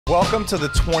Welcome to the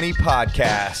 20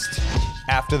 podcast.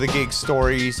 After the gig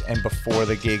stories and before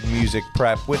the gig music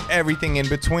prep with everything in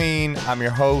between. I'm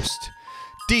your host,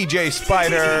 DJ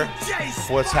Spider.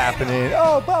 What's happening?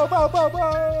 Oh, bow, bow, bow,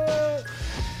 bow.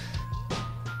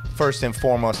 First and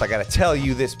foremost, I gotta tell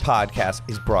you, this podcast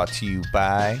is brought to you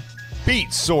by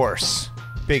Beatsource.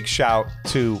 Big shout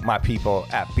to my people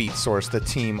at Beatsource, the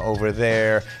team over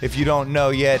there. If you don't know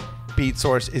yet,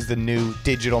 Beatsource is the new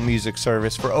digital music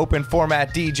service for open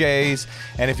format DJs.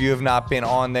 And if you have not been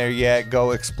on there yet,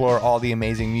 go explore all the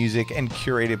amazing music and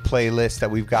curated playlists that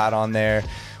we've got on there.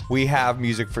 We have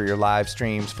music for your live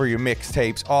streams, for your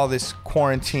mixtapes, all this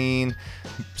quarantine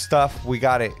stuff. We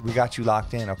got it. We got you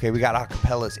locked in, okay? We got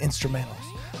acapellas,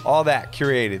 instrumentals, all that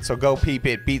curated. So go peep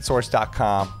it,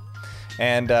 beatsource.com.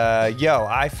 And yo,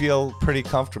 I feel pretty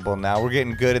comfortable now. We're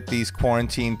getting good at these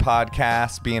quarantine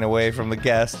podcasts, being away from the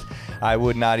guest. I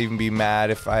would not even be mad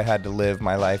if I had to live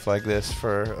my life like this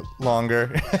for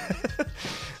longer.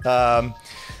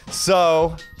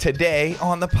 So today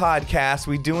on the podcast,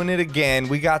 we doing it again.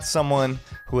 We got someone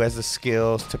who has the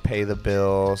skills to pay the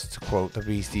bills, to quote the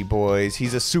Beastie Boys.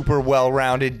 He's a super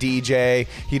well-rounded DJ.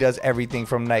 He does everything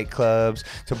from nightclubs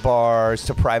to bars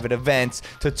to private events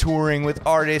to touring with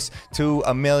artists to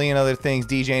a million other things,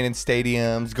 DJing in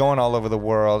stadiums, going all over the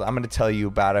world. I'm going to tell you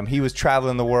about him. He was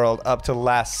traveling the world up to the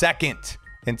last second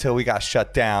until we got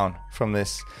shut down from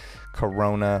this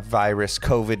coronavirus,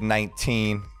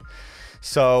 COVID-19.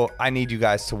 So I need you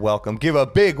guys to give a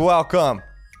big welcome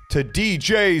to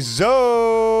DJ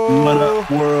Zo. What up,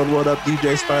 world? What up,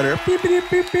 DJ Spider?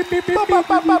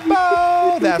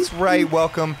 That's right.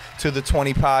 Welcome to the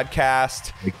 20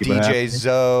 podcast. DJ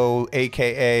Zo,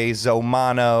 aka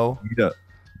Zomanno. Yeah,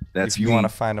 that's if you want to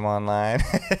find him online.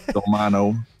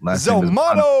 Zomanno.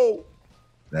 Zomanno.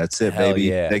 That's it, Hell baby.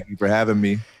 yeah. Thank you for having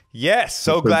me. Yes,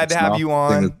 so glad to have you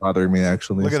on. Thing is bothering me,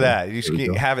 actually. Look at that. You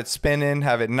should have it spinning,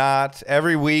 have it not.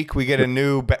 Every week we get a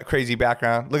new crazy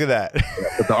background. Look at that.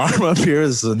 But the arm up here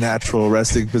is a natural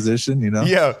resting position, you know?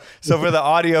 Yeah. So for the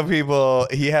audio people,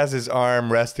 he has his arm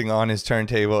resting on his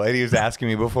turntable, and he was asking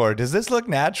me before, does this look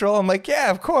natural? I'm like, yeah,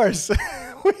 of course.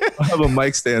 I have a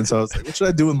mic stand, so I was like, what should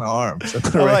I do with my arm?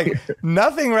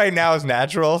 Nothing right now is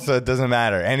natural, so it doesn't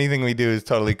matter. Anything we do is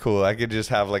totally cool. I could just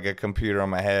have like a computer on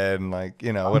my head and like,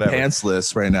 you know, whatever. I'm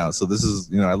pantsless right now, so this is,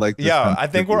 you know, I like this. Yeah, I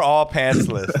think we're all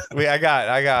pantsless. I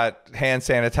got hand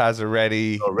sanitizer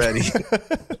ready. Already.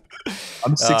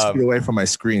 I'm 6 feet away from my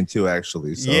screen too,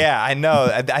 actually. So. Yeah, I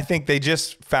know. I think they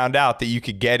just found out that you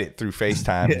could get it through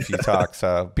FaceTime if you talk,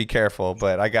 so be careful,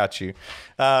 but I got you.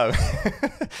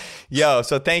 Yo,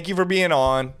 so thank you for being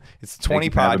on. It's the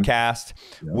 20 podcast.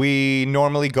 Yeah. We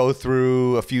normally go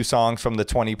through a few songs from the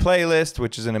 20 playlist,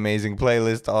 which is an amazing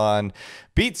playlist on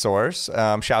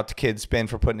Beatsource. Shout to Kid Spin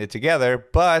for putting it together,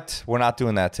 but we're not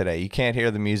doing that today. You can't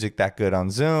hear the music that good on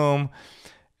Zoom.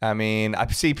 I mean, I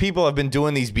see people have been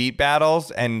doing these beat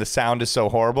battles, and the sound is so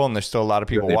horrible, and there's still a lot of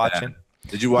people watching. Bad.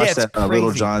 Did you watch that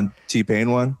Little John T-Pain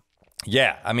one?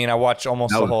 Yeah, I mean, I watched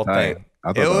almost the whole thing.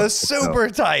 It was super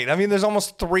tight. I mean, there's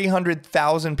almost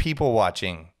 300,000 people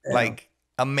watching. Yeah. Like,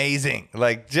 amazing.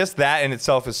 Like, just that in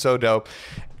itself is so dope.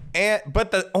 But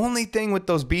the only thing with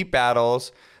those beat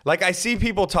battles, like, I see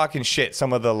people talking shit.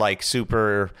 Some of the like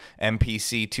super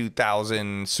MPC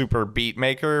 2000 super beat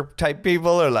maker type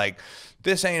people are like,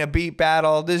 this ain't a beat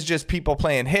battle. This is just people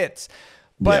playing hits.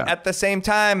 But at the same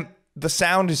time, the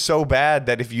sound is so bad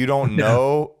that if you don't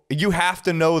know, you have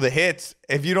to know the hits.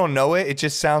 If you don't know it, it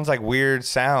just sounds like weird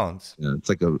sounds. Yeah, it's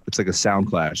like a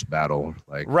sound clash battle.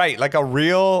 Right, like a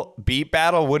real beat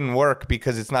battle wouldn't work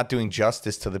because it's not doing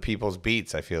justice to the people's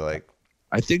beats, I feel like.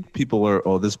 I think people are,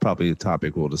 this is probably a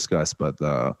topic we'll discuss, but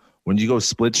when you go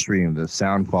split stream, the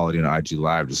sound quality on IG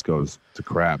Live just goes to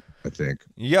crap, I think.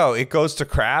 Yo, it goes to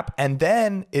crap, and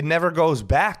then it never goes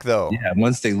back, though. Yeah,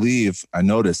 once they leave, I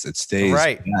notice it stays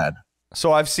bad.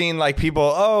 So I've seen like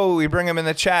people, we bring them in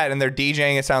the chat, and they're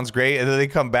DJing, it sounds great, and then they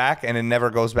come back, and it never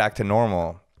goes back to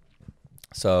normal.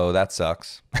 So that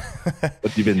sucks.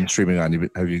 What you've been streaming on?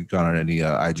 Have you gone on any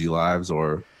IG Lives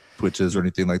or Twitches or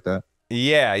anything like that?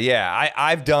 Yeah.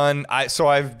 I've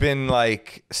been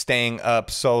like staying up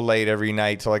so late every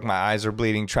night, so like my eyes are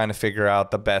bleeding, trying to figure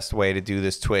out the best way to do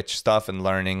this Twitch stuff and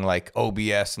learning like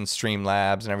OBS and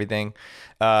Streamlabs and everything.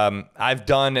 I've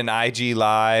done an IG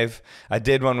Live. I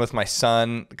did one with my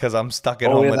son because I'm stuck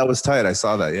at home. Yeah, that was tight. I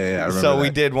saw that. Yeah, I remember So we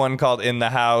did one called In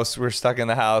the House. We're stuck in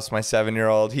the house. My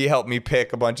 7-year-old, he helped me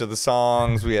pick a bunch of the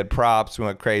songs. We had props. We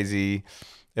went crazy.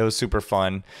 It was super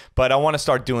fun. But I want to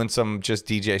start doing some just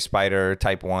DJ Spider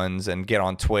type ones and get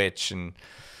on Twitch and,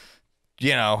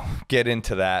 you know, get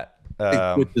into that. I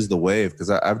think Twitch is the wave because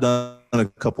I've done a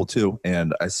couple too,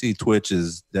 and I see Twitch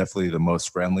is definitely the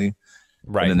most friendly.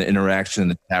 Right. And then the interaction in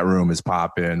the chat room is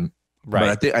popping.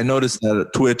 Right. But I noticed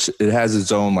that Twitch, it has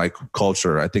its own like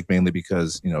culture. I think mainly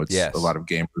because, it's a lot of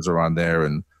gamers are on there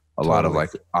and a lot of like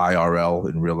IRL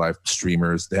in real life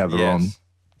streamers. They have their own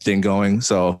thing going.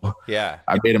 So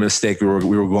I made a mistake. We were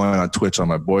going on Twitch on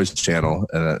my boys' channel,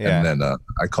 and then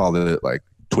I called it like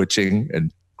twitching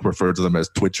and referred to them as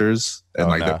twitchers.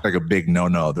 And that's like a big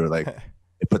no. They're like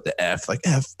they put the F, like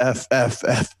F.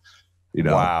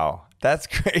 Wow, that's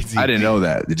crazy. I didn't know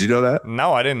that. Did you know that?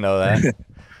 No, I didn't know that.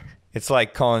 It's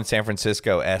like calling San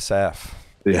Francisco SF.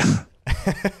 Yeah.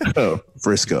 Frisco.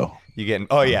 Frisco. You get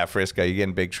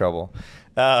in big trouble.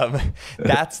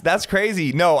 That's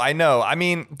crazy. No, I know. I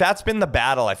mean, that's been the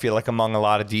battle, I feel like, among a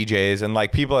lot of DJs, and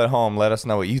like people at home, let us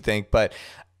know what you think. But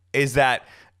is that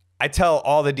I tell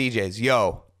all the DJs,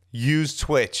 use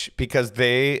Twitch because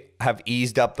they have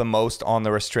eased up the most on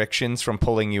the restrictions from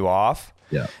pulling you off.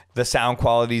 Yeah. The sound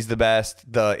quality is the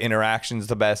best. The interaction's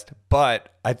the best.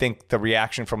 But I think the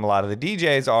reaction from a lot of the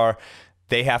DJs are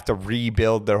they have to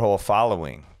rebuild their whole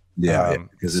following. Yeah.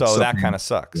 So that kind of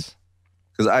sucks.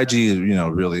 Because IG,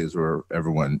 really is where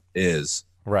everyone is.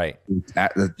 Right.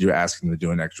 You're asking them to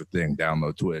do an extra thing,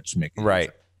 download Twitch, make it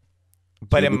right.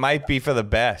 But it might be for the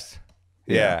best.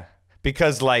 Yeah.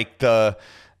 Because like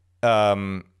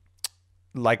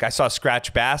like I saw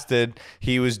Scratch Bastard,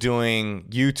 he was doing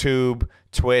YouTube,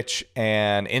 Twitch,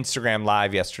 and Instagram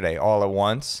Live yesterday all at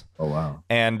once. Oh, wow.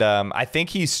 And I think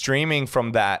he's streaming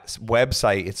from that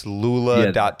website. It's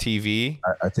lula.tv.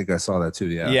 I think I saw that too,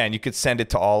 yeah. Yeah, and you could send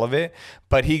it to all of it.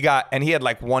 But he had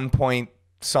like 1 point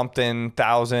something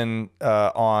thousand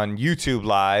on YouTube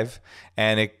Live,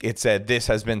 and it said this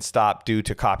has been stopped due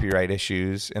to copyright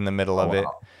issues in the middle of it.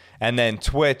 And then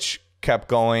Twitch kept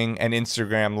going, and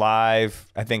Instagram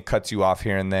Live I think cuts you off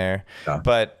here and there.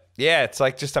 But yeah, it's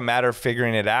like just a matter of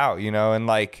figuring it out, and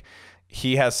like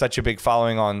he has such a big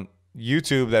following on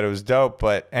YouTube that it was dope,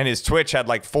 and his Twitch had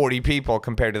like 40 people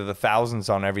compared to the thousands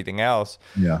on everything else.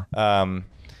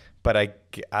 But I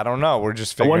don't know, we're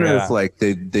just figuring it out. I wonder if like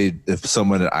if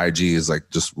someone at IG is like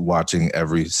just watching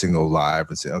every single live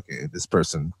and say, okay, this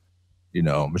person,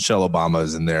 Michelle Obama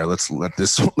is in there, let's let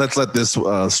this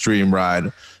stream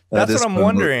ride. That's what I'm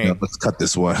wondering. Let's cut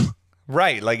this one.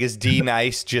 Right. Like, is D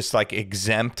Nice just like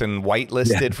exempt and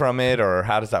whitelisted from it, or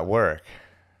how does that work?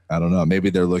 I don't know. Maybe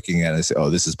they're looking at it and say, oh,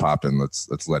 this is popping. Let's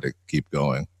let it keep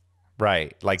going.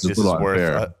 Right. Like, this is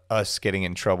worth us getting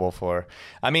in trouble for.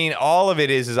 I mean, all of it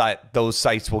is that those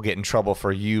sites will get in trouble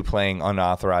for you playing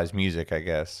unauthorized music, I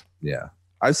guess. Yeah.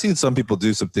 I've seen some people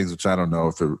do some things, which I don't know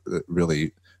if it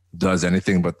really does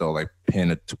anything, but they'll like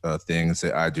pin a thing and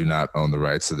say, I do not own the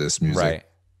rights to this music. Right.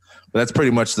 But that's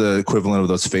pretty much the equivalent of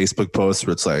those Facebook posts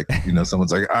where it's like,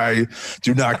 someone's like, I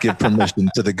do not give permission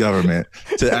to the government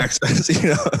to access,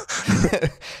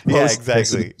 Yeah,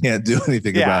 exactly. Can't do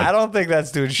anything about it. I don't think that's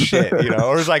doing shit,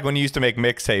 Or it's like when you used to make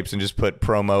mixtapes and just put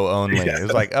promo only. Yeah. It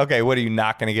was like, okay, what are you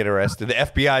not going to get arrested? The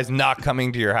FBI is not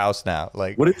coming to your house now.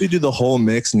 Like, what if you do the whole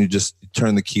mix and you just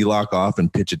turn the key lock off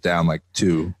and pitch it down like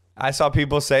 2? I saw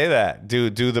people say that. Do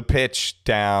the pitch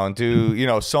down,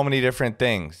 so many different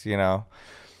things,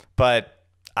 But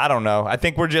I don't know. I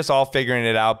think we're just all figuring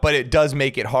it out. But it does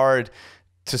make it hard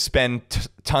to spend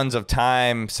tons of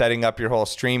time setting up your whole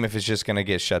stream if it's just going to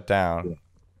get shut down. Yeah,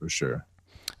 for sure.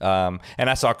 And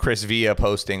I saw Chris Villa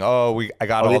posting, I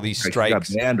got all these strikes.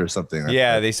 He got banned or something.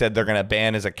 Yeah, they said they're going to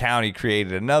ban his account. He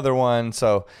created another one.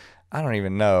 So I don't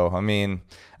even know. I mean,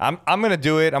 I'm going to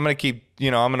do it. I'm going to keep, I'm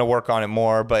going to work on it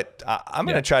more. But I'm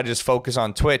going to try to just focus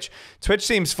on Twitch. Twitch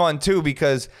seems fun, too,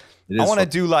 because I want to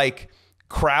do like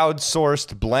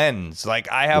crowdsourced blends.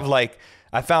 Like I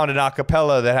found an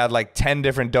acapella that had like 10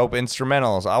 different dope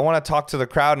instrumentals. I want to talk to the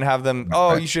crowd and have them,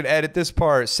 you should edit this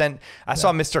part. I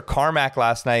saw Mr. Carmack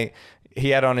last night. He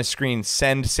had on his screen,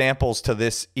 send samples to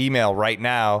this email right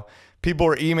now. People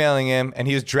were emailing him and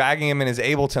he was dragging him in his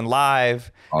Ableton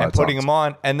Live and putting them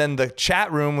on. And then the chat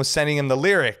room was sending him the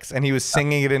lyrics and he was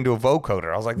singing it into a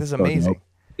vocoder. I was like, this is amazing.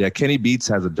 Yeah, Kenny Beats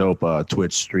has a dope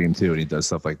Twitch stream too, and he does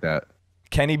stuff like that.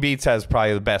 Kenny Beats has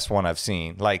probably the best one I've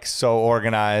seen. Like so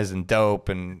organized and dope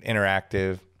and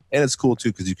interactive. And it's cool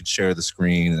too because you can share the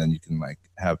screen and then you can like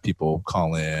have people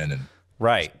call in and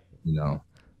right.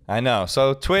 I know.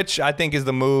 So Twitch, I think, is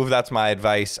the move. That's my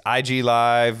advice. IG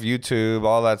Live, YouTube,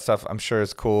 all that stuff. I'm sure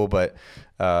it's cool, but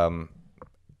I don't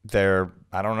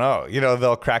know.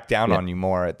 They'll crack down on you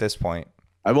more at this point.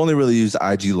 I've only really used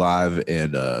IG Live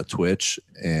and Twitch,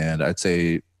 and I'd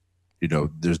say,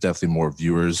 there's definitely more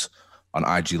viewers on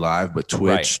IG Live, but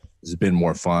Twitch has been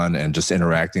more fun and just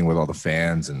interacting with all the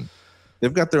fans and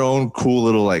they've got their own cool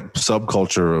little like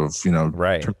subculture of, you know,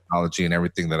 right, terminology and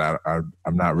everything that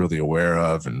I'm not really aware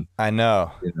of. And I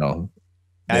know, you know,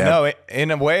 I know.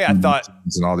 In a way, I thought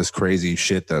and all this crazy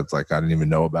shit that's like I didn't even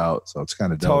know about. So it's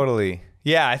kind of dope. Totally.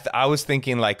 Yeah, I was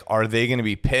thinking like, are they going to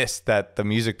be pissed that the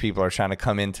music people are trying to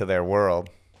come into their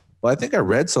world? Well, I think I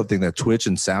read something that Twitch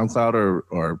and SoundCloud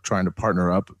are trying to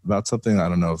partner up about something. I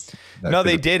don't know if no,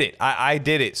 they did it. I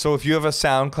did it. So if you have a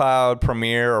SoundCloud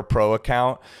Premier or Pro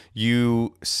account,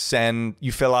 you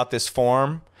fill out this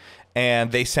form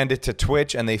and they send it to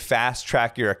Twitch and they fast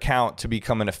track your account to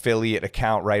become an affiliate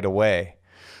account right away.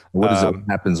 What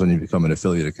happens when you become an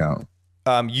affiliate account?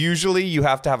 Usually you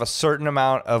have to have a certain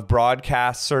amount of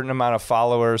broadcasts, certain amount of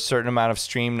followers, certain amount of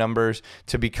stream numbers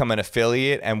to become an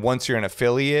affiliate. And once you're an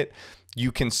affiliate,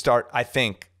 you can start, I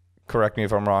think, correct me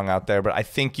if I'm wrong out there, but I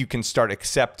think you can start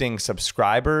accepting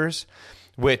subscribers,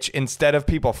 which instead of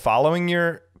people following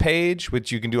your page,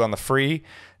 which you can do on the free,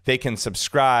 they can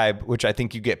subscribe, which I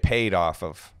think you get paid off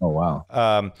of. Oh,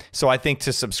 wow. So I think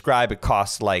to subscribe, it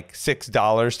costs like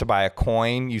 $6 to buy a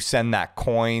coin. You send that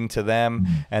coin to them,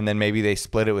 and then maybe they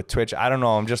split it with Twitch. I don't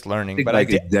know. I'm just learning. But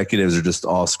like executives are just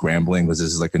all scrambling because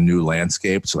this is like a new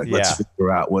landscape. So like, let's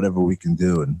figure out whatever we can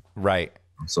do. And right.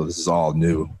 So this is all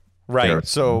new. Right.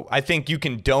 So I think you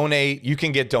can donate, you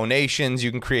can get donations, you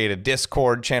can create a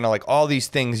Discord channel, like all these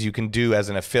things you can do as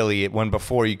an affiliate when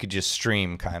before you could just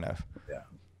stream kind of.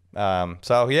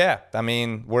 So yeah, I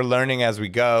mean, we're learning as we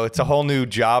go. It's a whole new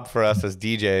job for us as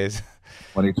DJs.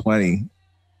 2020.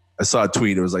 I saw a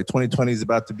tweet. It was like 2020 is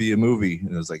about to be a movie.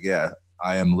 And it was like, yeah,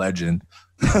 I Am Legend.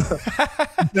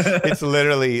 It's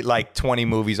literally like 20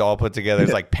 movies all put together.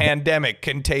 It's like Pandemic,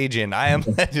 Contagion, I Am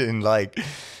Legend, like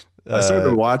I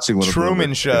started watching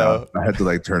Truman Show. I had to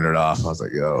like turn it off. I was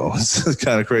like, yo, this is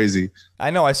kind of crazy.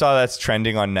 I know. I saw that's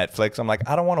trending on Netflix. I'm like,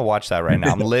 I don't want to watch that right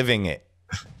now. I'm living it.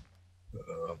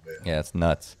 Yeah, it's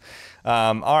nuts.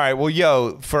 All right. Well,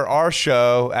 yo, for our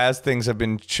show, as things have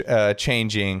been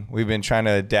changing, we've been trying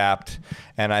to adapt.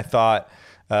 And I thought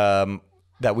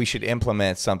that we should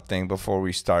implement something before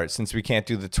we start. Since we can't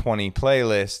do the 20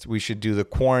 playlist, we should do the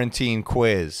quarantine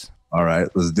quiz. All right,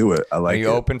 let's do it. I like it. Are you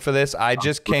open for this? I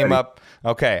just came up.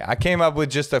 Okay, I came up with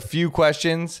just a few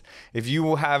questions. If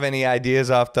you have any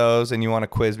ideas off those and you want to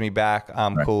quiz me back,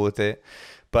 I'm cool with it.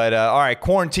 But all right,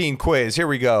 quarantine quiz. Here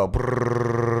we go.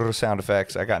 Brrr, sound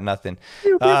effects. I got nothing.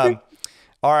 All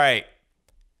right.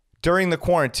 During the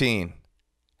quarantine,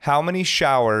 how many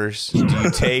showers do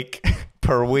you take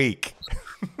per week?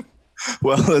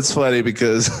 Well, it's funny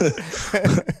because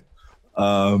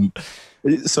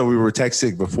so we were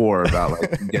texting before about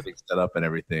like getting set up and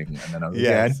everything. And then I was like,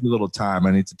 yeah, I need a little time.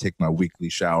 I need to take my weekly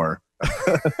shower,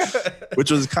 which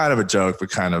was kind of a joke, but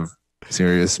kind of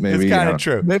serious. Maybe it's kind of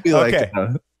true. Maybe like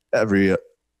every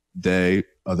day,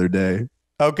 other day.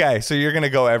 Okay, so you're gonna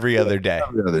go every other day.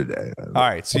 Every other day. All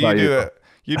right, so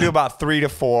you do about 3 to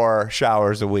 4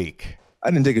 showers a week. I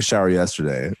didn't take a shower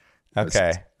yesterday.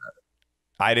 Okay,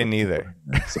 I didn't either.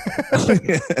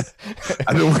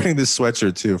 I've been wearing this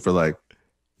sweatshirt too for like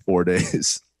 4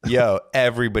 days. Yo,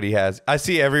 everybody has. I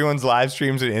see everyone's live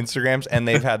streams and Instagrams, and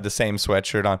they've had the same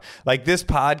sweatshirt on. Like, this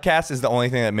podcast is the only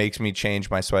thing that makes me change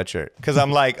my sweatshirt. Because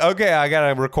I'm like, okay, I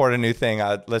got to record a new thing.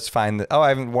 Let's find I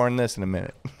haven't worn this in a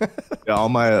minute. Yeah, all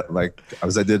my, like, I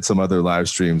did some other live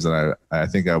streams, and I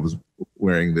think I was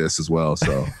wearing this as well.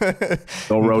 So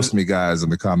don't roast me, guys,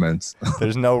 in the comments.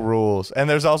 There's no rules. And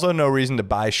there's also no reason to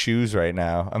buy shoes right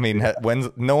now. I mean,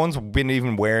 no one's been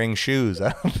even wearing shoes,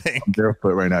 I don't think. I'm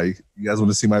barefoot right now. You guys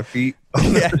want to see my feet?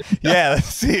 Yeah, let's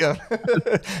see them.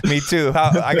 Me too.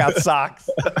 I got socks.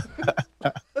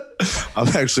 I'm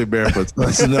actually barefoot, so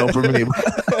that's a no for me.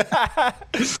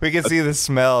 We can see the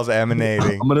smells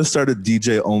emanating. I'm going to start a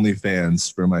DJ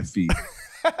OnlyFans for my feet.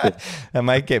 That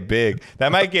might get big.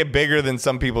 That might get bigger than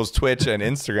some people's Twitch and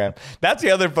Instagram. That's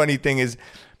the other funny thing is,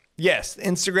 yes,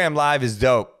 Instagram Live is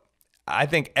dope. I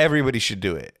think everybody should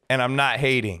do it. And I'm not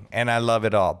hating. And I love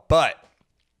it all. But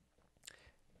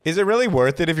is it really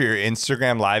worth it if you're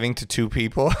Instagram living to 2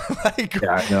 people? Like,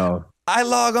 yeah, I know. I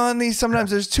log on these.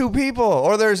 Sometimes there's 2 people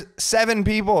or there's 7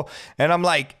 people. And I'm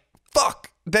like, fuck.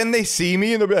 Then they see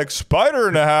me and they'll be like, Spider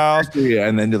in the house. Yeah,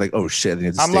 and then you're like, oh shit.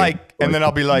 I'm like, and then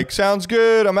I'll be like, sounds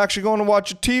good. I'm actually going to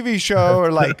watch a TV show,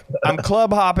 or like, I'm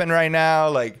club hopping right now.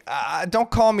 Like, don't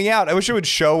call me out. I wish it would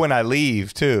show when I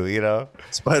leave too, you know?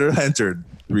 Spider entered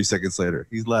 3 seconds later.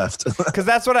 He's left. Because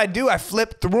that's what I do. I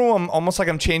flip through them almost like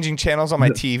I'm changing channels on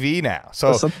my TV now.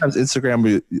 So sometimes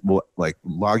Instagram will like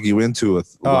log you into a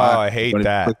live. I hate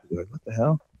that. Like, what the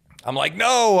hell? I'm like,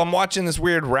 no, I'm watching this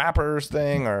weird rappers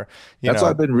thing, or that's why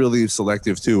I've been really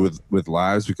selective too with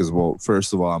lives, because, well,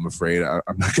 first of all, I'm afraid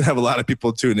I'm not gonna have a lot of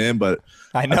people tune in, but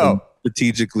I know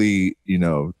strategically,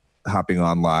 hopping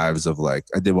on lives of like,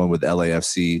 I did one with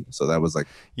LAFC, so that was like,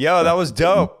 that was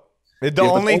dope. The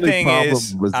only thing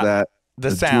was that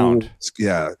the sound.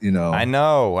 I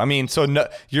know. I mean, so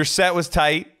your set was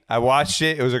tight. I watched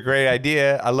it. It was a great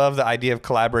idea. I love the idea of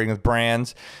collaborating with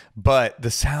brands, but the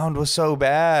sound was so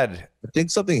bad. I think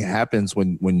something happens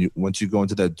once you go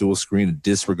into that dual screen, it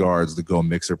disregards the Go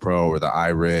Mixer Pro or the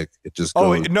iRig. It just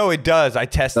goes. No, it does. I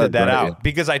tested that out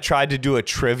because I tried to do a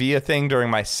trivia thing during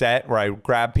my set where I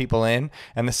grab people in,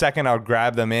 and the second I would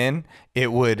grab them in,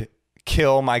 it would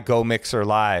kill my Go Mixer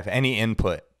Live, any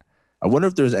input. I wonder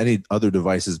if there's any other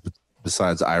devices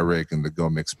besides iRig and the Go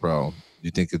Mix Pro. Do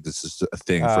you think that this is a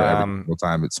thing for every single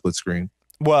time it's split screen?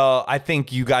 Well, I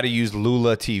think you got to use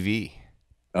Lula TV.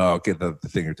 Oh, okay, the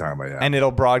thing you're talking about, yeah. And it'll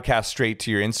broadcast straight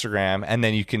to your Instagram, and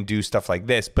then you can do stuff like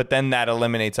this. But then that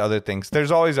eliminates other things.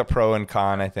 There's always a pro and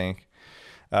con, I think.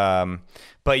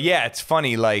 But yeah, it's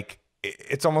funny. Like,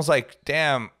 it's almost like,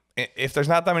 damn, if there's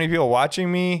not that many people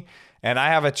watching me, and I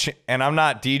have and I'm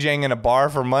not DJing in a bar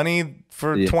for money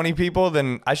for 20 people,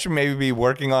 then I should maybe be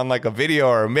working on like a video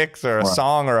or a mix or a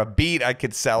song or a beat I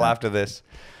could sell after this,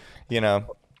 Well,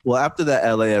 after that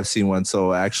LAFC one,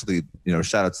 so actually,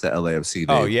 shout out to the LAFC.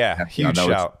 Oh yeah, huge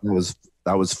shout.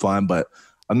 That was fun, but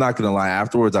I'm not gonna lie.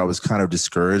 Afterwards, I was kind of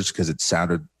discouraged because it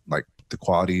sounded like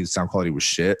the sound quality was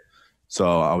shit.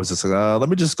 So I was just like, let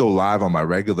me just go live on my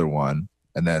regular one.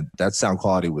 And then that sound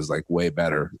quality was like way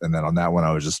better. And then on that one,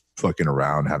 I was just fucking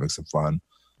around, having some fun.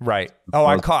 Right. Oh,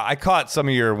 I caught some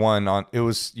of your one on.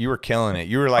 You were killing it.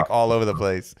 You were like all over the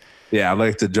place. Yeah, I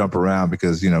like to jump around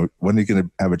because when are you gonna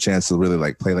have a chance to really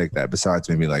like play like that? Besides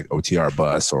maybe like OTR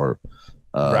Bus or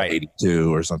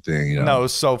 82 or something. No, it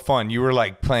was so fun. You were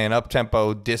like playing up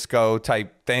tempo disco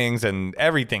type things and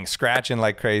everything, scratching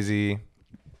like crazy.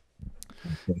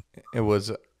 It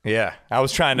was I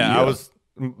was trying to. Yeah.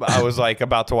 I was like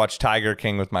about to watch Tiger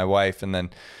King with my wife, and then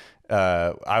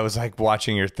I was like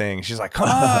watching your thing. She's like, "Come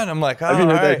on!" I'm like, "Oh, have you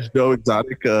heard that Joe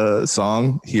Exotic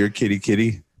song? Here, Kitty,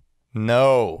 Kitty.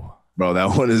 No, bro,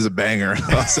 that one is a banger.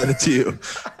 I'll send it to you.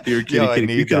 Here, Kitty,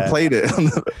 Kitty. You could have played it.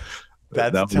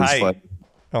 That's tight.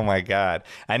 Oh my god,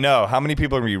 I know. How many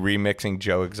people are gonna be remixing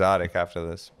Joe Exotic after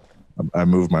this? I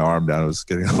moved my arm down. I'm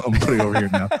putting it over here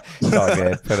now. It's all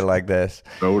good. Put it like this.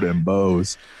 Road and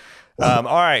bows. All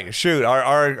right, shoot.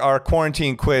 Our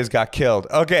quarantine quiz got killed.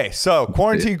 Okay, so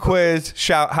quarantine quiz.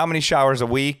 How many showers a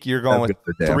week? You're going with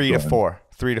 3 to 4.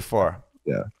 3 to 4.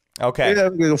 Yeah. Okay. Yeah,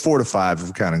 we go 4 to 5 if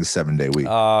we're counting a 7-day week.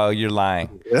 Oh, you're lying.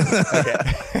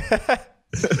 Okay.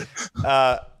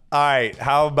 All right.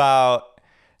 How about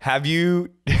have you?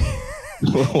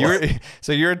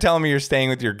 You're telling me you're staying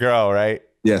with your girl, right?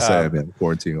 Yes, I am in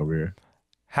quarantine over here.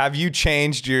 Have you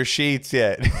changed your sheets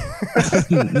yet?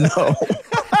 No.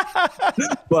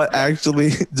 But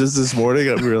actually, just this morning,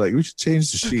 we were like, we should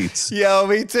change the sheets. Yo,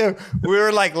 me too. We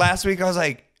were like, last week, I was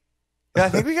like, I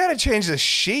think we got to change the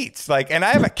sheets. Like, and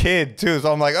I have a kid too.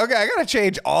 So I'm like, okay, I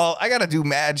got to do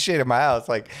mad shit in my house.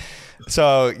 Like,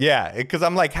 so yeah, because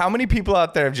I'm like, how many people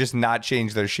out there have just not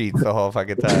changed their sheets the whole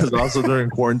fucking time? Because also during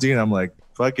quarantine, I'm like,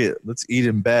 fuck it, let's eat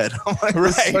in bed. I'm like,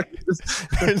 right.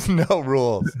 There's no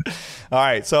rules. All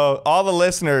right. So all the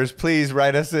listeners, please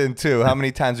write us in too. How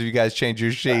many times have you guys changed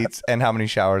your sheets and how many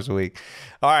showers a week?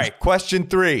 All right. Question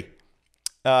 3.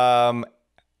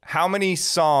 How many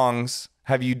songs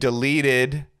have you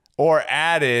deleted or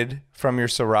added from your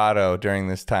Serato during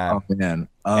this time? Oh, man.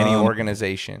 Any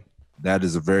organization? That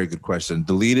is a very good question.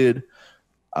 Deleted.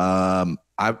 I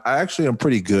actually am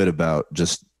pretty good about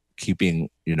just keeping,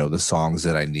 the songs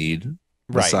that I need.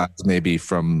 Right. Besides maybe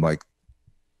from like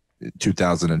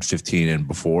 2015 and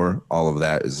before, all of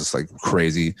that is just like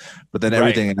crazy. But then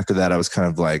everything after that, I was kind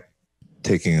of like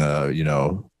taking a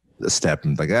step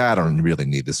and like, I don't really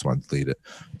need this one, delete it.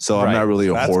 So I'm not really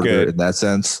a hoarder in that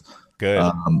sense. Good.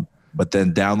 But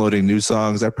then downloading new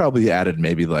songs, I probably added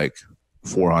maybe like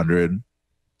 300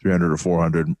 or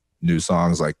 400 new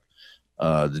songs, like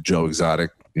the Joe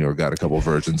Exotic, got a couple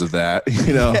versions of that,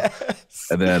 yes.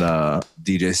 And then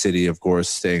DJ City, of course,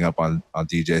 staying up on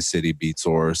DJ City,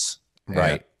 Beatsource.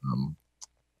 Right. And,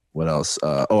 what else?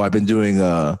 I've been doing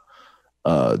a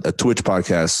Twitch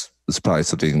podcast. It's probably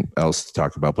something else to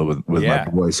talk about, but with my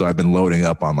boy. So I've been loading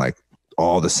up on like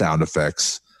all the sound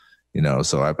effects,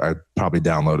 so I probably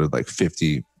downloaded like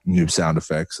 50 new sound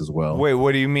effects as well. Wait,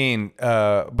 what do you mean?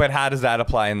 But how does that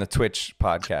apply in the Twitch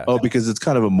podcast? Oh, because it's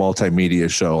kind of a multimedia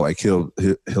show. Like he'll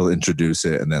introduce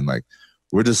it, and then like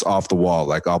we're just off the wall.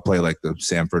 Like I'll play like the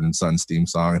Sanford and Sons theme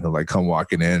song, and he'll like come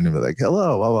walking in and be like,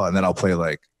 "Hello," blah, blah. And then I'll play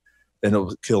like, then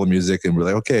he'll kill the music, and we're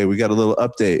like, "Okay, we got a little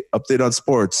update on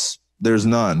sports. There's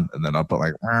none." And then I'll put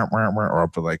like, or I'll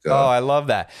put like, oh, I love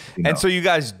that. And so you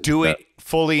guys do it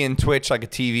fully in Twitch, like a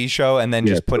TV show, and then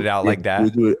just put it out like that.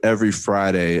 We do it every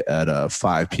Friday at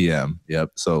 5 p.m.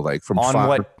 Yep. So like from on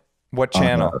 5, what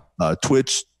channel?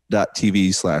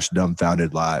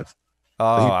 Twitch.tv/dumbfounded live.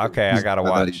 Oh, okay. I gotta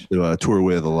watch. Do a tour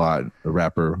with a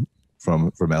rapper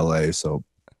from LA. So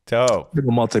dope. A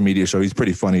multimedia show. He's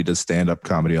pretty funny. He does stand-up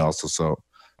comedy also. So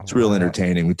it's real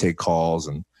entertaining. We take calls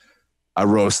and I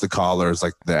roast the callers,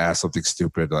 like they ask something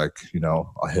stupid, like, you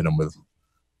know, I'll hit them with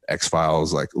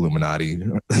X-Files, like Illuminati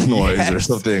noise or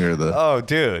something, or the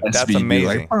dude, SVB, that's amazing.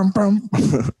 Like, brum, brum.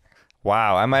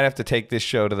 Wow, I might have to take this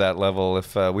show to that level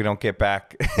if we don't get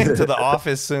back into the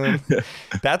office soon.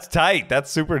 That's tight.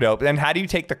 That's super dope. And how do you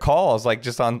take the calls? Like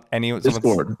just on any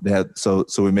Discord? So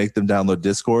we make them download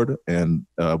Discord, and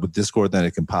with Discord, then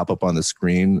it can pop up on the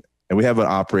screen. And we have an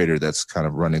operator that's kind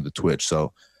of running the Twitch,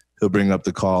 so he'll bring up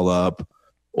the call up,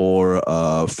 or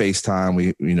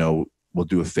FaceTime. We'll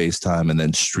do a FaceTime and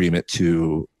then stream it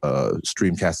to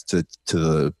Streamcast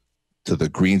to the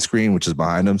green screen, which is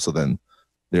behind him. So then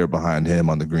they're behind him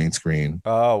on the green screen.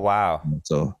 Oh, wow.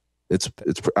 So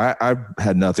I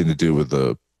had nothing to do with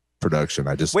the production.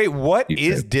 I just wait. What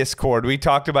is Discord? We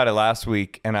talked about it last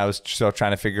week, and I was still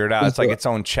trying to figure it out. It's like its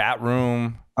own chat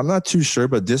room. I'm not too sure,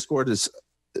 but Discord it's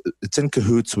in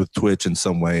cahoots with Twitch in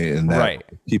some way, and that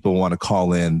people want to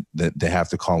call in, that they have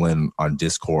to call in on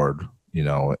Discord. You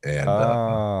know, and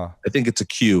I think it's a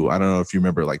queue. I don't know if you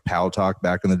remember like Pal Talk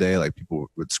back in the day, like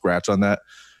people would scratch on that.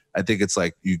 I think it's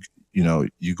like you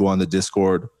go on the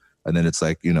Discord, and then it's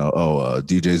like,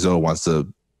 DJ Zoe wants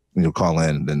to, call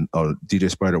in, then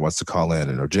DJ Spider wants to call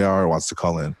in, or JR wants to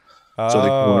call in. So they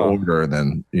go in order, and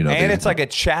then and it's like a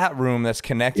chat room that's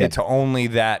connected to only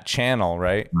that channel,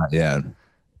 right? Yeah.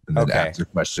 And then answer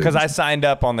questions. Because I signed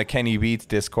up on the Kenny Beats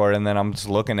Discord, and then I'm just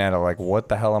looking at it like, what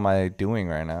the hell am I doing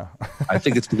right now? I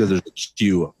think it's because there's a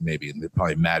queue, maybe, and they're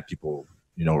probably mad people,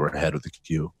 were ahead of the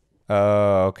queue.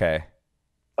 Oh, okay.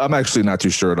 I'm actually not too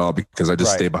sure at all, because I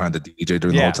just stay behind the DJ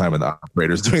during the whole time, and the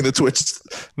operator's doing the Twitch.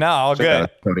 No, all good.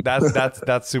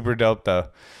 That's super dope though.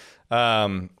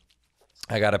 I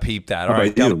gotta peep that. All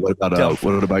right.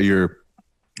 What about your?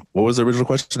 What was the original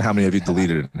question? How many have you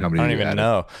deleted? How many? I don't even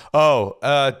know.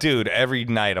 Oh, dude, every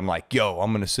night I'm like, yo,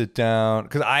 I'm going to sit down,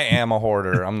 because I am a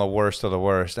hoarder. I'm the worst of the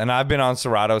worst. And I've been on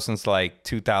Serato since like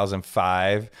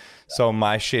 2005. So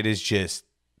my shit is just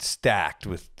stacked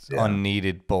with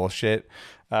unneeded bullshit.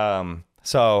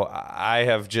 So I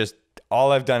have just,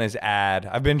 all I've done is add.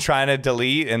 I've been trying to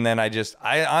delete, and then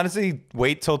I honestly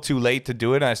wait till too late to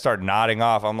do it, and I start nodding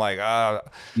off. I'm like, I'm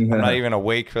not even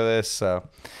awake for this. So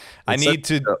I need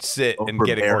to sit and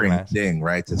get it organized. Thing,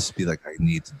 right? To just be like, I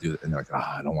need to do it, and like,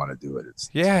 I don't want to do it.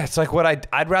 It's like what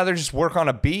I'd rather just work on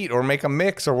a beat, or make a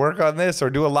mix, or work on this, or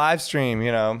do a live stream.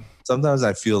 Sometimes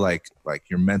I feel like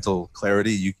your mental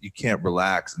clarity, you can't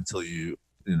relax until you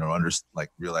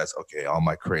realize, okay, all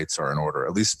my crates are in order.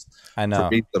 At least I know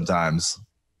for me sometimes,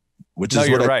 which is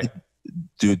what I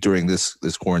do during this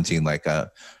quarantine. Like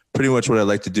pretty much what I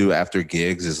like to do after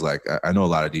gigs is like, I know a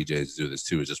lot of DJs do this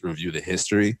too, is just review the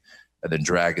history and then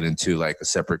drag it into like a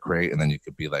separate crate. And then you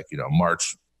could be like,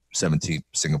 March 17th,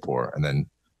 Singapore. And then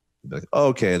be like, oh,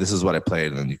 okay, this is what I played.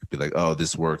 And then you could be like, oh,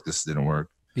 this worked, this didn't work.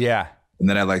 Yeah. And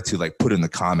then I like to like put in the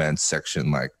comments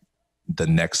section, like the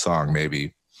next song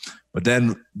maybe. But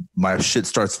then my shit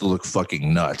starts to look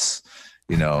fucking nuts,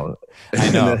 I know.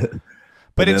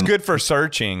 But it's good for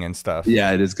searching and stuff.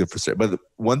 Yeah, it is good for searching. But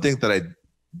one thing that I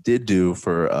did do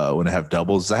for when I have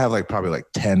doubles, I have like probably like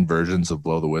 10 versions of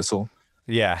Blow the Whistle.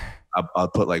 Yeah. I'll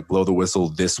put like Blow the Whistle,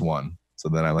 this one. So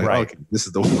then I'm like, okay, this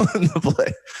is the one to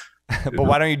play. But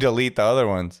why don't you delete the other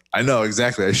ones? I know,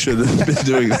 exactly. I should have been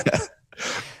doing that.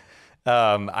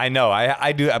 I know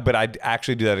I do, but I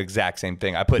actually do that exact same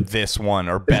thing. I put this one,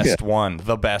 or best one,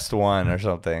 the best one, or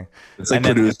something. It's like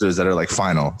producers that are like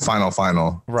final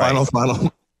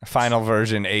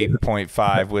version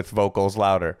 8.5 with vocals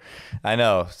louder. I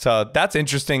know. So that's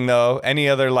interesting though. Any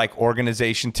other like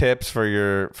organization tips for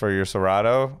your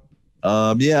Serato?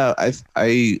 Yeah,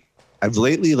 I've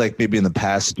lately, like maybe in the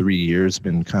past 3 years,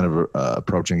 been kind of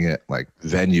approaching it like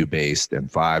venue based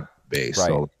and vibe based. Right.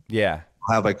 So yeah,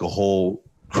 I'll have like a whole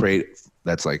crate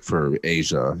that's like for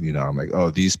Asia. I'm like, oh,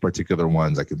 these particular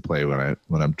ones I can play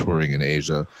when I'm touring in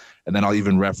Asia, and then I'll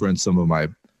even reference some of my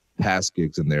past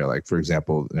gigs in there. Like for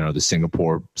example, the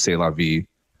Singapore C'est La Vie,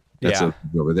 that's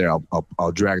over there.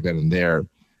 I'll drag that in there,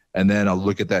 And then I'll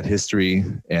look at that history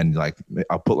and like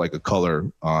I'll put like a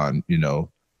color on, you know,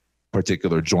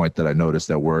 particular joint that I noticed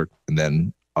that worked, and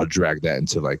then I'll drag that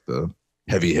into like the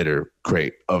heavy hitter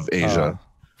crate of Asia.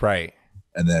 Right.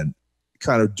 And then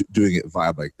kind of doing it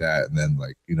vibe like that. And then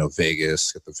like, you know,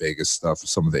 Vegas, get the Vegas stuff.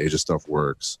 Some of the Asia stuff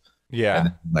works. Yeah. And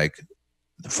then, like,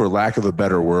 for lack of a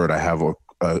better word, I have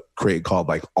a crate called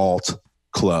like Alt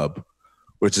Club,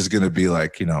 which is going to be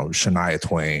like, you know, Shania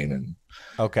Twain and,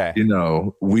 you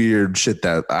know, weird shit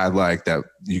that I like that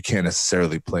you can't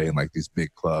necessarily play in like these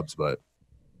big clubs, but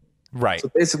right. So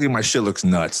basically my shit looks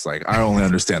nuts. Like I only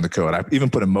understand the code. I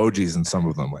even put emojis in some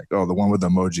of them. Like, oh, the one with the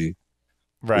emoji.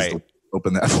 Right.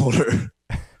 Open that folder.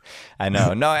 I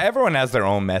know. No, everyone has their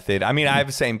own method. I mean, I have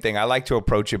the same thing. I like to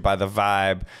approach it by the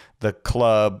vibe, the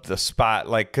club, the spot,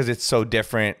 like, cause it's so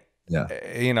different,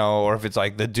 you know, or if it's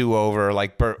like the do-over,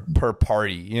 like per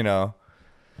party, you know?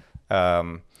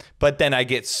 But then I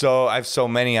have so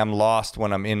many, I'm lost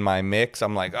when I'm in my mix.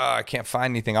 I'm like, oh, I can't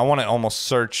find anything. I want to almost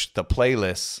search the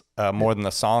playlists more than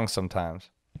the songs sometimes.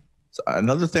 So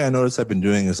another thing I noticed I've been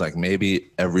doing is like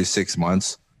maybe every 6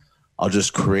 months, I'll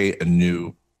just create a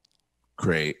new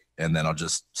crate and then I'll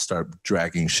just start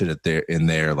dragging shit in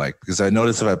there. Like, because I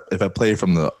notice if I play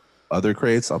from the other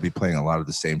crates, I'll be playing a lot of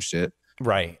the same shit.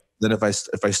 Right. Then if I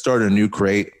start a new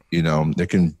crate, you know, there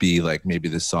can be like maybe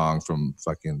this song from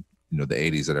fucking, you know, the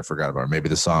 80s that I forgot about, or maybe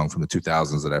the song from the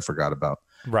 2000s that I forgot about.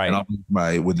 Right.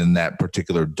 And within that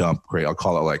particular dump crate, I'll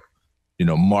call it like, you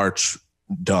know, March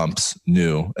dumps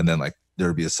new, and then like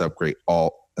there'd be a sub crate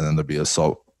alt, and then there'd be a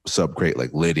sub crate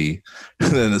like Liddy,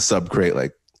 and then a sub crate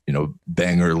like, you know,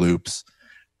 banger loops.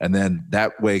 And then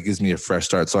that way it gives me a fresh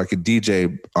start. So I could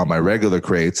DJ on my regular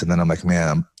crates, and then I'm like, man,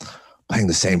 I'm playing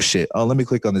the same shit. Oh, let me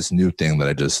click on this new thing that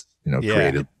I just, you know,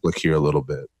 created. Look here a little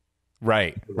bit.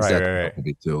 Right.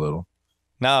 Maybe too a little.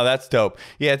 No, that's dope.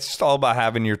 Yeah, it's just all about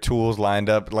having your tools lined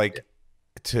up, like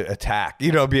to attack.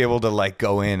 You know, be able to like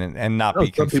go in and not be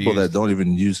confused. Some people that don't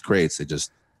even use crates, they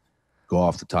just go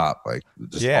off the top, like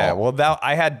just well,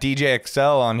 I had DJ XL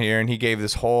on here, and he gave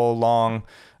this whole long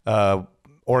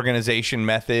organization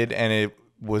method, and it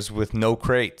was with no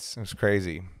crates. It was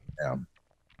crazy.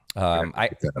 Yeah.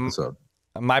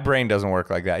 My brain doesn't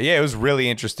work like that. Yeah, it was really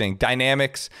interesting.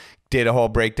 Dynamics did a whole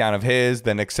breakdown of his,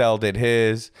 then Excel did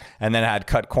his, and then I had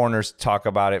Cut Corners talk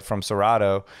about it from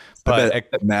Serato. But I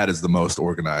bet Matt is the most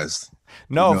organized.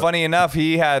 No, funny enough,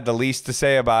 he had the least to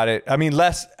say about it. I mean,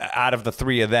 less out of the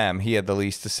three of them, he had the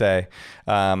least to say.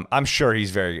 I'm sure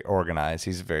he's very organized.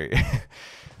 He's a very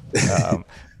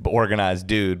organized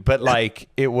dude. But like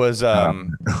it was,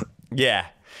 yeah.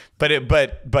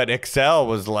 But Excel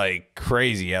was like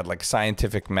crazy. He had like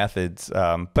scientific methods.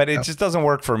 But it just doesn't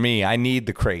work for me. I need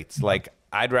the crates. Like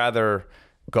I'd rather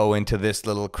go into this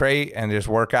little crate and just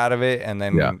work out of it and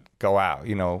then go out,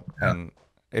 you know. And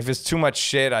if it's too much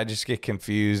shit, I just get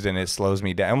confused and it slows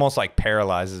me down. Almost like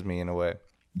paralyzes me in a way.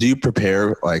 Do you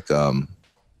prepare like I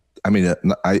mean,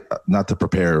 not to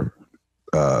prepare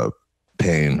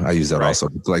pain. I use that also.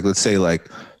 Like, let's say like,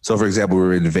 so for example, we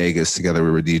were in Vegas together, we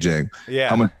were DJing. Yeah.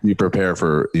 How much do you prepare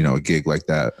for, you know, a gig like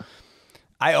that?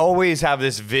 I always have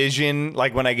this vision.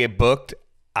 Like when I get booked,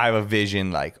 I have a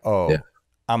vision like, oh,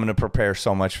 I'm going to prepare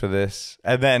so much for this.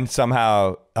 And then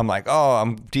somehow I'm like, oh,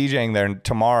 I'm DJing there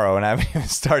tomorrow and I haven't even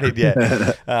started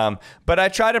yet. But I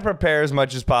try to prepare as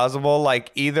much as possible.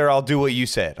 Like either I'll do what you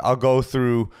said. I'll go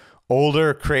through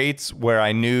older crates where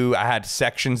I knew I had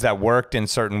sections that worked in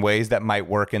certain ways that might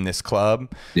work in this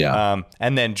club. Yeah.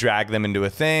 And then drag them into a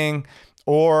thing.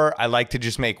 Or I like to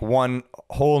just make one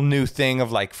whole new thing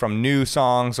of like from new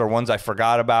songs or ones I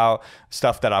forgot about,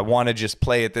 stuff that I want to just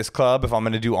play at this club. If I'm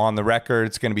going to do on the record,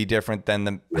 it's going to be different than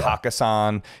the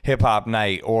Hakkasan hip hop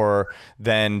night or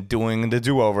then doing the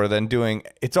do-over,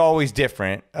 it's always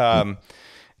different. And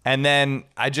then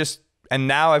and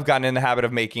now I've gotten in the habit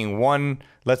of making one,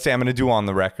 let's say I'm going to do on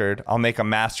the record. I'll make a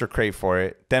master crate for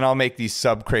it. Then I'll make these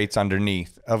sub crates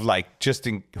underneath of like,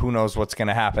 who knows what's going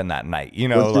to happen that night. You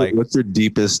know, what's your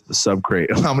deepest sub crate?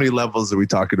 How many levels are we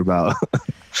talking about?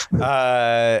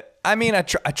 I mean, I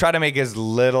try to make as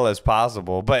little as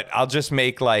possible, but I'll just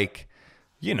make like,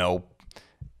 you know,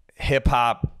 hip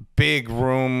hop, big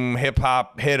room, hip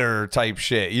hop hitter type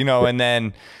shit, you know, and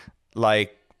then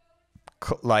like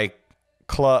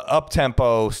up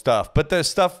tempo stuff. But there's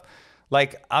stuff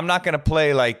like I'm not gonna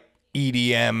play like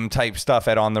EDM type stuff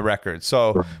on the record.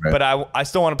 So, but I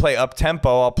still want to play up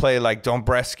tempo. I'll play like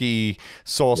Dombresky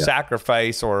Soul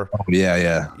Sacrifice or you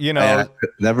know,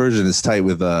 that version is tight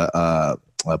with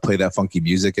Play That Funky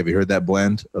Music. Have you heard that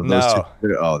blend of those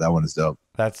two? Oh, that one is dope.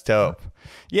 That's dope.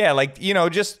 Yeah, like, you know,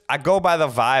 just I go by the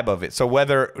vibe of it. So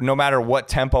no matter what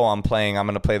tempo I'm playing, I'm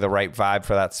going to play the right vibe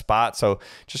for that spot. So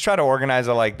just try to organize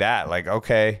it like that. Like,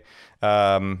 okay,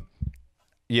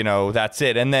 you know, that's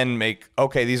it. And then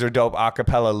okay, these are dope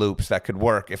acapella loops that could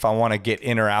work if I want to get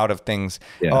in or out of things.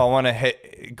 Yeah. Oh, I want to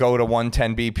go to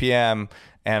 110 BPM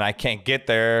and I can't get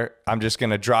there. I'm just going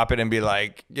to drop it and be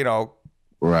like, you know.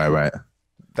 Right.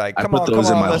 Like, I put those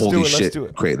in my holy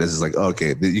shit crate. This is like,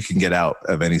 okay, you can get out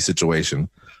of any situation.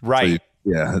 Right.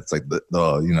 So it's like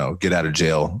the you know, get out of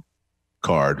jail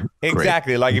card.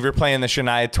 Exactly. Like if you're playing the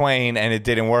Shania Twain and it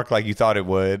didn't work like you thought it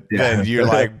would, then you're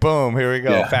like, boom, here we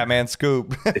go. Fat Man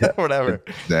Scoop, whatever.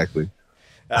 Exactly.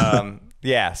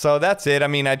 Yeah. So that's it. I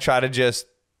mean, I try to just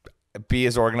be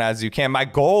as organized as you can. My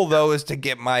goal though is to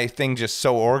get my thing just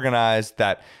so organized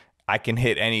that I can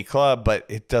hit any club, but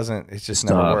it doesn't. It's just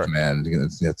never works, man. You're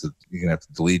gonna have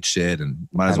to delete shit and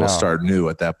might as well start new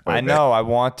at that point. I know. I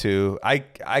want to.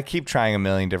 I keep trying a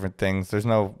million different things. There's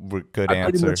no good answer. I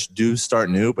pretty much do start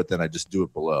new, but then I just do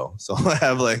it below. So I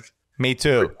have like me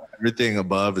too. Everything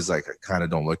above is like I kind of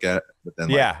don't look at, but then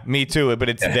me too. But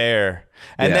it's there.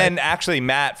 And then actually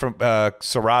Matt from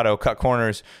Serato Cut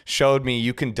Corners showed me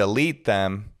you can delete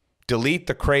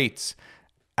the crates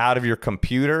out of your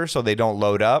computer so they don't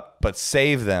load up, but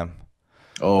save them.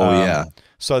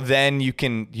 So then you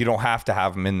don't have to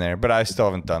have them in there, but I still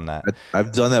haven't done that.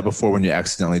 I've done that before when you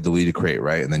accidentally delete a crate,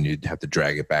 right? And then you'd have to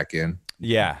drag it back in.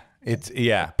 Yeah.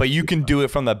 But you can do it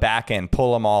from the back end,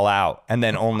 pull them all out and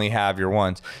then only have your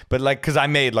ones. But like, cause I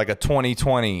made like a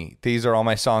 2020, these are all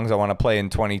my songs I want to play in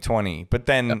 2020, but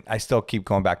then I still keep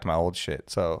going back to my old shit.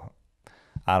 So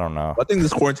I don't know. I think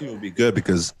this quarantine will be good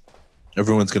because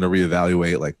everyone's going to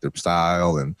reevaluate like their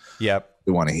style and they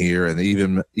want to hear. And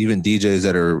even DJs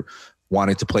that are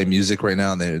wanting to play music right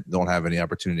now and they don't have any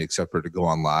opportunity except for to go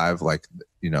on live. Like,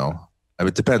 you know,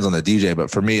 it depends on the DJ, but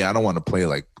for me, I don't want to play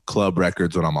like club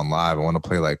records when I'm on live. I want to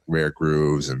play like rare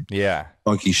grooves and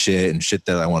funky shit and shit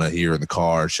that I want to hear in the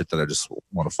car, shit that I just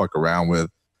want to fuck around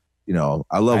with. You know,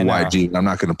 I love YG. I'm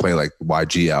not going to play like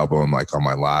YG album like on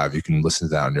my live. You can listen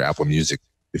to that on your Apple Music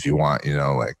if you want, you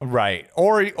know, like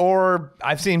or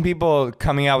I've seen people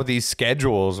coming out with these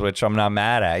schedules, which I'm not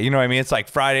mad at. You know what I mean? It's like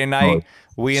Friday night,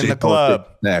 we in the club.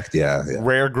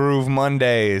 Rare Groove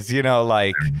Mondays, you know,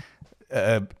 like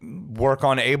work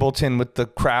on Ableton with the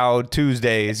crowd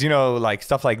Tuesdays, you know, like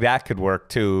stuff like that could work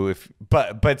too.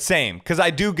 But same, because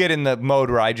I do get in the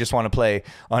mode where I just want to play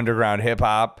underground hip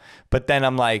hop, but then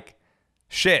I'm like,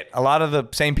 shit, a lot of the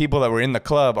same people that were in the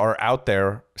club are out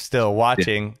there still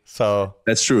watching. So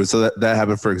that's true. So that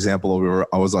happened, for example,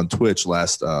 I was on Twitch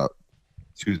last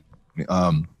Tuesday,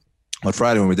 on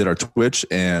Friday when we did our Twitch,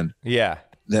 and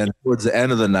then towards the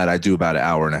end of the night I do about an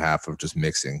hour and a half of just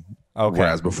mixing. Okay.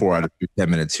 Whereas before I'd do 10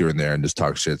 minutes here and there and just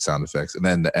talk shit, sound effects, and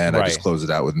then the end I just close it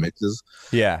out with mixes.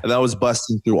 Yeah. And I was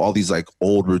busting through all these like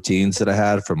old routines that I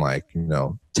had from like, you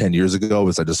know, 10 years ago,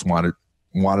 because I just wanted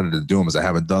to do them as I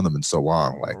haven't done them in so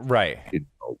long, like you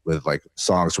know, with like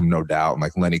songs from No Doubt and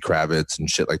like Lenny Kravitz and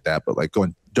shit like that, but like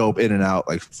going dope in and out,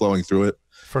 like flowing through it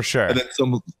for sure. And then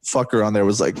some fucker on there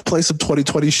was like, play some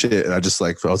 2020 shit, and I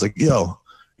was like, yo,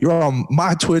 you're on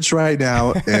my Twitch right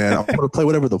now and I'm gonna play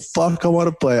whatever the fuck I want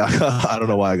to play. I don't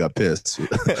know why I got pissed. I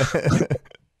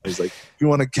was like, if you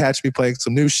want to catch me playing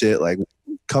some new shit, like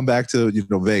come back to, you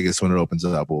know, Vegas when it opens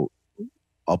up.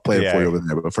 I'll play it for you over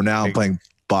there, but for now I'm playing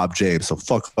Bob James, so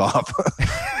fuck off.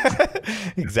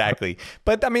 Exactly.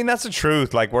 But I mean, that's the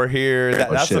truth. Like, we're here.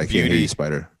 That's the beauty. I can't hear you,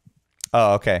 Spider.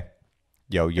 Oh, okay.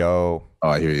 Yo. Oh,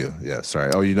 I hear you. Yeah,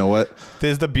 sorry. Oh, you know what?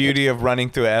 This is the beauty of running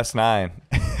through S9.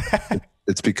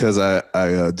 It's because I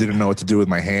didn't know what to do with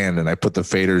my hand, and I put the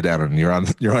fader down, and you're on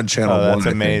channel 1. That's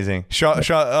amazing. Show them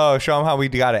how we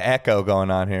got an echo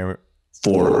going on here.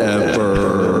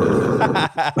 Forever.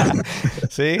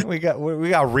 See, we got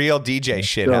real DJ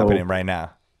shit happening right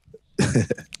now.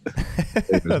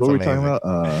 What were we talking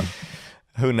about?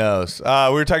 Who knows?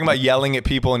 We were talking about yelling at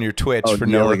people on your Twitch for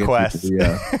no requests. People,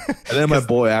 and then my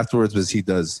boy afterwards, because he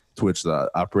does Twitch, the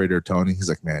operator Tony, he's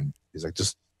like, man,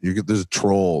 there's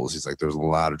trolls. He's like, there's a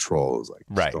lot of trolls. Like,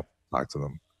 just don't talk to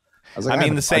them. I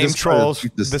mean, the same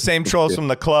trolls from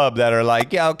the club that are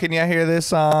like, yo, can you hear this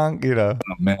song? You know,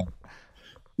 oh, man.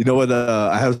 You know what?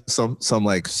 I have some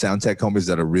like sound tech homies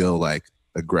that are real like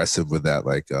aggressive with that.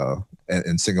 Like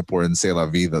in Singapore in C'est La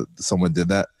Vie, someone did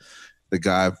that. The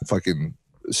guy fucking,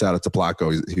 shout out to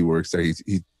Placo. He works there.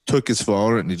 He took his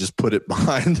phone and he just put it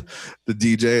behind the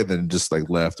DJ and then just like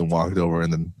left and walked over,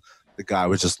 and then the guy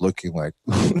was just looking like,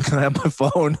 can I have my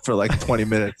phone for like 20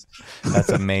 minutes? That's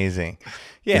amazing.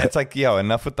 Yeah, it's like, yo,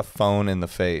 enough with the phone in the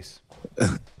face.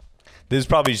 This is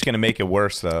probably just gonna make it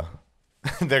worse though.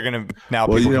 They're gonna now.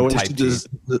 Well, people you know, can type just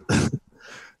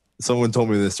someone told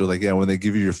me this. They're like, yeah, when they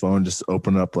give you your phone, just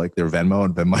open up like their Venmo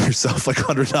and Venmo yourself like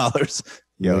 $100.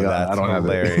 Yo, like, that's I don't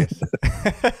hilarious.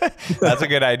 That's a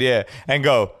good idea. And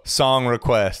go song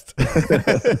request.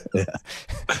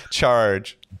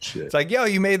 Charge. Shit. It's like, yo,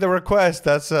 you made the request.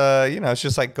 That's you know, it's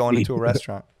just like going into a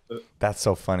restaurant. That's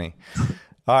so funny.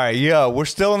 All right, yo, we're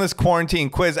still in this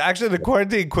quarantine quiz. Actually, the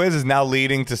quarantine quiz is now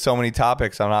leading to so many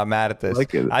topics. I'm not mad at this.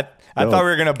 I thought we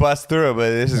were gonna bust through it,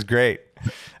 but this is great.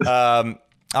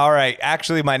 All right.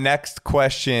 Actually, my next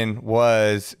question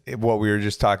was what we were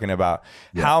just talking about.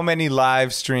 Yeah. How many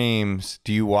live streams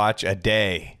do you watch a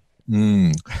day?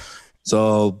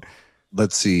 So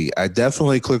let's see. I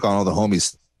definitely click on all the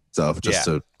homies stuff just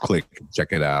to click, check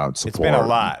it out. Support, it's been a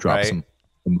lot, drop right? some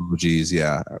emojis.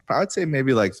 Yeah. I would say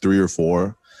maybe like 3 or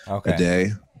 4 a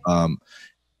day.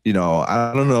 You know,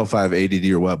 I don't know if I have ADD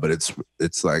or what, but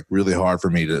it's like really hard for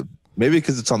me to. Maybe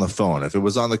because it's on the phone. If it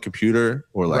was on the computer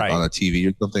or like on a TV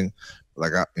or something,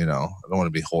 like you know, I don't want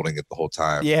to be holding it the whole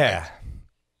time. Yeah.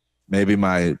 Maybe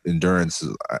my endurance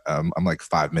is I'm like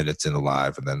 5 minutes into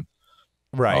live, and then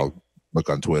I'll look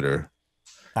on Twitter.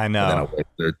 I know. And then I'll wait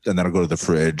there, and then I'll go to the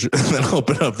fridge, and then I'll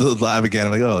open up the live again.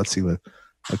 I'm like, oh, let's see what.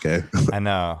 Okay. I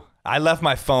know. I left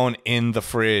my phone in the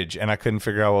fridge and I couldn't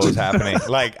figure out what was happening.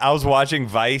 Like I was watching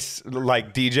Vice,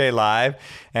 like DJ live,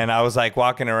 and I was like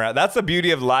walking around. That's the beauty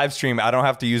of live stream. I don't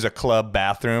have to use a club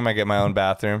bathroom. I get my own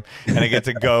bathroom and I get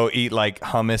to go eat like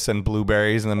hummus and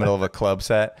blueberries in the middle of a club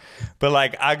set. But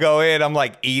like I go in, I'm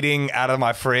like eating out of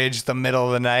my fridge the middle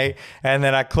of the night. And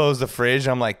then I close the fridge.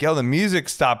 And I'm like, yo, the music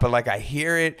stopped. But like I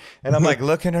hear it and I'm like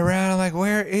looking around. I'm like,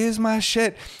 where is my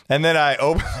shit? And then I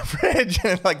open the fridge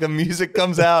and like the music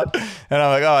comes out. And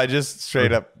I'm like, oh, I just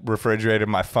straight up refrigerated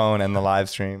my phone and the live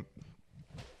stream.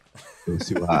 It was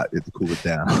too hot. You had to cool it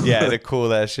down. Yeah, to cool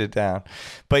that shit down.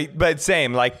 But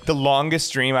same, like the longest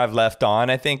stream I've left on,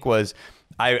 I think was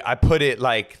I put it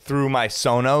like through my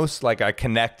Sonos, like I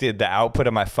connected the output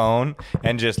of my phone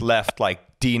and just left like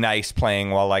D-Nice playing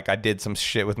while like I did some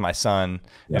shit with my son.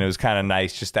 Yep. And it was kind of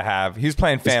nice just to have. He was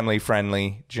playing family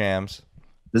friendly jams.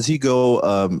 Does he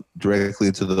go directly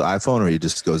into the iPhone, or he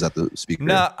just goes at the speaker?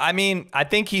 No, I mean, I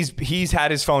think he's had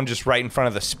his phone just right in front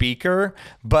of the speaker.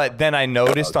 But then I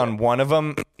noticed on one of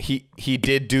them, he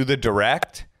did do the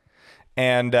direct,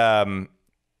 and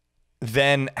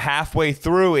then halfway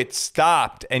through it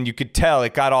stopped, and you could tell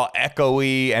it got all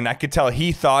echoey, and I could tell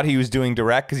he thought he was doing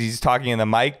direct because he's talking in the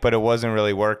mic, but it wasn't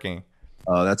really working.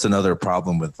 That's another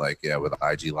problem with with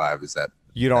IG Live is that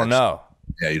you don't know.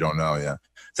 Yeah, you don't know. Yeah.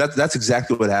 That's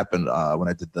exactly what happened when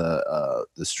I did the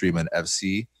stream in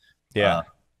FC. Yeah.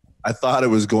 I thought it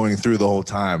was going through the whole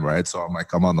time, right? So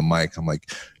I'm on the mic. I'm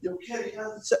like, yo,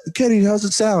 Kenny, how's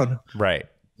it sound? Right.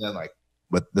 And then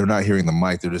but they're not hearing the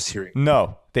mic. They're just hearing.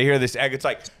 No, they hear this egg. It's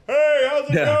like, hey, how's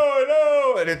it going?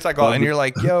 Oh, and it's like, oh, and you're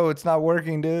like, yo, it's not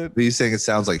working, dude. He's saying it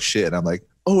sounds like shit, and I'm like,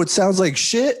 oh, it sounds like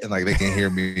shit, and like they can hear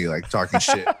me like talking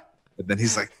shit, and then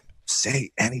he's like,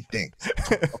 say anything.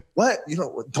 What? You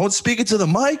know, don't speak it to the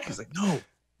mic. He's like, no,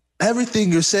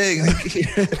 everything you're saying.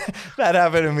 That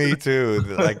happened to me too.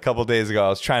 Like a couple days ago, I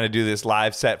was trying to do this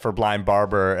live set for Blind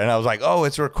Barber, and I was like, oh,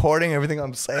 it's recording everything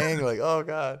I'm saying. Like, oh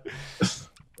God.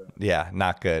 Yeah,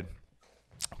 not good.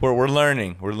 We're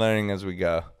learning. We're learning as we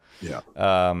go. Yeah.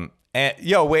 And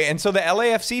yo, wait, and so the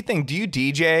LAFC thing, do you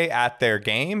DJ at their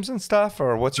games and stuff,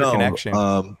 or what's your connection?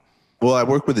 Well, I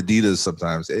work with Adidas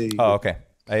sometimes. Hey. Oh, okay.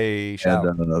 Hey, shout.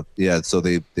 And, yeah, so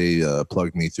they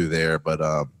plugged me through there, but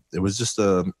it was just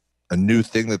a new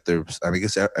thing that I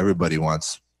guess everybody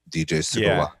wants DJs to go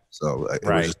live, so it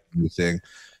was just a new thing.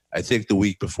 I think the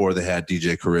week before they had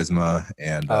DJ Charisma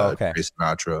and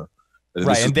Serato.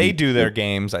 Right, and they do their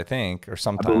games, I think, or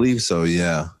sometimes. I believe so,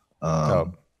 yeah.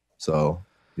 So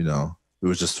you know, it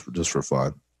was just for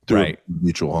fun. Through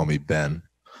mutual homie Ben.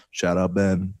 Shout out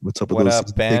Ben. What's up with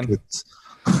those Ben? Tickets?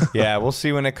 Yeah, we'll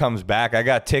see when it comes back. I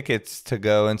got tickets to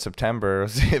go in September. We'll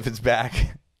see if it's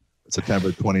back.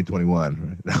 September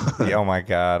 2021. Yeah, oh my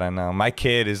God, I know. My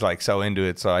kid is like so into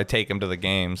it, so I take him to the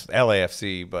games,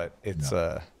 LAFC, but it's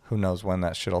who knows when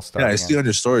that shit'll start. Yeah, I see on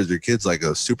your stories, your kid's like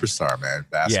a superstar, man.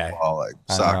 Basketball, like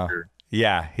soccer.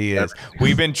 Yeah, he is.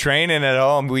 We've been training at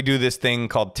home. We do this thing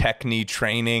called technique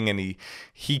training, and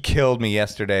he killed me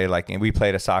yesterday. Like, and we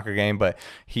played a soccer game, but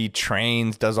he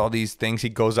trains, does all these things. He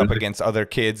goes up against other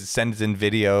kids, sends in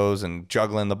videos, and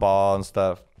juggling the ball and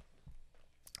stuff.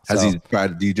 Has he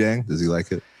tried DJing? Does he like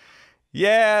it?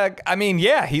 Yeah, I mean,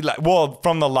 yeah.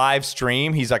 From the live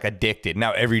stream, he's like addicted.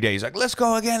 Now every day he's like, let's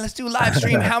go again. Let's do live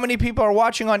stream. How many people are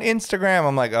watching on Instagram?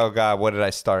 I'm like, oh God, what did I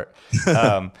start?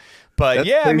 But That's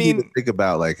yeah, I crazy mean, to think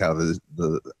about like how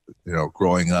the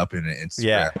growing up in an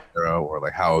Instagram era, or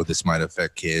like how this might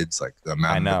affect kids, like the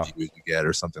amount of views you get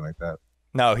or something like that.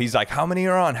 No, he's like, how many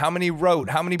are on? How many wrote?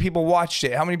 How many people watched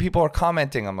it? How many people are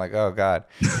commenting? I'm like, oh God.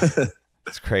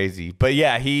 It's crazy. But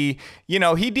yeah, he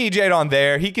DJ'd on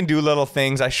there. He can do little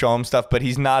things. I show him stuff, but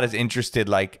he's not as interested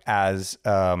like as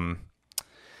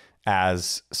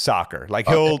soccer. Like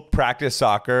he'll practice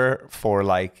soccer for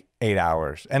like 8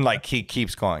 hours and like he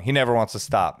keeps going. He never wants to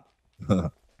stop.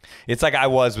 It's like I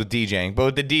was with DJing, but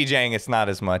with the DJing, it's not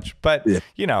as much. But,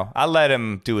 I let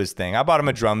him do his thing. I bought him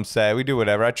a drum set. We do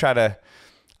whatever.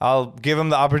 I'll give him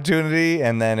the opportunity,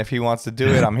 and then if he wants to do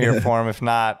it, I'm here for him. If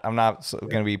not, I'm not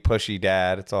going to be pushy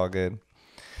dad. It's all good.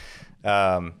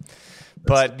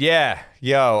 But yeah,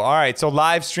 all right. So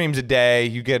live streams a day,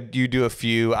 you do a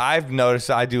few. I've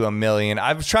noticed I do a million.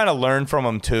 I was trying to learn from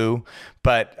them too,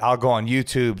 but I'll go on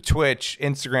YouTube, Twitch,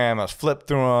 Instagram. I'll flip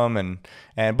through them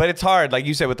but it's hard. Like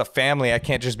you said, with the family, I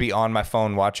can't just be on my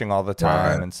phone watching all the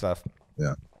time and stuff.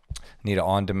 Yeah. I need to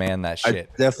on demand that shit.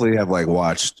 I definitely have like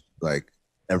watched like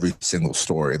every single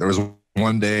story. There was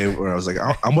one day where I was like,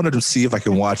 I wanted to see if I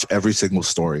can watch every single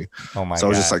story. Oh my God. So I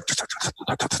was just like,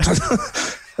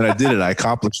 and I did it. I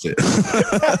accomplished it.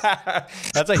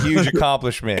 That's a huge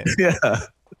accomplishment. Yeah. I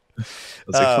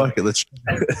was like, fuck it, let's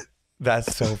try it.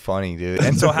 That's so funny, dude.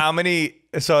 And so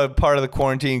part of the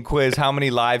quarantine quiz, how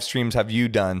many live streams have you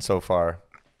done so far?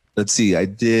 Let's see. I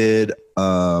did,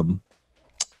 I've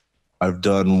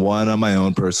done one on my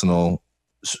own personal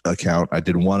account. I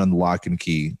did one on Lock and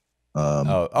Key.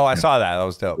 I saw that. That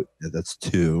was dope. That's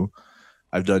 2.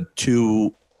 I've done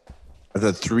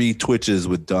 3 Twitches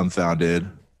with Dumbfounded,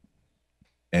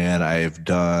 and I've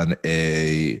done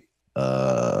a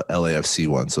LAFC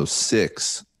one, so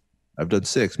 6. I've done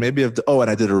 6. Maybe and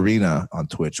I did Arena on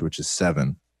Twitch, which is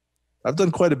 7. I've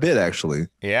done quite a bit actually.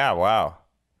 Yeah, wow.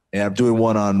 And I'm doing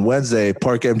one on Wednesday,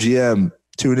 Park MGM.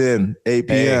 Tune in, 8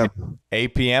 p.m.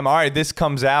 8 p.m. All right, this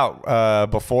comes out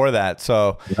before that.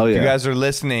 So if you guys are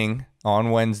listening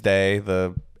on Wednesday,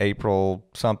 the April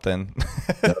something,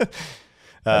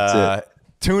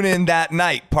 tune in that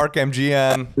night, Park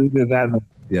MGM. Tune in that night.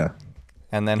 Yeah.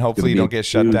 And then hopefully you don't get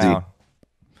shut down.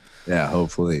 Yeah,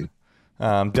 hopefully.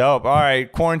 Dope. All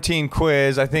right, quarantine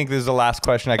quiz. I think this is the last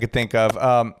question I could think of.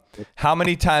 How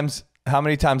many times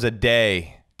a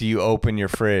day do you open your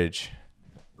fridge?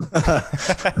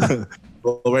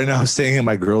 Well, right now I'm staying in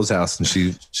my girl's house, and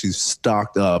she's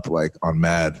stocked up like on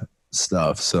mad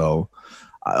stuff, so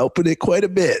I open it quite a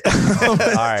bit. All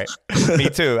right, me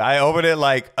too. I open it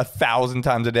like 1,000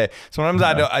 times a day. Sometimes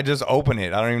I just open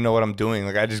it. I don't even know what I'm doing.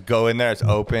 Like I just go in there, it's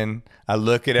open. I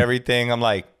look at everything. I'm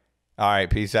like, all right,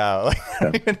 peace out.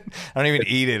 Like, I don't even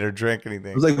eat it or drink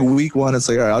anything. It was like week 1. It's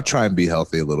like, all right, I'll try and be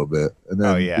healthy a little bit, and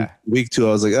then week 2,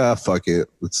 I was like, fuck it,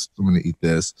 I'm gonna eat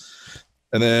this.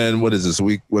 And then what is this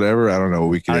week? Whatever. I don't know what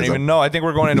week it is. I don't even know. I think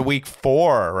we're going into week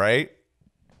 4, right?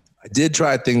 I did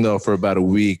try a thing though for about a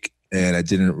week, and I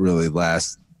didn't really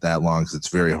last that long because it's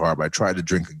very hard. But I tried to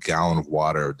drink a gallon of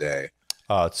water a day.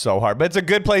 Oh, it's so hard. But it's a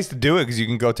good place to do it because you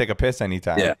can go take a piss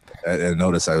anytime. Yeah. And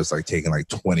notice I was like taking like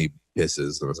 20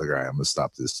 pisses. And I was like, all right, I'm going to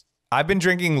stop this. I've been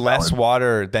drinking less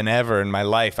water than ever in my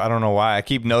life. I don't know why. I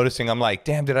keep noticing. I'm like,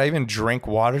 damn, did I even drink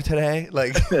water today?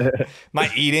 Like my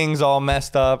eating's all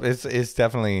messed up. It's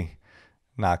definitely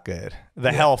not good.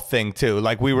 The health thing too.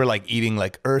 Like we were like eating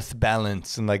like earth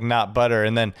balance and like not butter.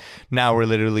 And then now we're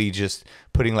literally just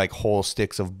putting like whole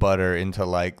sticks of butter into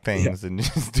like things and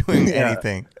just doing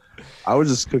anything. I was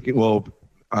just cooking. Well,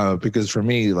 because for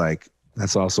me, like,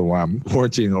 that's also why I'm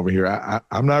quarantining over here.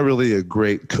 I'm not really a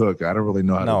great cook. I don't really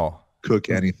know how to cook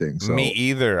anything. So me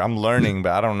either. I'm learning,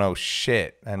 but I don't know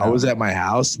shit. I was at my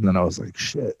house, and then I was like,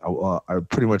 shit. I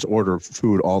pretty much order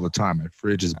food all the time. My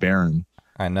fridge is barren.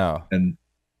 I know. And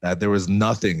there was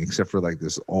nothing except for like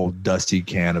this old dusty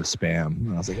can of Spam.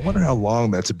 And I was like, I wonder how long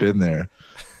that's been there.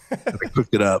 And I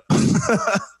cooked it up.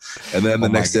 And then the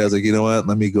next day I was like, you know what?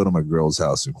 Let me go to my girl's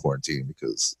house in quarantine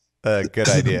because good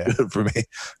idea. Good for me.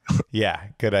 Yeah,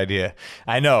 good idea.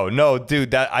 I know. No,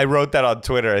 dude, I wrote that on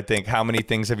Twitter. I think, how many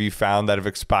things have you found that have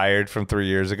expired from 3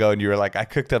 years ago? And you were like, I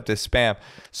cooked up this Spam.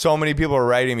 So many people are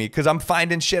writing me because I'm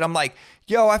finding shit. I'm like,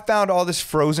 yo, I found all this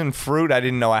frozen fruit I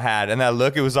didn't know I had. And I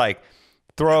look, it was like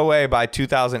throw away by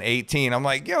 2018. I'm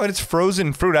like, yo, it's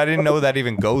frozen fruit. I didn't know that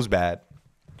even goes bad.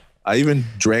 I even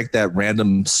drank that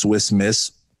random Swiss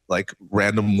Miss, like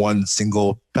random one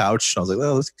single pouch. I was like,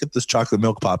 well, let's get this chocolate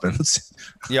milk popping.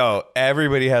 Yo,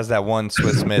 everybody has that one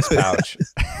Swiss Miss pouch.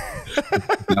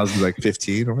 I was like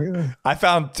 15. Oh my God. I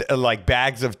found like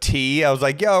bags of tea. I was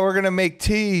like, yo, we're going to make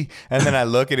tea. And then I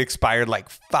look, it expired like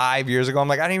 5 years ago. I'm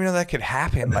like, I didn't even know that could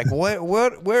happen. Like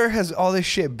where has all this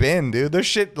shit been, dude? There's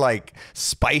shit like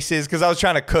spices. Cause I was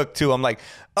trying to cook too. I'm like,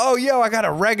 oh, yo, I got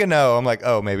oregano. I'm like,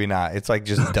 oh, maybe not. It's like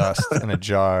just dust in a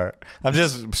jar. I'm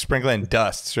just sprinkling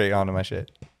dust straight onto my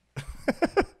shit.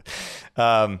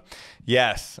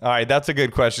 Yes. All right. That's a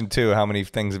good question too. How many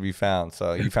things have you found?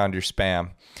 So you found your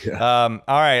spam. Yeah. All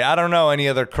right. I don't know any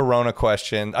other Corona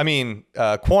questions. I mean,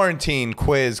 quarantine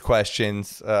quiz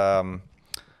questions. What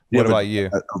about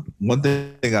you? One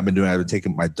thing I've been doing, I've been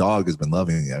taking, my dog has been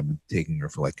loving it. I've been taking her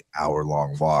for like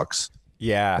hour-long walks.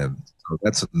 Yeah.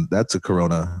 And so that's a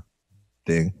Corona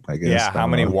thing, I guess. Yeah, how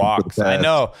many walks? I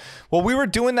know. Well, we were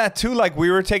doing that too. Like we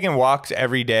were taking walks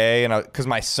every day, and because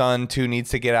my son too needs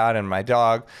to get out, and my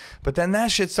dog. But then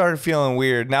that shit started feeling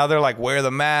weird. Now they're like, wear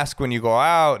the mask when you go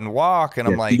out and walk, and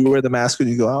I'm like, do you wear the mask when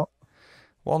you go out?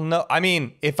 Well, no. I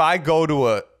mean, if I go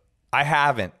to I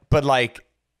haven't, but like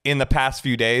in the past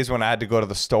few days when I had to go to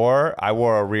the store, I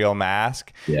wore a real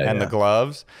mask and the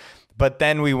gloves. But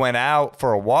then we went out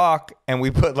for a walk and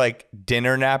we put like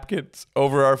dinner napkins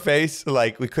over our face.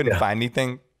 Like we couldn't find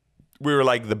anything. We were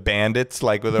like the bandits,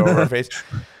 like with it over our face.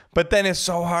 But then it's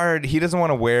so hard. He doesn't want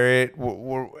to wear it.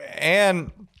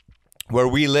 And where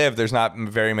we live, there's not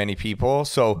very many people.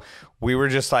 So we were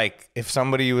just like, if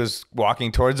somebody was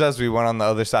walking towards us, we went on the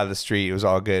other side of the street. It was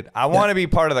all good. I want to be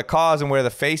part of the cause and wear the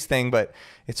face thing, but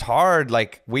it's hard.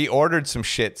 Like we ordered some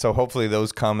shit. So hopefully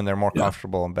those come and they're more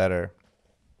comfortable and better.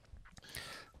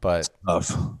 But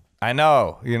I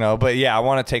know, you know, but yeah, I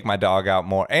want to take my dog out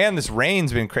more. And this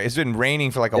rain's been crazy. It's been raining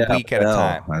for like a week at a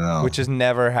time, which has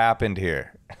never happened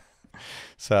here.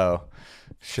 So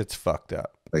shit's fucked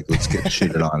up. Like, let's get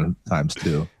shitted on times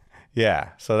 2. Yeah.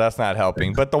 So that's not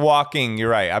helping. But the walking,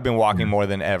 you're right. I've been walking more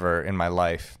than ever in my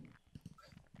life.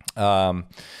 All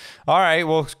right.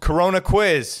 Well, Corona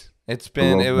quiz. It's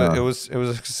been, it was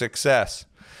a success.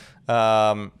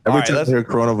 Every time I hear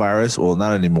coronavirus, well,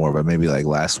 not anymore, but maybe like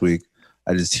last week,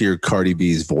 I just hear Cardi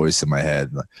B's voice in my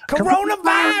head. Like,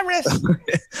 coronavirus!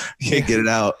 Can't get it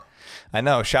out. I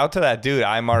know. Shout to that dude,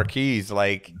 iMarquise.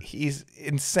 Like, he's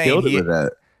insane. Killed it with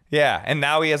that. Yeah, and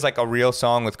now he has like a real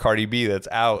song with Cardi B that's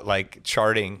out, like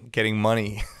charting, getting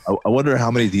money. I wonder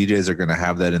how many DJs are going to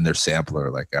have that in their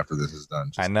sampler, like after this is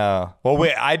done. I know. Well,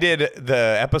 wait, I did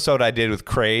the episode I did with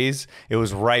Craze. It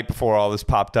was right before all this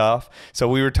popped off. So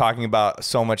we were talking about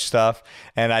so much stuff,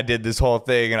 and I did this whole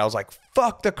thing, and I was like,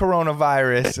 fuck the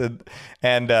coronavirus.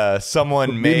 And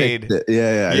someone made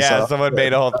someone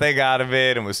made a whole thing out of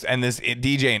it, and this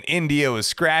DJ in India was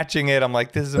scratching it. I'm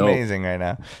like, this is amazing right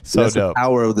now. So that's dope. The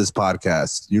power of this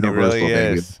podcast. Universal, it really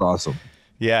baby. is. It's awesome.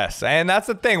 Yes, and that's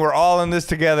the thing. We're all in this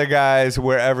together, guys,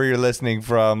 wherever you're listening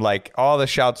from. Like, all the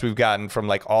shouts we've gotten from,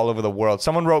 like, all over the world.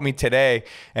 Someone wrote me today,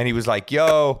 and he was like,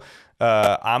 yo,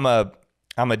 I'm a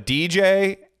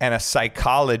DJ and a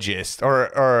psychologist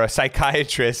or a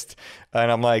psychiatrist.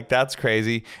 And I'm like, that's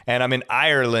crazy. And I'm in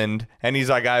Ireland. And he's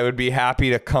like, I would be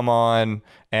happy to come on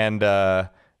and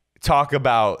talk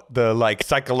about the like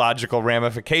psychological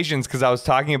ramifications, because I was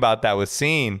talking about that with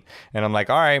Scene, and I'm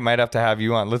like, all right, might have to have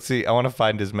you on. Let's see. I want to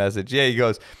find his message. Yeah, he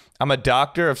goes, I'm a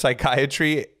doctor of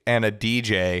psychiatry and a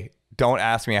DJ. Don't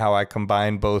ask me how I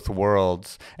combine both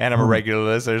worlds. And I'm a regular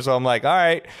listener. So I'm like, all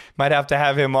right, might have to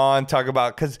have him on, talk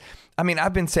about, because I mean,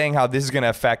 I've been saying how this is going to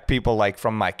affect people, like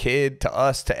from my kid to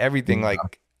us to everything,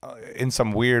 like in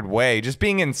some weird way. Just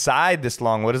being inside this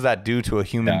long, what does that do to a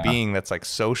human being that's like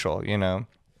social, you know?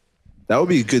 That would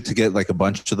be good to get like a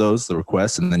bunch of those, the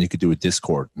requests, and then you could do a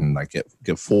Discord and like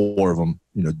get 4 of them,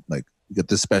 you know, like get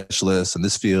this specialist and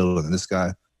this field and this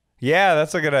guy. Yeah,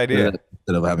 that's a good idea.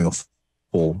 Instead of having a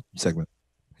full segment.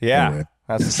 Yeah, anyway,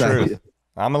 that's the truth.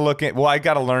 I'm going to look at, well, I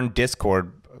got to learn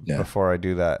Discord before I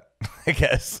do that, I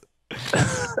guess.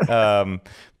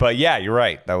 But yeah, you're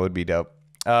right. That would be dope.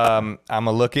 I'm going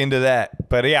to look into that.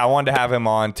 But yeah, I wanted to have him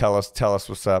on, tell us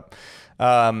what's up.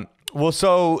 Well,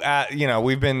 so, you know,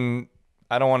 we've been,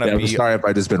 I don't want to be. I'm sorry if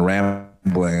I just been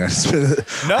rambling. I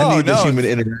need the human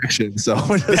interaction. So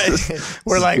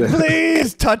we're like,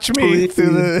 please touch me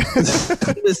through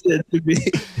the. Listen to me.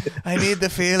 I need the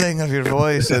feeling of your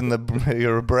voice and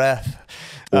your breath.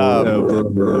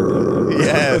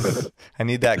 Yes, I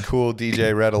need that cool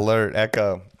DJ Red Alert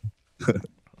echo.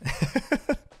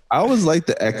 I always like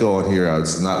the echo on here.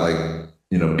 It's not like,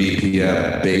 you know,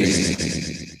 BPM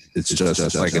based. It's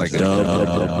just like a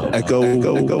dub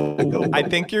echo. I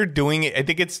think you're doing it. I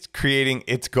think it's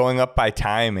going up by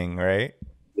timing, right?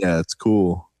 Yeah, it's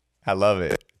cool. I love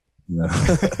it. Yeah.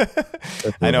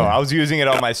 I know. I was using it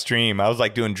on my stream. I was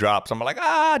like doing drops. I'm like,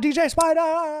 DJ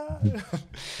Spider.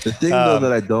 The thing though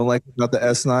that I don't like about the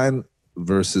S9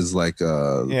 versus like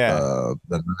the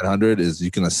 900 is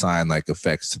you can assign like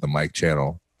effects to the mic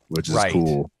channel, which is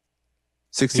cool.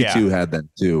 62 had that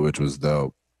too, which was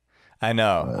dope. I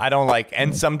know. I don't like,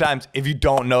 and sometimes if you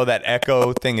don't know that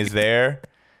echo thing is there,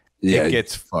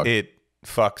 it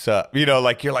fucks up. You know,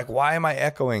 like you're like, why am I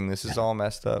echoing? This is all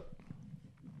messed up.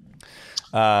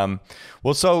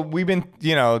 Well, so we've been,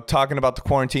 talking about the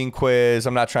quarantine quiz.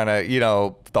 I'm not trying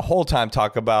to, the whole time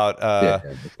talk about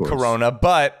Corona,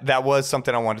 but that was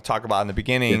something I wanted to talk about in the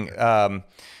beginning.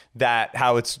 That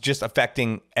how it's just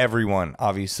affecting everyone,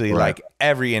 obviously, like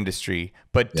every industry.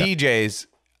 But DJs,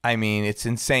 I mean, it's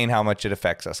insane how much it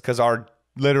affects us because our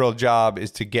literal job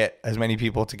is to get as many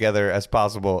people together as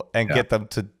possible and get them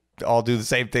to all do the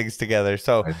same things together.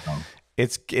 So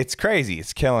it's crazy.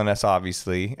 It's killing us,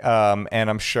 obviously. And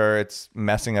I'm sure it's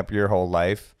messing up your whole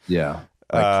life. Yeah.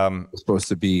 Like, was supposed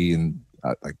to be in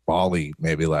like Bali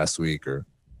maybe last week or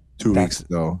 2 weeks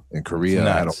ago. In Korea,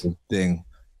 I had a whole thing.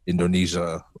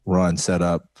 Indonesia run set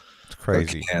up. It's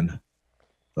crazy.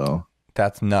 So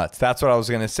that's nuts. That's what I was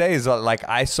gonna say. Is like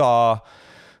I saw,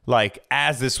 like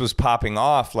as this was popping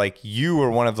off, like you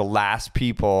were one of the last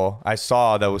people I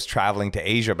saw that was traveling to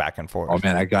Asia back and forth. Oh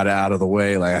man, I got it out of the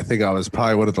way. Like I think I was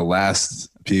probably one of the last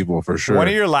people for sure. One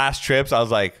of your last trips, I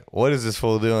was like, what is this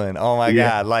fool doing? Oh my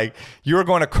God. Like you were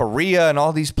going to Korea and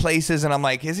all these places. And I'm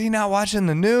like, is he not watching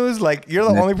the news? Like you're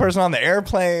the only person on the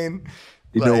airplane.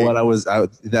 You know what? I was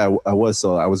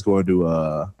going to,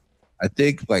 I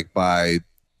think like by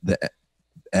the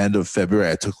end of February,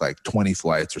 I took like 20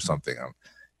 flights or something.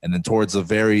 And then towards the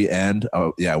very end,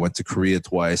 I went to Korea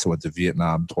twice. I went to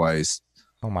Vietnam twice.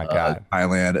 Oh my God.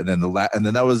 Thailand. And then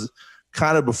that was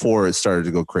kind of before it started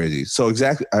to go crazy. So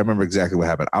I remember exactly what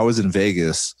happened. I was in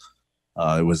Vegas.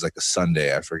 It was like a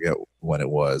Sunday. I forget when it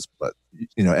was, but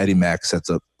Eddie Mack sets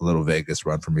up a little Vegas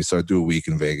run for me. So I do a week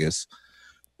in Vegas.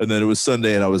 And then it was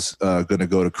Sunday, and I was going to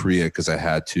go to Korea because I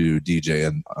had to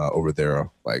DJ over there,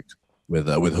 like with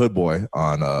Hood Boy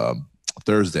on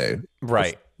Thursday.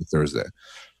 Right. Thursday.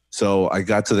 So I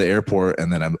got to the airport,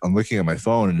 and then I'm looking at my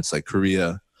phone, and it's like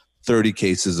Korea, 30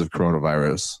 cases of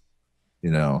coronavirus,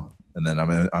 And then I'm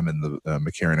in the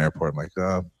McCarran Airport. I'm like,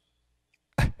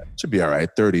 should be all right.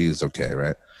 30 is okay,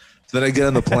 right? So then I get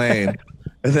on the plane.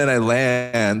 And then I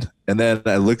land, and then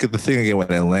I look at the thing again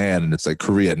when I land, and it's like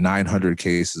Korea, 900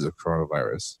 cases of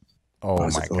coronavirus. Oh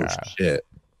my God. Oh, shit.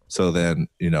 So then,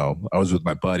 I was with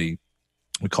my buddy.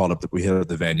 We hit up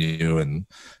the venue, and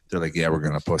they're like, yeah, we're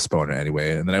going to postpone it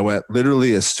anyway. And then I went,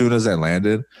 literally as soon as I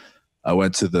landed, I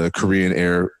went to the Korean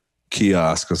Air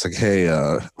kiosk. I was like, hey,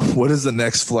 what is the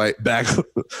next flight back?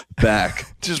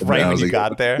 Just right when you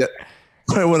got there?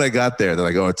 Right when I got there, they're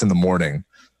like, oh, it's in the morning.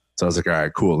 So I was like, all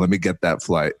right, cool. Let me get that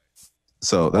flight.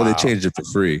 So then they changed it for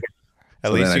free.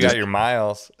 At least you got your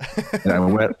miles. And I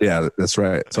went, yeah, that's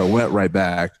right. So I went right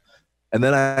back. And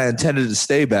then I intended to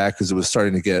stay back because it was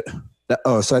starting to get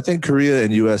so I think Korea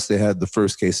and US, they had the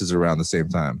first cases around the same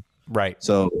time. Right.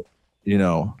 So,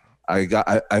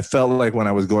 I felt like when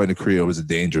I was going to Korea, it was a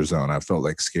danger zone. I felt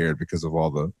like scared because of all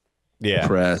the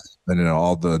press and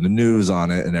all the news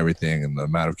on it and everything and the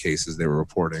amount of cases they were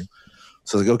reporting.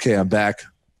 So like, okay, I'm back,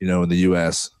 in the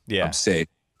US. Yeah. I'm safe.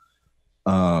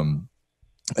 And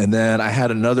then I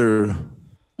had another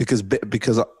because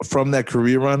from that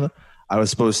Korea run, I was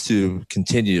supposed to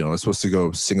continue. I was supposed to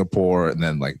go Singapore and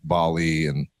then like Bali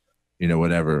and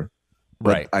whatever.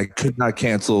 But right. I could not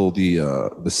cancel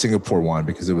the Singapore one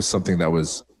because it was something that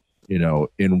was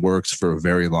in works for a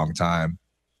very long time,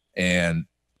 and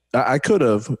I could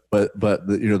have, but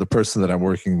the person that I'm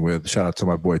working with, shout out to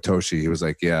my boy Toshi, he was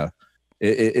like, yeah,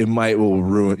 it will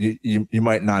ruin you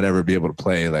might not ever be able to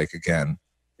play like again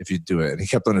if you do it. And he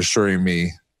kept on assuring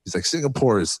me, he's like,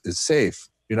 Singapore is safe.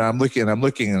 I'm looking and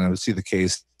I would see the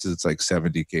cases. It's like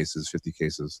 70 cases, 50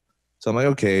 cases. So I'm like,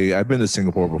 okay, I've been to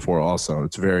Singapore before also.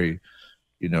 It's very,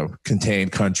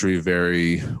 contained country,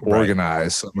 very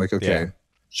organized. So I'm like, okay,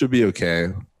 should be okay.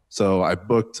 So I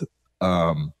booked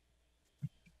a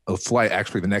flight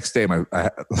actually the next day.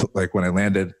 Like when I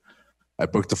landed, I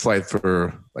booked a flight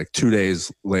for like 2 days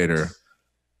later.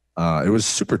 It was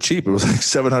super cheap. It was like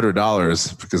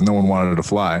 $700 because no one wanted to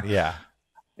fly. Yeah.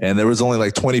 And there was only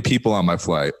like 20 people on my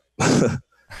flight.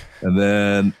 And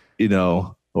then,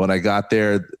 when I got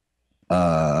there,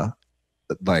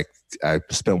 like I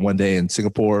spent 1 day in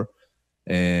Singapore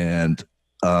and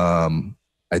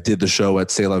I did the show at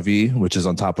C'est La Vie, which is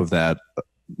on top of that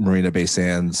Marina Bay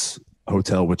Sands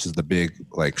hotel, which is the big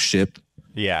like ship.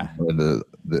 Yeah.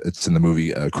 It's in the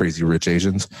movie Crazy Rich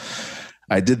Asians.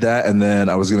 I did that, and then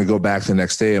I was going to go back the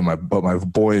next day, but my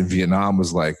boy in Vietnam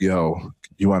was like, yo,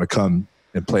 you want to come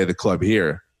and play the club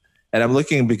here? And I'm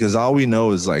looking because all we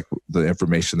know is like the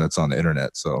information that's on the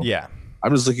internet. So yeah,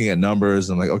 I'm just looking at numbers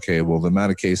and like, okay, well, the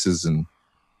amount of cases in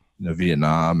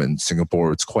Vietnam and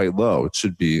Singapore, it's quite low. It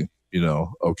should be,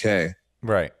 okay.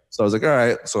 Right. So I was like, all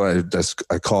right. So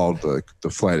I called the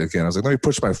flight again. I was like, let me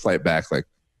push my flight back like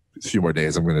a few more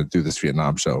days. I'm going to do this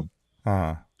Vietnam show.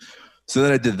 Uh-huh. So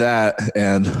then I did that,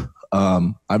 and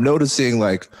I'm noticing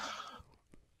like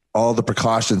all the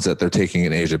precautions that they're taking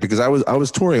in Asia, because I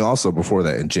was touring also before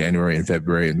that in January and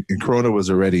February, and Corona was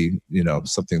already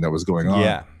something that was going on.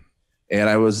 Yeah. And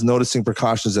I was noticing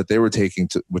precautions that they were taking,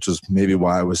 which was maybe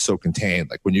why I was so contained.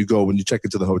 Like when you check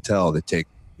into the hotel, they take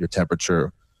your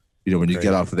temperature. When you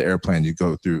get off of the airplane, you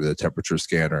go through the temperature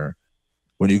scanner.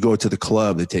 When you go to the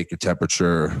club, they take your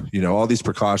temperature. All these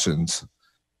precautions,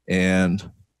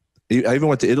 and I even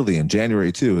went to Italy in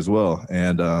January too, as well.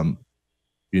 And,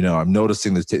 I'm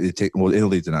noticing that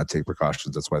Italy did not take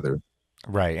precautions. That's why they're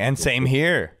right. And same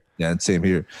here. Yeah. And same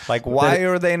here. Like, why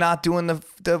are they not doing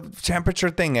the temperature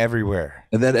thing everywhere?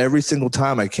 And then every single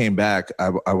time I came back,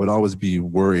 I would always be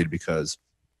worried because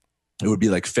it would be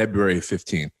like February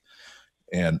 15th.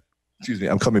 And excuse me,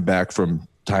 I'm coming back from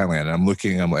Thailand, and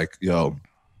I'm like, yo,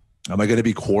 am I going to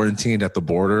be quarantined at the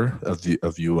border of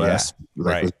U.S.? Yeah,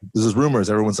 like, right. There's rumors.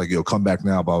 Everyone's like, yo, come back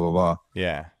now, blah, blah, blah.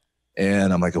 Yeah.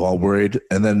 And I'm like all worried.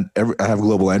 And then I have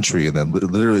global entry. And then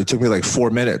literally it took me like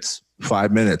 5 minutes.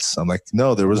 I'm like,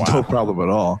 no, there was no problem at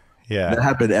all. Yeah. And that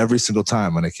happened every single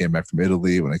time when I came back from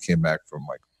Italy, when I came back from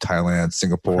like Thailand,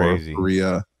 Singapore,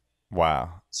 Korea.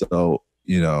 Wow. So,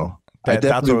 I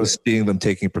definitely was seeing them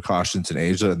taking precautions in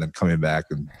Asia and then coming back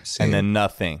and seeing. And then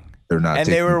nothing. They're not. And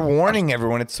they were warning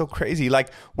everyone. It's so crazy. Like,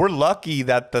 we're lucky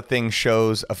that the thing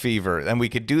shows a fever and we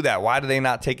could do that. Why do they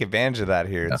not take advantage of that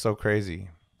here? It's so crazy.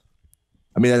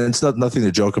 I mean, it's nothing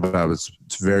to joke about. It's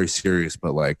very serious.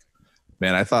 But like,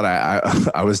 man, I thought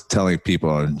I was telling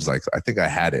people, and it's like, I think I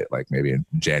had it like maybe in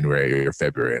January or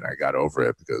February, and I got over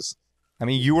it because. I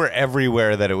mean, you were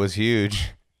everywhere that it was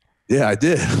huge. Yeah, I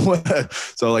did.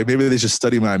 So like maybe they should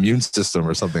study my immune system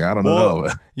or something. I don't know.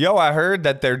 Yo, I heard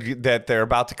that they're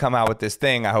about to come out with this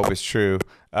thing. I hope it's true.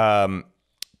 That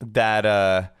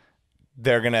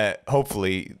they're gonna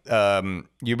hopefully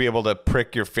you'll be able to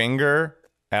prick your finger.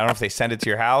 I don't know if they send it to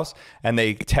your house and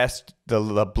they test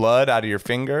the blood out of your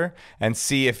finger and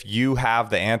see if you have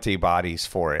the antibodies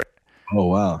for it. Oh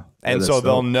wow. And so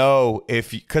they'll know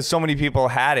because so many people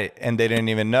had it and they didn't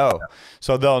even know.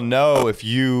 So they'll know if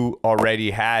you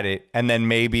already had it. And then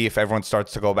maybe if everyone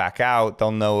starts to go back out,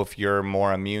 they'll know if you're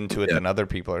more immune to it than other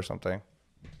people or something.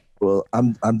 Well,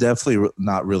 I'm definitely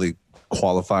not really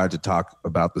qualified to talk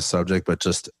about the subject, but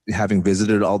just having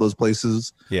visited all those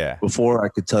places before, I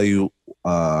could tell you,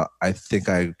 I think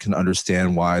I can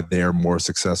understand why they're more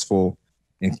successful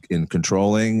in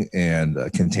controlling and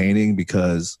containing,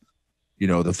 because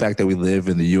the fact that we live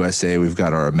in the USA, we've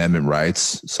got our amendment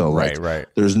rights. So like,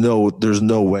 there's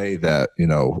no way that,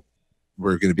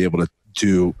 we're going to be able to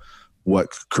do what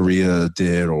Korea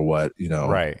did or what,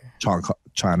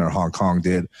 China or Hong Kong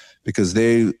did, because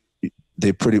they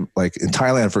pretty, like in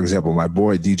Thailand, for example, my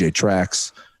boy, DJ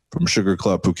Trax from Sugar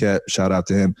Club Phuket, shout out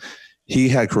to him. He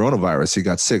had coronavirus. He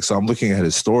got sick. So I'm looking at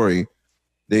his story.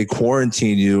 They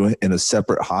quarantine you in a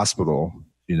separate hospital,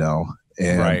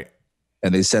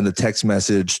 and they send a text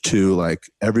message to like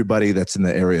everybody that's in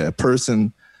the area. A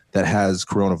person that has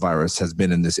coronavirus has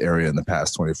been in this area in the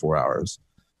past 24 hours,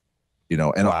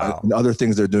 and other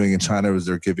things they're doing in China is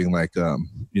they're giving like, a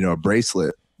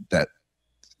bracelet that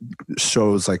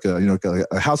shows like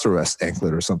a house arrest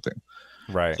anklet or something.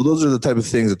 Right. So those are the type of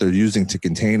things that they're using to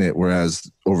contain it. Whereas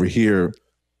over here,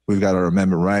 we've got our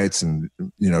amendment rights, and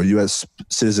U.S.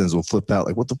 citizens will flip out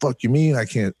like, "What the fuck you mean? I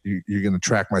can't? You're going to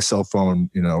track my cell phone?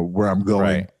 Where I'm going?"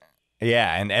 Right.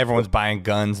 Yeah, and everyone's buying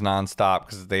guns nonstop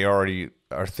because they already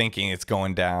are thinking it's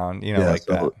going down.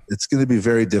 That. It's going to be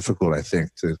very difficult, I think,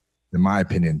 in my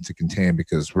opinion, to contain,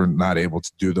 because we're not able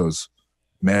to do those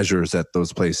measures that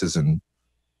those places in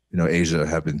Asia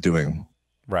have been doing.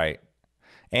 Right.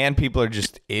 And people are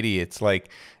just idiots. Like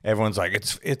everyone's like,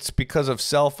 it's because of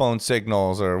cell phone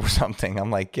signals or something. I'm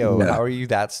like, yo, how are you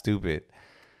that stupid?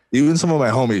 Even some of my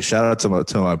homies, shout out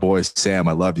to my boy Sam,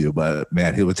 I love you, but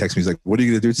man, he would text me. He's like, "What are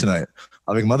you gonna do tonight?"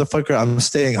 I'm like, "Motherfucker, I'm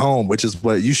staying home," which is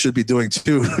what you should be doing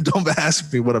too. Don't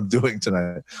ask me what I'm doing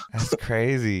tonight. That's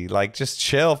crazy. Like, just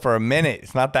chill for a minute.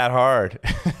 It's not that hard.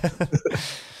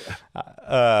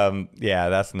 Yeah,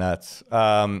 that's nuts.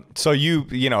 So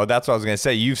you know, that's what I was gonna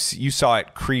say. You saw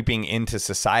it creeping into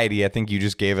society. I think you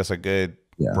just gave us a good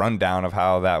rundown of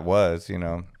how that was, you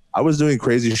know. I was doing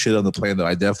crazy shit on the plane though.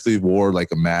 I definitely wore like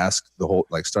a mask the whole,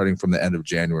 like starting from the end of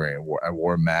January. I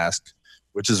wore a mask,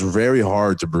 which is very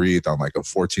hard to breathe on like a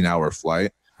 14-hour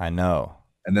flight. I know.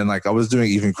 And then like I was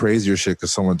doing even crazier shit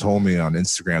because someone told me on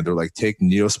Instagram, they're like, take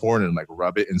Neosporin and like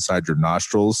rub it inside your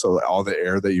nostrils so all the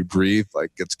air that you breathe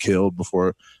like gets killed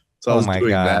before. So I was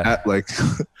doing that. Like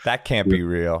that can't be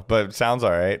real, but it sounds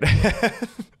all right.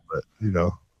 But you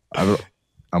know,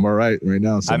 I'm all right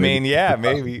now. So I mean, yeah,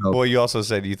 maybe. Well, you also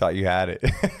said you thought you had it.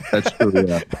 That's true.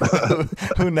 Yeah.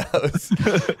 Who knows?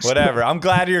 Whatever. I'm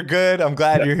glad you're good. I'm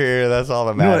glad you're here. That's all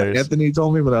that matters. You know, Anthony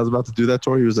told me when I was about to do that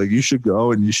tour, he was like, you should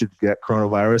go and you should get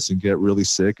coronavirus and get really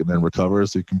sick and then recover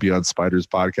so you can be on Spider's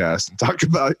podcast and talk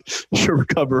about your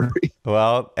recovery.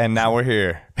 Well, and now we're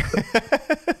here.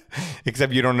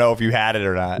 Except you don't know if you had it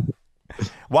or not.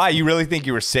 Why? You really think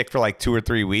you were sick for like 2 or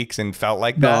 3 weeks and felt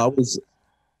like that? No,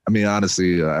 I mean,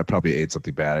 honestly, I probably ate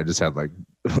something bad. I just had like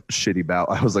shitty bout.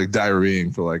 I was like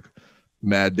diarrheaing for like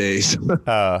mad days.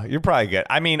 You're probably good.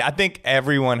 I mean, I think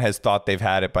everyone has thought they've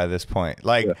had it by this point.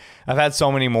 Like I've had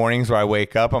so many mornings where I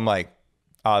wake up, I'm like,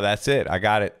 oh, that's it. I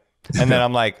got it. And then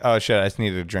I'm like, oh shit, I just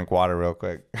need to drink water real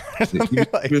quick.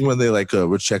 Even when they like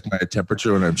would check my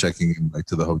temperature when I'm checking in, like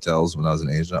to the hotels when I was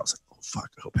in Asia, I was like, oh fuck,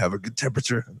 I hope I have a good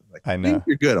temperature. Like, I know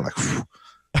you're good. I'm like, phew.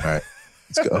 All right.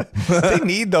 Let's go. They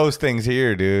need those things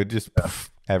here, dude. Just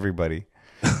everybody.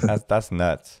 That's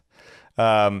nuts.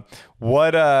 So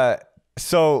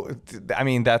I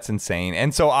mean, that's insane.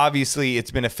 And so obviously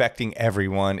it's been affecting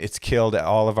everyone. It's killed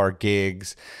all of our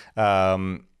gigs.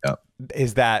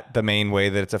 Is that the main way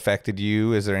that it's affected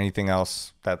you? Is there anything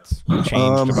else that's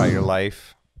changed about your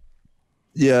life?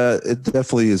 Yeah, it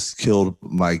definitely has killed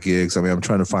my gigs. I mean, I'm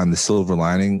trying to find the silver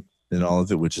lining in all of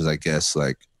it, which is, I guess,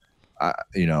 like,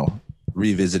 you know,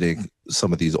 revisiting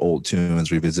some of these old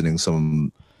tunes, revisiting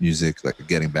some music, like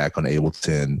getting back on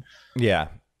Ableton,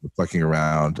 fucking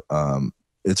around.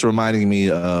 It's reminding me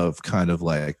of kind of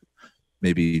like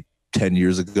maybe 10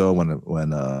 years ago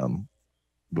when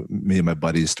me and my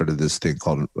buddies started this thing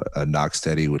called Knock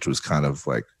Steady, which was kind of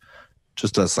like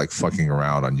just us like fucking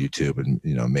around on YouTube and,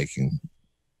 you know, making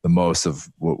the most of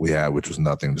what we had, which was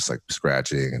nothing, just like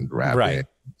scratching and rapping. Right.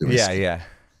 Yeah.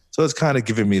 So it's kind of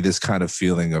giving me this kind of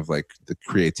feeling of like the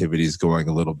creativity is going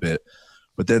a little bit.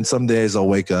 But then some days I'll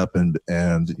wake up and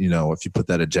you know, if you put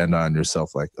that agenda on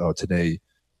yourself, like, oh, today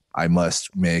I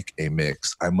must make a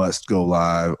mix, I must go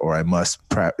live, or I must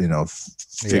you know,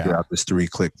 figure out this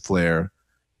 3-click flare,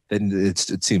 then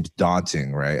it seems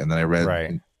daunting, right? And then I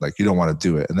read like, you don't want to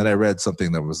do it. And then I read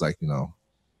something that was like, you know,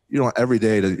 you don't, every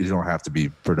day that you don't have to be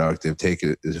productive. Take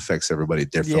it. It affects everybody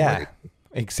differently. Yeah,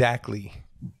 exactly.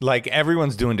 Like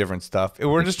everyone's doing different stuff.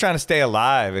 We're just trying to stay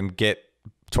alive and get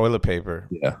toilet paper.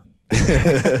 Yeah.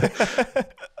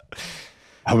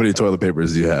 How many toilet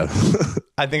papers do you have?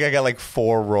 I think I got like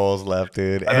 4 rolls left,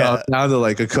 dude. I'm down to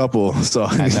like a couple, so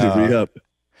I need to re-up.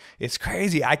 It's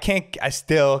crazy. I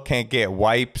still can't get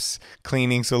wipes,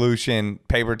 cleaning solution,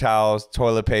 paper towels,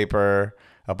 toilet paper,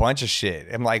 a bunch of shit.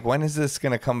 I'm like, when is this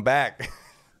going to come back?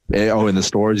 Oh, in the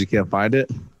stores, you can't find it?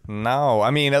 No.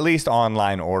 I mean, at least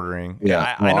online ordering.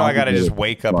 Yeah. I know I got to just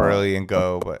wake up early and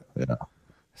go, but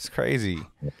it's crazy.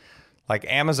 Like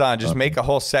Amazon, just make a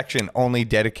whole section only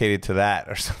dedicated to that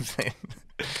or something.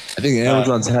 I think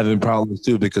Amazon's having problems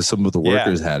too because some of the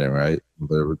workers had it, right?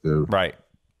 Right.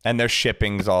 And their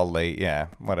shipping's all late. Yeah,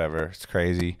 whatever. It's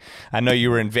crazy. I know you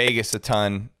were in Vegas a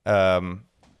ton,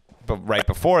 but right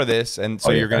before this, and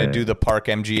so you're going to do the Park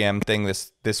MGM thing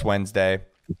this Wednesday.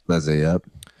 Wednesday, yep.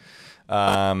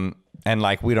 And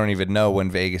like we don't even know when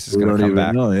Vegas is going to come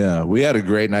back. No, yeah, we had a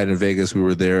great night in Vegas. We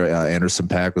were there. Anderson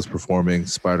 .Paak was performing.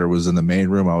 Spider was in the main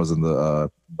room. I was in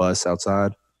the bus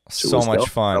outside. So much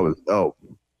fun. That was dope.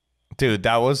 Dude,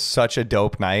 that was such a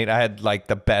dope night. I had like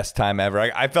the best time ever.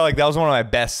 I felt like that was one of my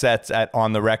best sets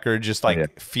on the record, just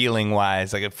like feeling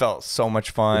wise. Like it felt so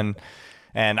much fun.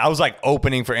 And I was like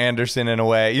opening for Anderson in a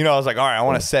way. You know, I was like, all right, I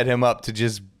want to set him up to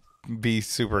just be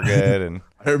super good. And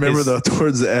I remember though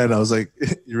towards the end, I was like,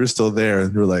 you were still there,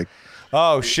 and you were like,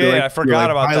 oh shit, like, I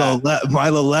forgot about that.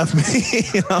 Milo left me.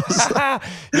 And I was like,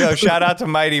 yo, shout out to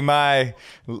Mighty My.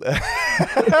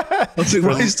 I was like,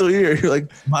 why are you still here? You're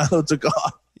like, Milo took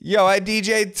off. Yo, I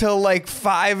DJ'd till like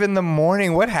 5 in the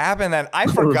morning. What happened? That I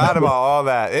forgot about all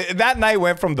that. That night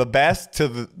went from the best to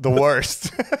the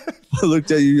worst. I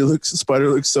looked at you. Spider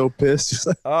looked so pissed.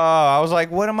 Like, oh, I was like,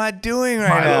 what am I doing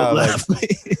right now? Left me.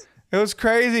 It was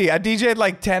crazy. I DJ'd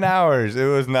like 10 hours. It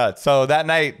was nuts. So that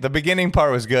night, the beginning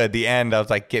part was good. The end, I was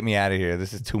like, get me out of here.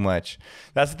 This is too much.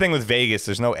 That's the thing with Vegas.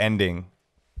 There's no ending.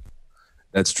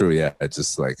 That's true. Yeah. It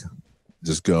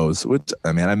just goes. Which,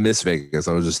 I mean, I miss Vegas.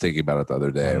 I was just thinking about it the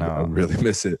other day. I really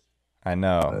miss it. I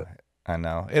know.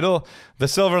 The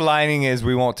silver lining is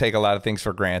we won't take a lot of things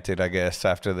for granted, I guess,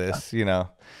 after this,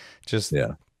 just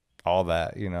all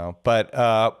that, but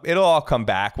it'll all come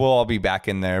back. We'll all be back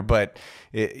in there, but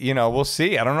we'll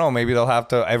see. I don't know. Maybe they'll have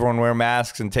to everyone wear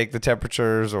masks and take the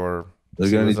temperatures, or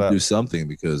they're going to need to do something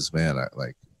because, man,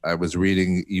 I was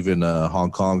reading even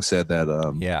Hong Kong said that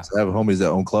I have homies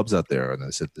that own clubs out there, and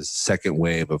they said the second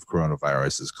wave of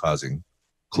coronavirus is causing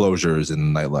closures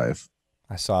in nightlife.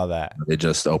 I saw that. They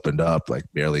just opened up like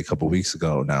barely a couple of weeks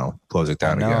ago, now closing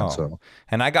down again. So,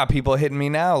 and I got people hitting me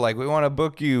now like, we want to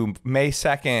book you May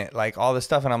 2nd, like all this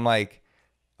stuff, and I'm like,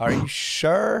 are you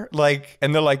sure? Like,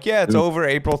 and they're like, yeah, it's over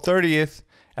April 30th.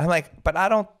 And I'm like, but I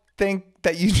don't think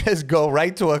that you just go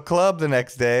right to a club the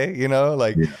next day,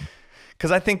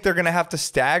 because I think they're going to have to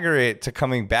stagger it to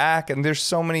coming back. And there's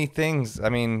so many things. I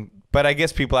mean, but I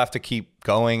guess people have to keep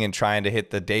going and trying to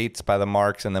hit the dates by the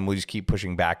marks, and then we just keep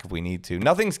pushing back if we need to.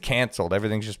 Nothing's canceled.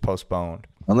 Everything's just postponed.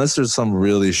 Unless there's some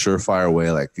really surefire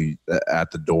way, like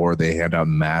at the door, they hand out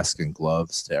masks and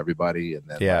gloves to everybody. And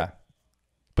then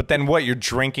but then what? You're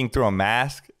drinking through a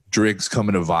mask? Drinks come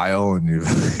in a vial and you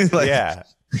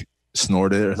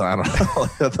snort it. Or I don't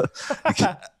know. You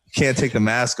can't take the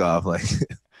mask off. Like,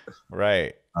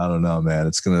 right. I don't know, man.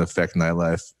 It's going to affect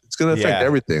nightlife. It's going to affect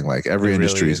everything. Like every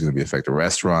industry is going to be affected.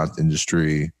 Restaurant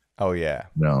industry. Oh yeah.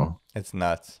 No, it's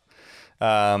nuts.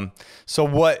 So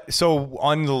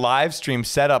on the live stream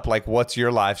setup, like what's your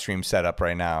live stream setup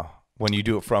right now when you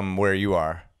do it from where you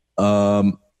are?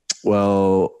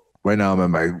 Well, right now I'm at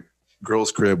my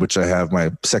girl's crib, which I have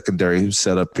my secondary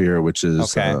setup here, which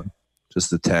is just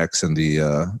the Tex and the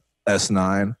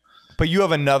S9. But you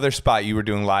have another spot you were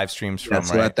doing live streams from,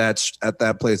 so right? At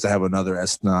that place, I have another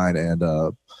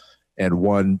S9 and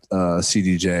one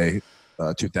CDJ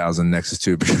 2000 Nexus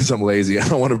 2 because I'm lazy. I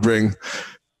don't want to bring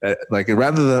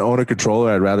rather than own a controller,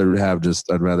 I'd rather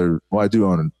I do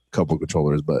own a couple of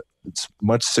controllers, but it's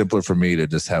much simpler for me to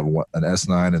just have an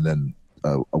S9 and then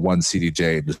a one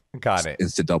CDJ and just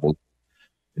instant double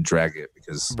and drag it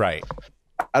because I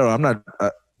don't know. I'm not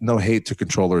no hate to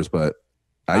controllers, but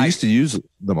I used to use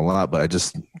them a lot, but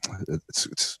it's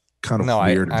kind of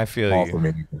weird. I feel you. For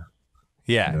me.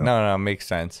 Yeah, no, makes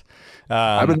sense.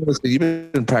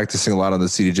 You've been practicing a lot on the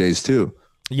CDJs too.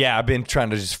 Yeah, I've been trying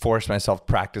to just force myself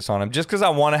to practice on them just because I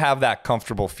want to have that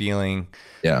comfortable feeling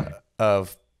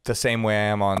of the same way I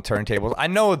am on turntables. I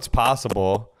know it's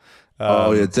possible.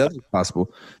 It's definitely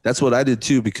possible. That's what I did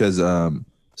too because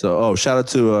shout out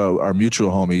to our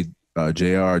mutual homie,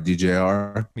 JR,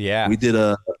 DJR. Yeah. We did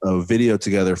a video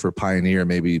together for Pioneer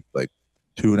maybe like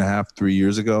 2.5, 3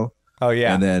 years ago. Oh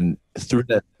yeah. And then through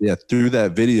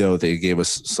that video, they gave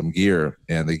us some gear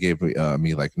and they gave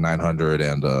me like 900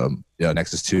 and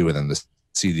Nexus 2 and then the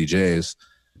CDJs.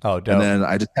 Oh, dope. And then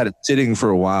I just had it sitting for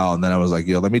a while and then I was like,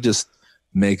 let me just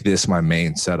make this my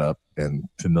main setup and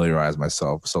familiarize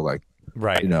myself. So like,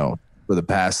 for the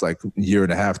past like year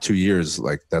and a half, 2 years,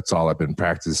 like that's all I've been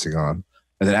practicing on.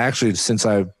 And then actually since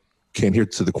I came here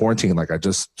to the quarantine, like I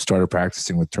just started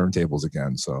practicing with turntables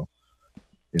again. So,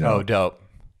 Oh, dope.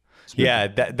 Yeah,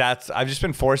 that's I've just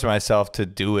been forcing myself to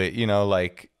do it,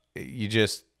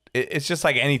 it's just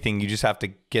like anything, you just have to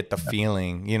get the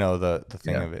feeling, the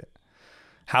thing of it.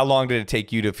 How long did it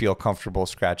take you to feel comfortable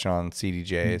scratching on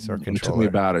CDJs or controller? It took me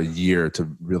about a year to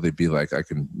really be like I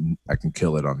can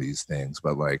kill it on these things,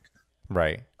 but like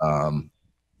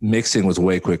mixing was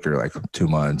way quicker, like 2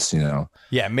 months,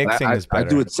 Yeah, mixing is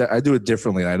better. I do it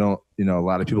differently. I don't, a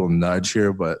lot of people nudge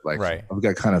here, but like I've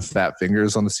got kind of fat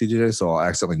fingers on the CDJ, so I'll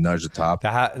accidentally nudge the top.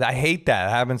 I hate that.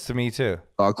 It happens to me too.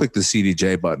 I'll click the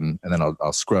CDJ button and then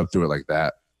I'll scrub through it like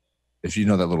that. If you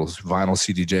know that little vinyl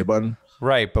CDJ button.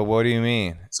 Right, but what do you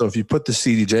mean? So if you put the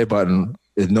CDJ button,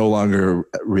 it no longer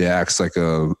reacts like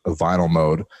a vinyl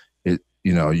mode. It,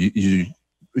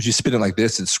 if you spin it like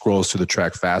this, it scrolls to the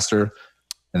track faster.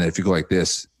 And then if you go like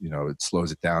this, it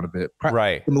slows it down a bit.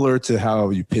 Right. Similar to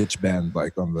how you pitch bend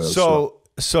like on the. So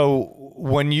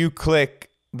when you click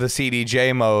the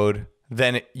CDJ mode,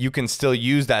 then you can still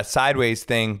use that sideways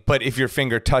thing. But if your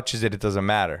finger touches it, it doesn't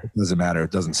matter. It doesn't matter.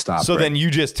 It doesn't stop. So then you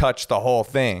just touch the whole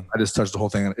thing. I just touched the whole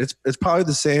thing. It's probably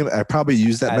the same. I probably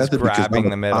use that method because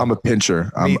I'm a pincher.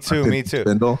 Me too.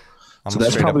 Spindle. So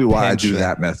that's probably why I do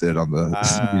that method on the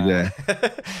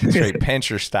DJ. Straight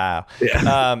pincher style.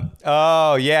 Yeah.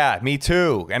 Oh yeah, me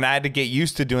too. And I had to get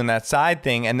used to doing that side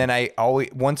thing. And then I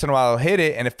always, once in a while, I'll hit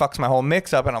it and it fucks my whole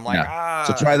mix up. And I'm like,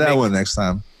 So try that one next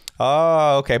time.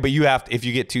 Oh, okay. But you have to, if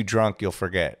you get too drunk, you'll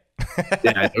forget.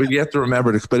 Yeah, you have to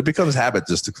remember to, but it becomes habit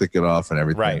just to click it off and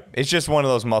everything. Right. It's just one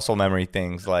of those muscle memory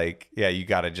things. Like, yeah, you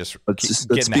got to just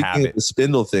get in the habit. Of the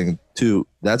spindle thing too,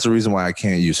 that's the reason why I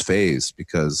can't use phase,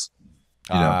 because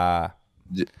you know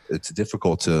it's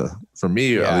difficult for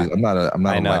me. Yeah. I'm not a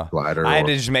light glider. I had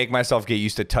to just make myself get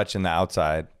used to touching the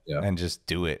outside and just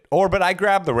do it. But I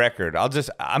grab the record.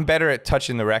 I'm better at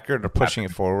touching the record or pushing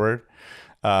it forward.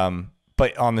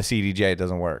 But on the CDJ, it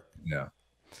doesn't work. Yeah.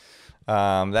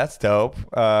 That's dope.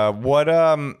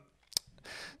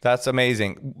 That's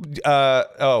amazing.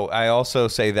 I also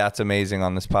say that's amazing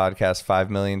on this podcast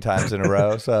 5 million times in a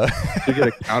row. So you get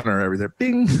a counter every there.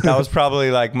 Bing. That was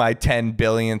probably like my 10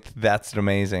 billionth. That's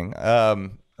amazing. That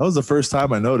was the first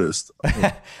time I noticed.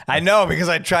 I know, because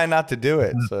I try not to do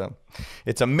it. So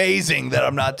it's amazing that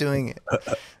I'm not doing it.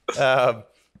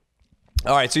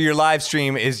 All right, so your live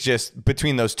stream is just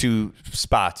between those two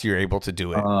spots. You're able to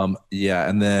do it. Yeah,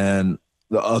 and then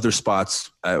the other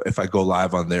spots, if I go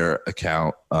live on their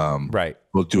account, right,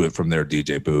 we'll do it from their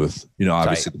DJ booth. You know,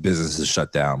 obviously the business is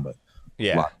shut down, but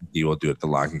Lock and Key will do it at the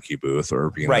Lock and Key booth,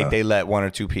 or they let 1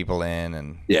 or 2 people in,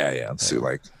 and so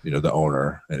like the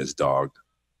owner and his dog.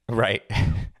 Right.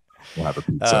 We'll have a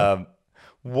pizza.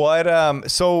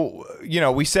 So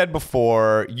we said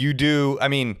before, you do. I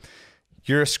mean,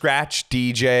 you're a scratch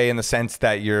DJ in the sense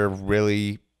that you're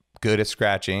really good at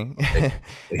scratching.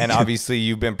 And obviously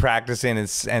you've been practicing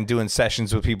and doing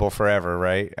sessions with people forever,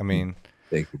 right? I mean,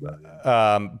 thank you,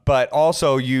 buddy. But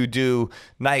also you do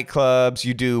nightclubs,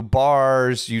 you do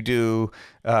bars, you do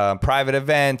private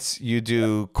events, you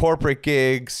do corporate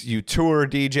gigs, you tour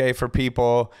DJ for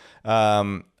people.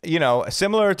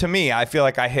 Similar to me, I feel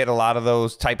like I hit a lot of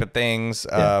those type of things.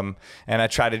 And I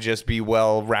try to just be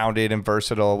well-rounded and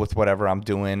versatile with whatever I'm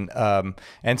doing.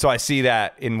 And so I see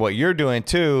that in what you're doing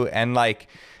too. And like,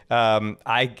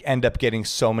 I end up getting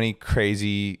so many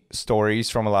crazy stories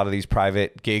from a lot of these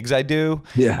private gigs I do.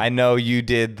 Yeah. I know you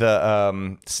did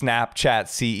the Snapchat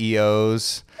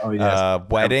CEO's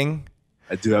wedding.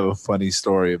 I do have a funny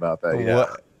story about that.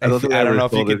 Yeah. I don't know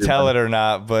if you could tell it or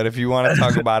not, but if you want to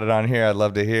talk about it on here, I'd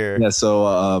love to hear. Yeah. So,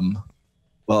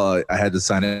 I had to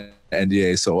sign an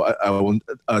NDA. So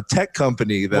a tech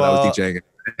company that I was DJing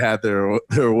had their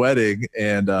wedding,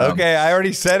 and okay, I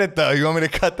already said it though. You want me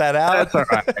to cut that out? That's all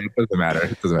right. It doesn't matter.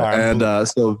 It doesn't matter. And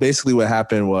so basically, what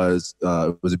happened was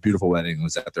it was a beautiful wedding. It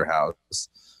was at their house,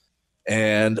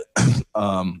 and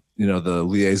the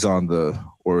liaison, the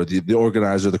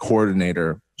organizer, the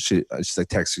coordinator, she's like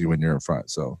texting you when you're in front.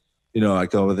 So I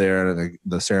go over there, and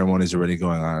the ceremony's already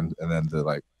going on, and then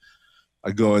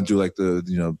I go and do like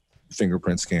the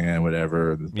fingerprint scan,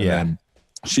 whatever. And then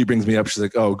she brings me up. She's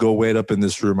like, "Oh, go wait up in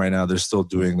this room right now. They're still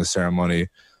doing the ceremony.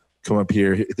 Come up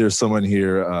here. There's someone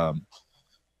here.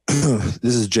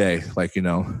 This is Jay,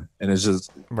 and it's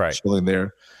just chilling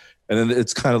there. And then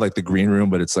it's kind of like the green room,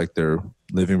 but it's like their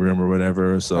living room or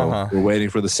whatever. So we're waiting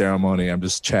for the ceremony. I'm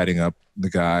just chatting up the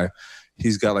guy.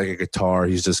 He's got like a guitar.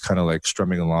 He's just kind of like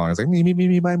strumming along. It's like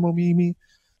me, my mo, me.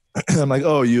 I'm like,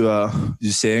 oh, you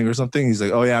sing or something? He's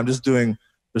like, oh yeah, I'm just doing.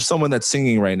 There's someone that's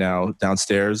singing right now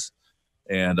downstairs,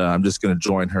 and I'm just gonna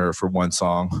join her for one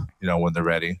song. When they're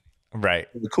ready. Right.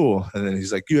 Cool. And then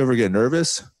he's like, you ever get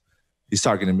nervous? He's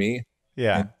talking to me.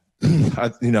 Yeah.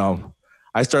 And,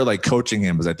 I started like coaching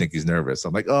him because I think he's nervous.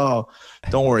 I'm like, oh,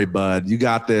 don't worry, bud. You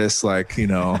got this. Like,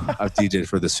 I've DJed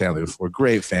for this family before.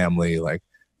 Great family. Like,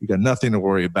 you got nothing to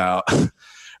worry about.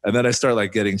 And then I start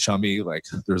like getting chummy. Like,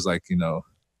 there's like,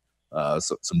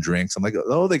 some drinks. I'm like,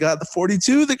 oh, they got the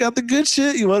 42. They got the good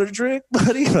shit. You want a drink,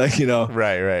 buddy? Like,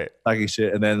 Right. Talking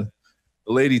shit. And then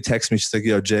the lady texts me. She's like,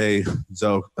 yo, Jay,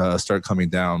 Zoe, start coming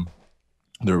down.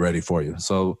 They're ready for you.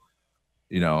 So,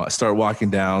 I start walking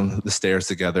down the stairs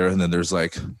together, and then there's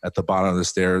like at the bottom of the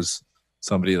stairs,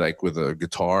 somebody like with a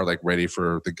guitar, like ready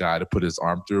for the guy to put his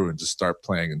arm through and just start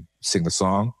playing and sing the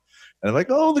song. And I'm like,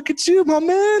 oh, look at you, my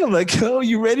man. I'm like, oh,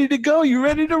 you ready to go? You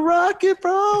ready to rock it,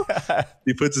 bro?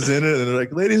 He puts us in it, and they're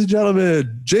like, ladies and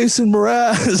gentlemen, Jason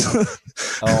Mraz.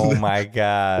 Oh my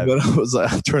God. And then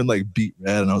I turned like beat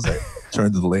red, and I was like,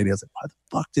 turned to the lady. I was like, why the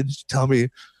fuck didn't you tell me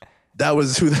that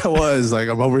was who that was? Like,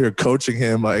 I'm over here coaching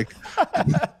him. Like,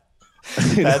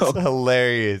 that's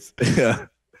hilarious. Yeah.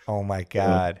 Oh my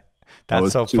God. That's I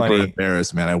was so super funny.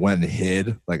 Embarrassed, man. I went and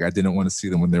hid. Like, I didn't want to see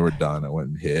them when they were done. I went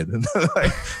and hid. And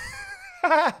like,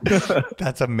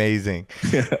 That's amazing.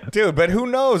 Yeah. Dude, but who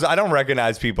knows? I don't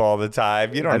recognize people all the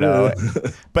time. You don't know.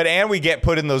 But and we get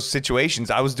put in those situations.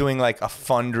 I was doing like a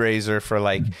fundraiser for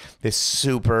like this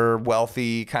super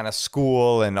wealthy kind of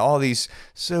school, and all these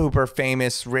super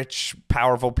famous, rich,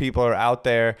 powerful people are out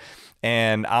there.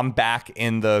 And I'm back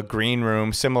in the green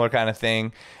room, similar kind of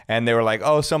thing. And they were like,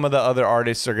 oh, some of the other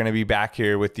artists are going to be back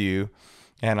here with you.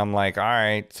 And I'm like, all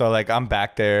right. So like I'm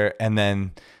back there, and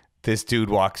then this dude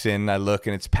walks in, I look,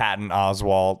 and it's Patton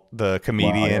Oswalt, the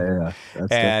comedian. Wow, yeah.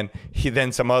 And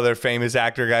then some other famous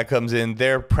actor guy comes in.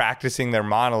 They're practicing their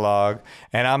monologue,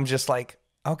 and I'm just like,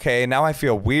 okay, now I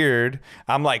feel weird.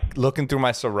 I'm like looking through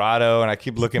my Serato, and I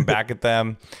keep looking back at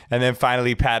them. And then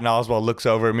finally Patton Oswalt looks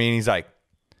over at me, and he's like,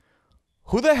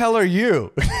 who the hell are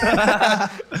you?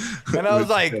 And I was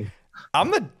like,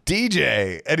 I'm the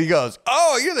DJ. And he goes,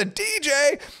 oh, you're the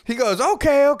DJ? He goes,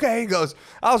 okay. He goes,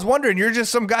 I was wondering, you're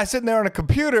just some guy sitting there on a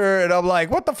computer. And I'm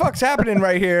like, what the fuck's happening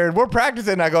right here? And we're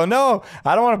practicing. And I go, no,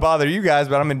 I don't want to bother you guys,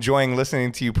 but I'm enjoying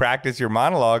listening to you practice your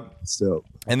monologue. So,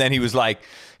 and then he's like,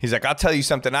 I'll tell you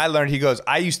something I learned. He goes,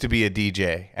 I used to be a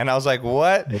DJ. And I was like,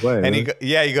 what? And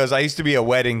he goes, I used to be a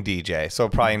wedding DJ. So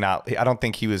probably not. I don't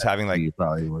think he was having like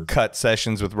cut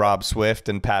sessions with Rob Swift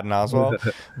and Patton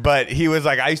Oswalt. But he was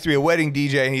like, I used to be a wedding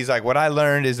DJ. And he's like, what I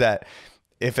learned is that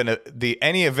if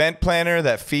any event planner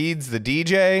that feeds the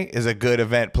DJ is a good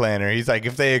event planner. He's like,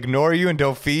 if they ignore you and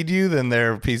don't feed you, then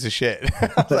they're a piece of shit.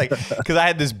 I was like, because I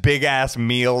had this big ass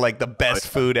meal, like the best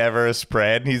food ever, a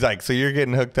spread. And he's like, so you're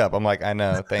getting hooked up. I'm like, I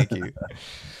know, thank you.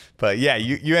 But yeah,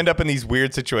 you end up in these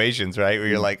weird situations, right? Where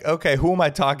you're like, okay, who am I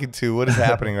talking to? What is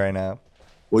happening right now?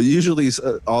 Well, usually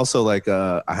also like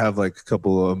I have like a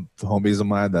couple of homies of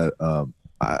mine that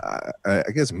I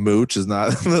guess mooch is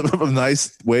not a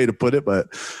nice way to put it, but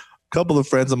a couple of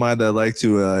friends of mine that like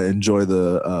to enjoy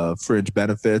the fringe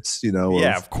benefits, you know.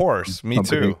 Yeah, of course. Me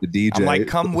too. The DJ. I'm like,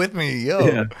 come with me, yo.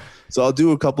 Yeah. So I'll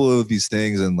do a couple of these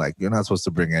things, and like, you're not supposed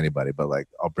to bring anybody, but like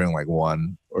I'll bring like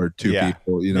one or two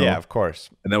people, you know. Yeah, of course.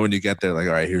 And then when you get there, like,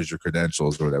 all right, here's your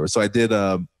credentials or whatever. So I did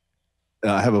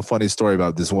I have a funny story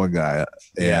about this one guy,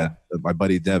 and my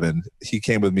buddy Devin. He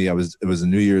came with me. It was a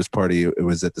New Year's party. It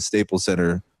was at the Staples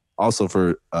Center, also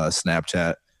for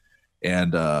Snapchat,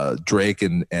 and Drake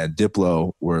and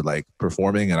Diplo were like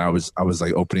performing, and I was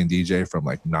like opening DJ from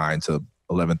like 9 to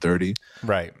 11:30.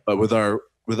 Right. But with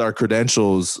our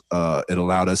credentials, it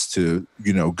allowed us to,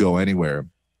 you know, go anywhere.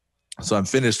 So I'm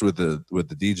finished with the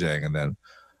DJing, and then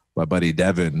my buddy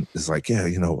Devin is like, yeah,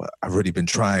 you know, I've already been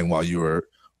trying while you were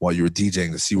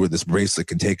DJing to see where this bracelet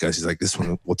can take us. He's like, this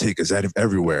one will take us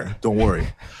everywhere. Don't worry.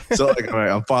 So like, all right,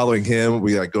 I'm following him.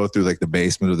 We like go through like the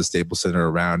basement of the Staples Center,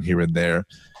 around here and there.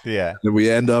 Yeah. And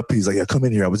we end up, he's like, yeah, come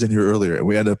in here. I was in here earlier. And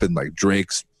we end up in like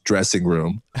Drake's dressing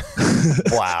room.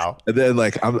 Wow. And then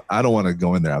like, I don't want to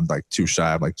go in there. I'm like too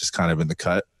shy. I'm like just kind of in the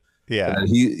cut. Yeah. And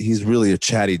he's really a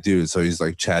chatty dude. So he's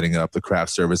like chatting up the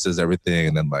craft services, everything.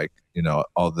 And then like, you know,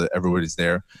 everybody's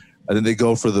there. And then they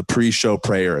go for the pre-show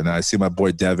prayer, and then I see my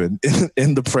boy Devin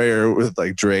in the prayer with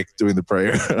like Drake doing the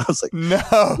prayer. And I was like,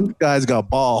 no, this guy's got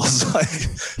balls. like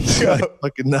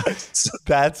fucking nuts.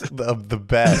 That's the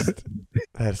best.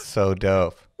 That's so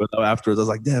dope. But afterwards, I was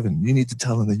like, Devin, you need to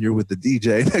tell him that you're with the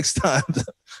DJ next time.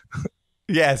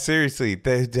 Yeah, seriously.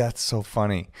 That's so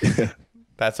funny. Yeah.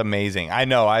 That's amazing. I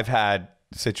know I've had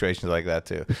situations like that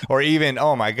too. Or even,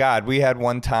 oh my God, we had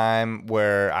one time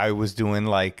where I was doing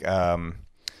like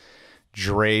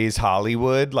Dre's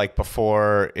Hollywood, like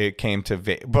before it came to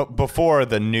but before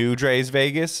the new Dre's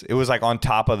Vegas. It was like on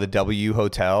top of the W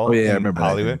Hotel. Oh yeah, I remember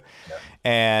Hollywood. Yeah.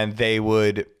 And they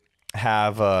would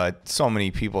have so many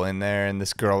people in there, and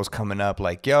this girl was coming up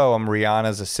like, yo, I'm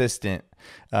Rihanna's assistant.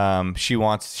 She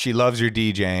loves your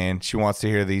DJ, and she wants to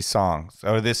hear these songs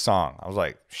or this song. I was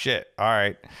like, shit, all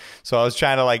right. So I was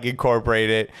trying to like incorporate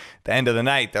it. At the end of the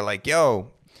night, they're like,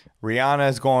 yo, Rihanna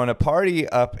is going to party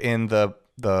up in the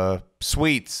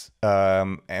suites,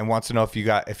 and wants to know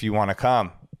if you want to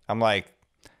come. I'm like,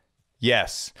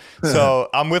 yes. So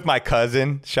I'm with my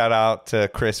cousin. Shout out to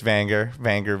Chris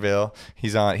Vangerville. He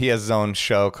has his own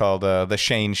show called The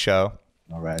Shane Show.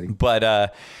 Alrighty.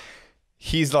 But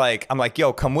he's like, I'm like,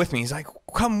 yo, come with me. He's like,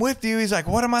 come with you. He's like,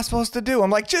 what am I supposed to do? I'm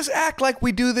like, just act like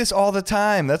we do this all the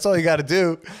time. That's all you got to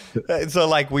do. And so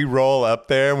like we roll up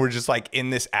there, and we're just like in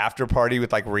this after party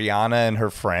with like Rihanna and her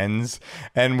friends.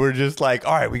 And we're just like,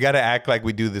 all right, we got to act like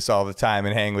we do this all the time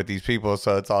and hang with these people.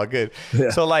 So it's all good. Yeah.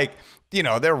 So like, you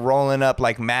know, they're rolling up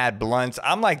like mad blunts.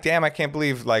 I'm like, damn, I can't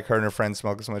believe like her and her friends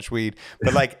smoking so much weed.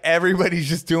 But like everybody's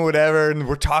just doing whatever, and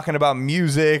we're talking about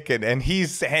music, and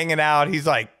he's hanging out. He's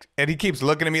like, and he keeps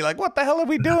looking at me like, what the hell are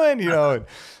we doing? You know, and,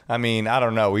 I mean, I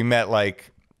don't know. We met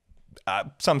like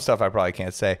some stuff I probably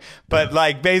can't say, but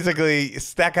like basically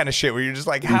it's that kind of shit where you're just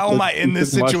like, how am I in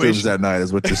this situation? That night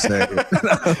is what you're saying.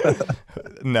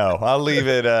 No, I'll leave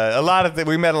it.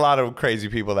 We met a lot of crazy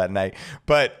people that night,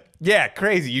 but yeah,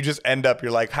 crazy. You just end up,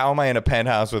 you're like, how am I in a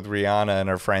penthouse with Rihanna and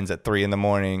her friends at 3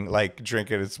 a.m, like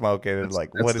drinking and smoking, and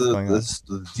like, what is going on?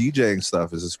 The DJing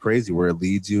stuff is just crazy where it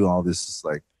leads you. All this is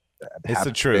like, it's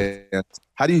the truth.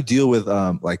 How do you deal with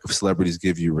like if celebrities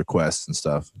give you requests and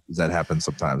stuff? Does that happen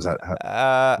sometimes?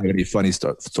 Any funny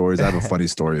stories? I have a funny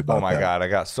story about that. Oh my God, I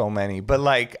got so many. But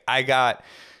like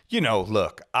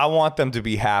look, I want them to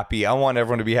be happy. I want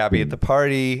everyone to be happy at the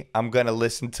party. I'm gonna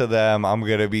listen to them. I'm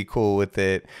gonna be cool with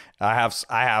it. I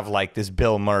have like this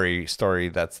Bill Murray story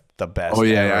that's the best. Oh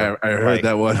yeah, I heard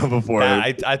that one before.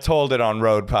 I told it on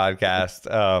Road Podcast.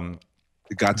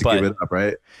 Got to give it up,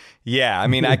 right? Yeah, I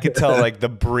mean, I could tell like the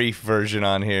brief version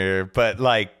on here, but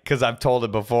like, cause I've told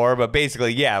it before, but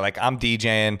basically, yeah, like I'm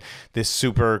DJing this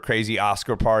super crazy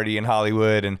Oscar party in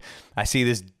Hollywood, and I see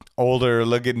this older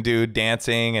looking dude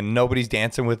dancing and nobody's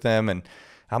dancing with him. And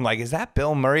I'm like, is that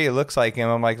Bill Murray? It looks like him.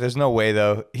 I'm like, there's no way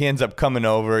though. He ends up coming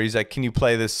over. He's like, can you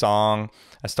play this song?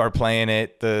 I start playing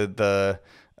it.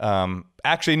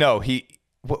 Actually, no,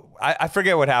 I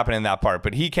forget what happened in that part,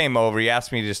 but he came over. He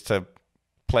asked me just to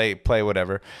play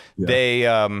whatever.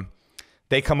 Yeah.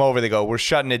 They come over, they go, we're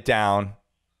shutting it down,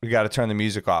 we got to turn the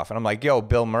music off. And I'm like, yo,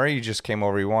 Bill Murray just came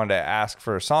over, he wanted to ask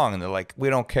for a song. And they're like, we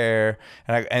don't care.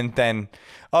 And then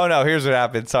oh no, here's what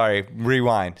happened, sorry,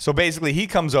 rewind. So basically he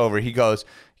comes over, he goes,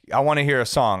 I want to hear a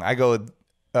song. I go,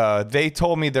 they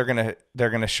told me they're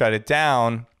gonna shut it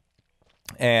down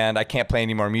and I can't play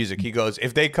any more music. He goes,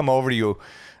 if they come over to you,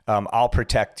 I'll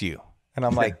protect you. And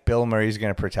I'm like, Bill Murray's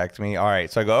going to protect me. All right.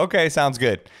 So I go, okay, sounds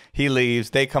good. He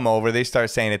leaves. They come over. They start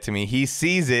saying it to me. He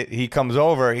sees it. He comes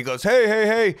over. He goes,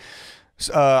 hey.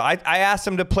 I asked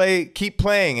him to keep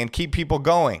playing and keep people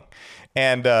going.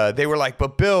 And they were like,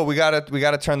 but Bill, we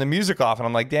gotta turn the music off. And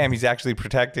I'm like, damn, he's actually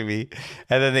protecting me.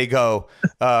 And then they go,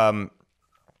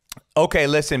 okay,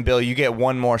 listen, Bill, you get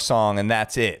one more song and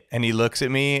that's it. And he looks at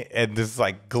me and this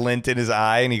like glint in his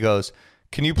eye and he goes,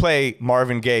 can you play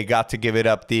Marvin Gaye, Got to Give It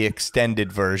Up, the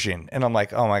extended version? And I'm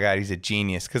like, oh my God, he's a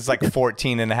genius. Because it's like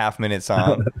 14 and a half minute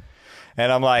song.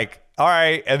 And I'm like, all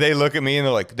right. And they look at me and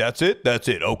they're like, that's it? That's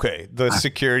it. Okay. The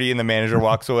security and the manager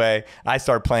walks away. I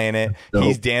start playing it. Nope.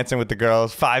 He's dancing with the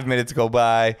girls. 5 minutes go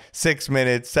by, 6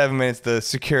 minutes, 7 minutes. The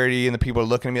security and the people are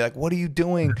looking at me like, what are you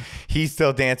doing? He's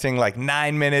still dancing like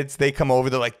 9 minutes. They come over.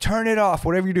 They're like, turn it off,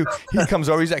 whatever you do. He comes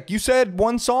over. He's like, you said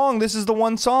one song. This is the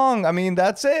one song. I mean,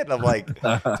 that's it. I'm like,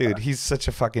 dude, he's such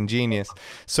a fucking genius.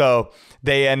 So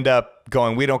they end up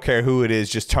going, we don't care who it is,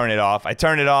 just turn it off. I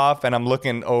turn it off and I'm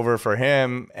looking over for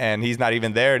him and he's not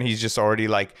even there and he's just already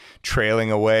like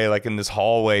trailing away like in this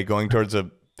hallway going towards a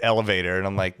elevator. And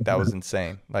I'm like, that was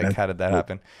insane. Like, how did that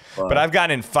happen? Wow. But I've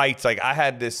gotten in fights. Like I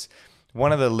had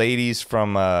one of the ladies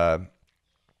from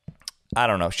I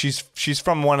don't know. She's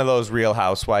from one of those Real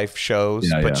Housewife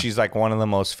shows, but she's like one of the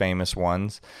most famous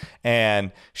ones.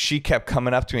 And she kept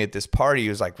coming up to me at this party. It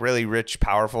was like really rich,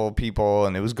 powerful people,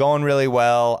 and it was going really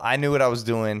well. I knew what I was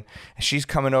doing. And she's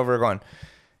coming over going,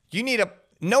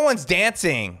 no one's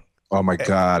dancing. Oh my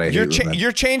God.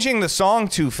 You're changing the song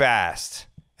too fast.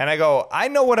 And I go, I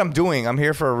know what I'm doing. I'm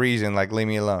here for a reason. Like, leave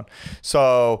me alone.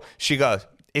 So she goes,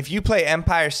 if you play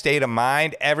Empire State of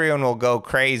Mind, everyone will go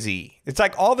crazy. It's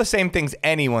like all the same things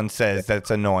anyone says that's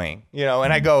annoying, you know?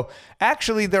 And I go,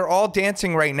 actually, they're all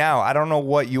dancing right now. I don't know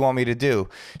what you want me to do.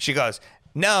 She goes,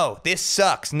 no, this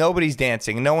sucks. Nobody's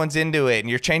dancing. No one's into it. And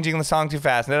you're changing the song too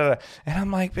fast. And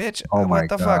I'm like, bitch, what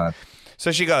the fuck?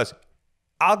 So she goes,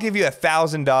 I'll give you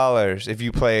 $1,000 if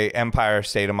you play Empire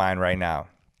State of Mind right now.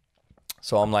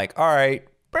 So I'm like, all right,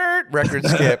 record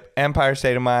skip, Empire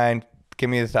State of Mind. Give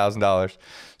me the $1,000.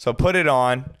 So put it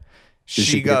on.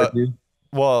 She goes,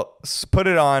 well, put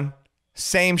it on.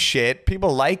 Same shit.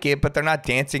 People like it, but they're not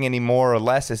dancing any more or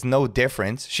less. It's no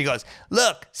difference. She goes,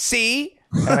 look, see?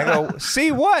 And I go,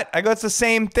 see what? I go, it's the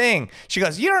same thing. She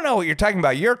goes, you don't know what you're talking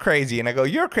about. You're crazy. And I go,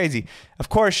 you're crazy. Of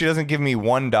course, she doesn't give me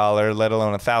 $1, let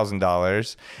alone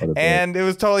 $1,000. And it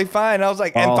was totally fine. I was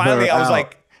like, and finally I was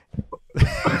like,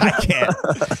 I can't.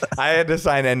 I had to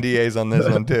sign NDAs on this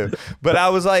one too. But I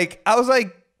was like,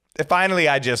 finally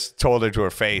I just told her to her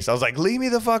face. I was like, leave me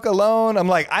the fuck alone. I'm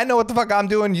like, I know what the fuck I'm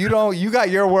doing. You don't. You got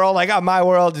your world. I got my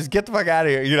world. Just get the fuck out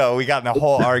of here. You know, we got in a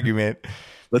whole argument.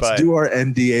 Let's do our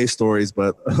NDA stories,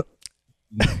 but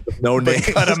no names.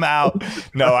 Cut them out.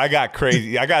 No, I got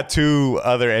crazy. I got 2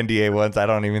 other NDA ones. I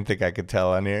don't even think I could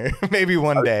tell on here. Maybe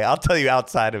one day. I'll tell you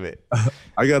outside of it.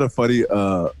 I got a funny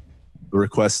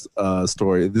request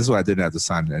story. This is when I didn't have to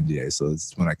sign an NDA, so this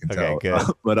is when I can tell. Good.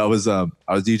 But I was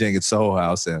DJing at Soho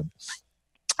House, and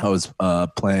I was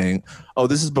playing. Oh,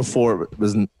 this is before. It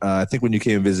was I think when you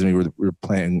came and visited me, we were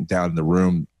playing down in the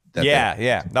room.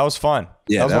 Yeah, that was fun.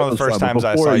 Yeah, that was one of the first times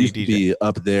I saw you DJ. Be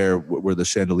up there where the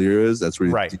chandelier is. That's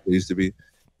where it used to be.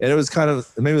 And it was kind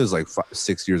of, maybe it was like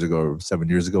 6 years ago or 7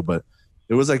 years ago, but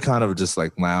it was like kind of just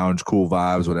like lounge, cool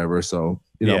vibes, whatever. So,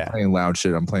 you know, playing lounge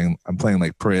shit. I'm playing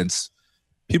like Prince.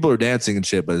 People are dancing and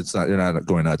shit, but it's not, you're not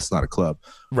going nuts. It's not a club.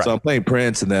 Right. So I'm playing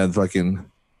Prince, and then fucking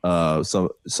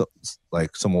so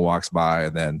like someone walks by,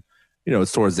 and then, you know,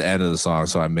 it's towards the end of the song.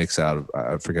 So I mix out,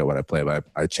 I forget what I play, but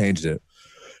I changed it.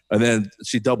 And then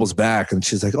she doubles back and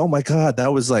she's like, "Oh my God,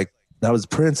 that was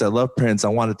Prince. I love Prince. I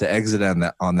wanted to exit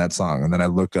on that song." And then I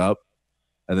look up,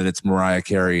 and then it's Mariah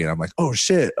Carey, and I'm like, "Oh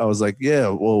shit." I was like, "Yeah,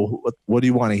 well, what do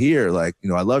you want to hear? Like, you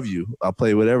know, I love you. I'll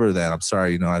play whatever then. I'm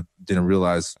sorry, you know, I didn't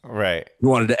realize you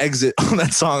wanted to exit on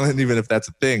that song, and even if that's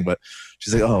a thing." But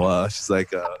she's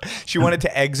like, she wanted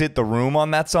to exit the room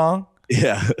on that song?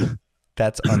 Yeah.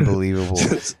 That's unbelievable.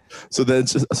 So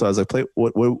I was like, "Play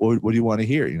what do you want to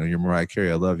hear? You know, you're Mariah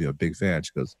Carey. I love you. I'm a big fan."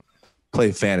 She goes,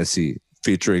 "Play Fantasy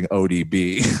featuring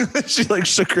ODB." She like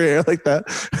shook her hair like that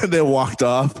and then walked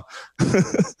off.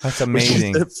 That's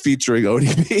amazing. Featuring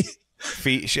ODB.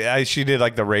 She did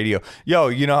like the radio. Yo,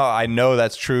 you know how I know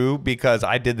that's true? Because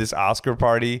I did this Oscar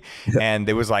party and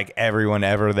there was like everyone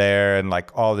ever there and like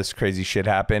all this crazy shit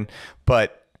happened.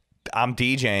 But I'm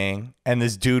DJing and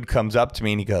this dude comes up to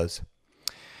me and he goes,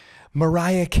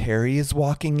 "Mariah Carey is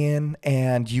walking in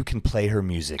and you can play her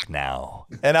music now."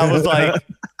 And I was like,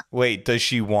 "Wait, does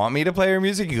she want me to play her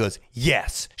music?" He goes,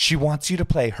 "Yes, she wants you to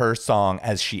play her song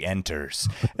as she enters."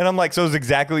 And I'm like, "So it's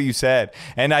exactly what you said."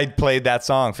 And I played that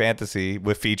song, Fantasy,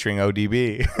 with featuring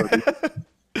ODB.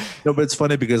 No, but it's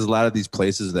funny because a lot of these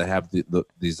places that have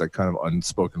these like kind of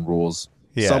unspoken rules,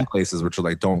 some places which are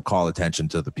like, don't call attention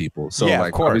to the people. So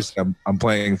like, obviously I'm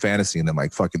playing Fantasy, and then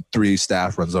like fucking 3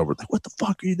 staff runs over, like, "What the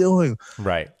fuck are you doing?"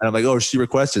 Right. And I'm like, "Oh, she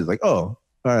requested." Like, "Oh,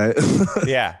 all right."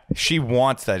 Yeah, she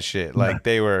wants that shit. Like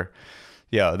they were,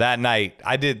 that night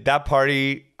I did that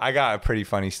party. I got a pretty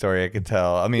funny story I could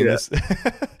tell. I mean, let's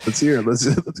hear it. Let's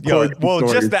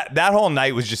just that whole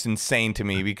night was just insane to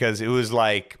me because it was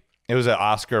like, it was an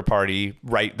Oscar party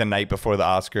right the night before the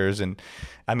Oscars. And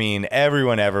I mean,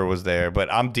 everyone ever was there,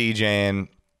 but I'm DJing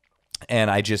and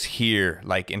I just hear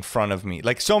like in front of me,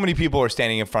 like so many people are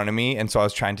standing in front of me. And so I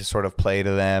was trying to sort of play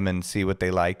to them and see what they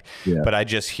liked. Yeah. But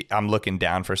I'm looking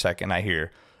down for a second. I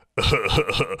hear,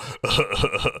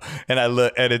 and I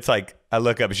look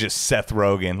up, it's just Seth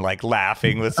Rogen, like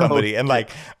laughing with somebody. And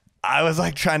like, I was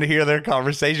like trying to hear their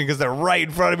conversation because they're right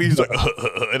in front of me. He's like,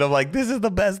 and I'm like, this is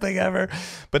the best thing ever.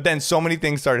 But then so many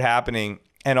things started happening.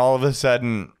 And all of a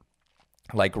sudden,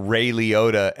 like Ray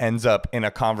Liotta ends up in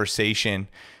a conversation,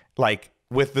 like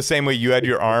with the same way you had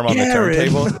your arm on the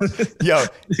turntable. Yo,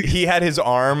 he had his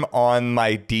arm on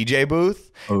my DJ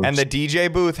booth. And the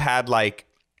DJ booth had like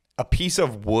a piece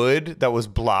of wood that was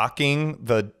blocking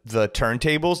the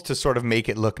turntables to sort of make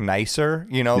it look nicer,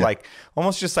 you know, like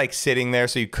almost just like sitting there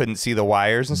so you couldn't see the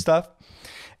wires and stuff.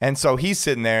 And so he's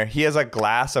sitting there. He has a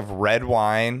glass of red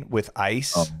wine with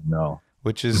ice,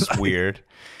 which is weird.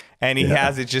 And he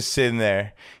has it just sitting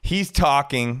there. He's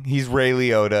talking. He's Ray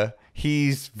Liotta.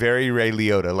 He's very Ray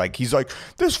Liotta. Like, he's like,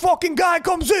 "This fucking guy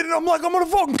comes in and I'm like, I'm going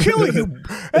to fucking kill you.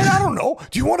 And I don't know.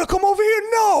 Do you want to come over here?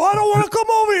 No, I don't want to come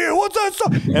over here. What's that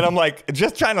stuff?" And I'm like,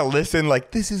 just trying to listen,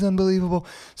 like, this is unbelievable.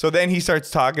 So then he starts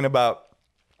talking about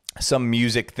some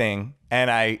music thing. And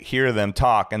I hear them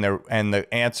talk, and the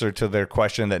answer to their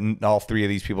question that all 3 of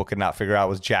these people could not figure out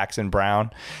was Jackson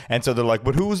Brown. And so they're like,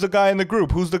 "But who was the guy in the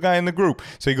group? Who's the guy in the group?"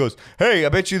 So he goes, "Hey, I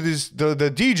bet you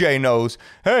the DJ knows.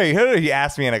 Hey," he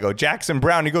asked me, and I go, "Jackson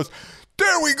Brown." He goes,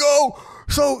 "There we go."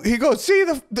 So he goes, "See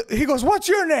he goes, "What's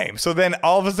your name?" So then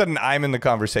all of a sudden I'm in the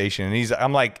conversation, and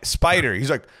I'm like, "Spider." He's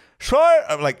like,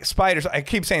 I'm like, "Spider." I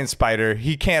keep saying Spider.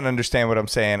 He can't understand what I'm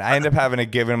saying. I end up having to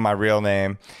give him my real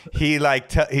name. He's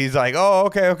like, "Oh,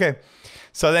 okay."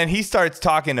 So then he starts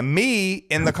talking to me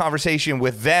in the conversation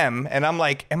with them. And I'm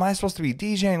like, am I supposed to be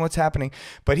DJing? What's happening?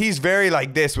 But he's very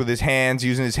like this with his hands,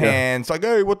 using his hands. Like,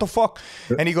 "Hey, what the fuck?"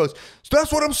 And he goes, "So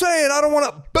that's what I'm saying. I don't want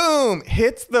to." Boom.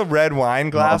 Hits the red wine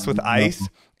glass with ice.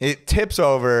 It tips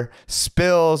over,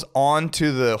 spills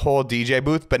onto the whole DJ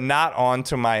booth, but not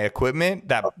onto my equipment.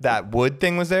 That wood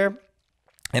thing was there.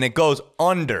 And it goes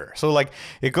under. So like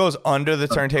it goes under the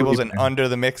turntables and under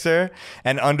the mixer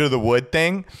and under the wood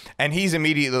thing. And he's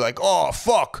immediately like, "Oh,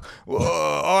 fuck. All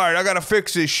right, I got to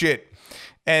fix this shit."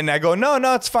 And I go, no,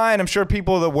 it's fine. I'm sure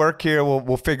people that work here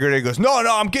will figure it. He goes, no,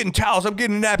 I'm getting towels. I'm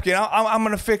getting a napkin. I'm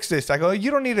going to fix this. I go, you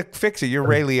don't need to fix it. You're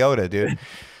Ray Liotta, dude.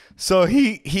 So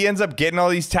he ends up getting all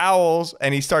these towels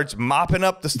and he starts mopping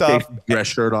up the stuff. Dress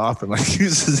shirt off and like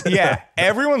uses it. Yeah,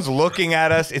 everyone's looking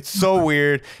at us. It's so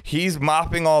weird. He's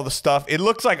mopping all the stuff. It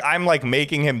looks like I'm like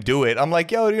making him do it. I'm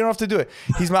like, yo, you don't have to do it.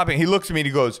 He's mopping. He looks at me and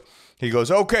he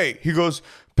goes, okay. He goes,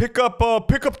 pick up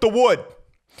the wood.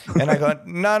 And I go,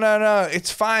 no, it's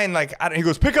fine. Like, he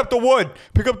goes, pick up the wood.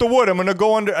 I'm going to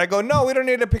go under. I go, no, we don't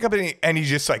need to pick up any. And he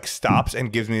just like stops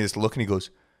and gives me this look and he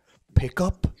goes, pick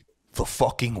up the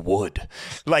fucking wood.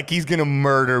 Like he's going to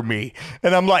murder me.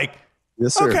 And I'm like,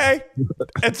 yes, sir. Okay.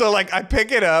 And so like I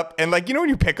pick it up and like, you know, when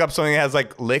you pick up something that has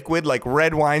like liquid, like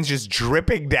red wine's just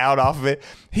dripping down off of it.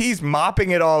 He's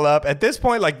mopping it all up. At this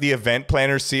point, like the event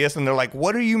planners see us and they're like,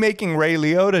 what are you making Ray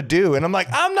Liotta do? And I'm like,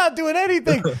 I'm not doing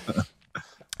anything.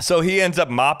 So he ends up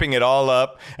mopping it all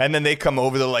up, and then they come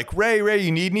over. They're like, Ray,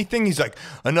 you need anything? He's like,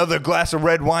 another glass of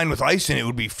red wine with ice in it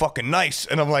would be fucking nice.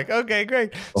 And I'm like, okay,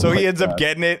 great. So he ends up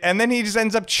getting it, and then he just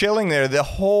ends up chilling there the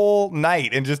whole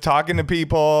night and just talking to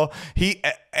people. He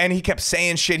kept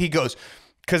saying shit. He goes,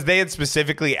 because they had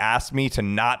specifically asked me to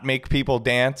not make people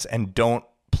dance and don't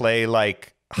play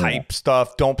like hype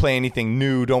stuff. Don't play anything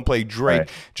new. Don't play Drake.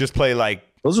 Just play like.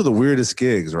 Those are the weirdest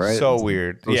gigs, right? So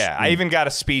weird. Yeah. I even got a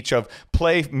speech of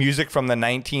play music from the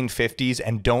 1950s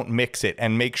and don't mix it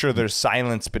and make sure there's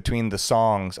silence between the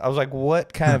songs. I was like,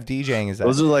 what kind of DJing is that?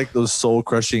 Those are like those soul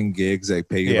crushing gigs that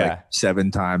pay you like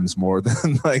 7 times more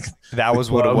than like that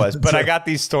was what it was. But I got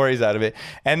these stories out of it.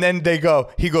 And then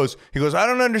he goes, I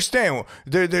don't understand.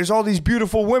 There's all these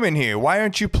beautiful women here. Why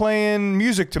aren't you playing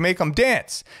music to make them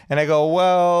dance? And I go,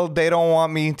 well, they don't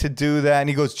want me to do that. And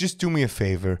he goes, just do me a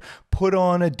favor. Put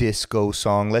on a disco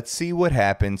song. Let's see what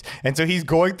happens. And so he's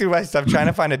going through my stuff trying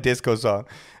to find a disco song.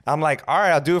 I'm like, all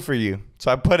right, I'll do it for you. So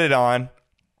I put it on.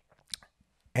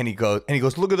 And he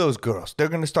goes, look at those girls. They're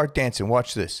going to start dancing.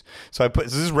 Watch this. So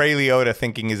this is Ray Liotta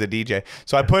thinking he's a DJ.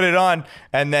 So I put it on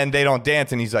and then they don't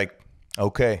dance. And he's like,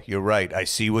 okay, you're right. I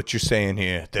see what you're saying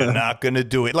here. They're not going to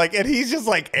do it. Like, and he's just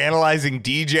like analyzing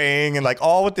DJing and like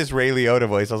all with this Ray Liotta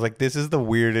voice. I was like, this is the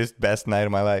weirdest, best night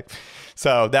of my life.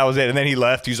 So that was it. And then he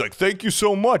left. He's like, thank you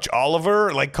so much,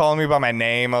 Oliver. Like calling me by my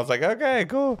name. I was like, okay,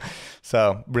 cool.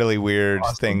 So really weird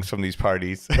things from these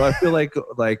parties. Well, I feel like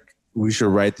we should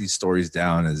write these stories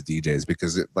down as DJs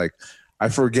because it like I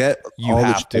forget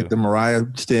like the Mariah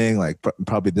thing, like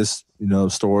probably this,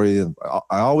 story.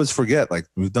 I always forget, like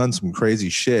we've done some crazy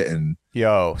shit and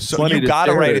so you got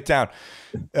to write it down.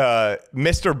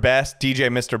 Mr. Best, DJ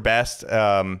Mr. Best,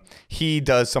 he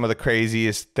does some of the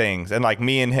craziest things. And like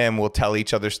me and him will tell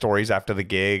each other stories after the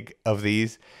gig of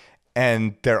these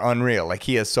and they're unreal. Like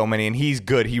he has so many and he's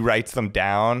good. He writes them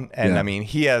down. And I mean,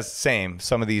 he has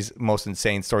some of these most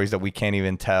insane stories that we can't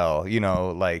even tell,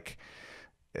 like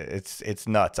it's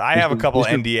nuts. I have a couple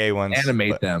NDA ones.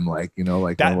 Animate them like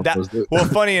that. Well,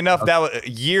 funny enough, that was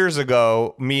years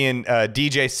ago. Me and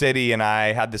DJ City and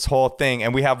I had this whole thing,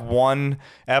 and we have one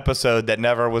episode that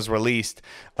never was released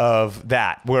of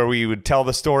that, where we would tell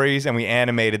the stories and we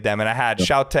animated them. And I had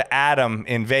shout to Adam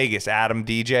in Vegas, Adam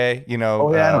DJ.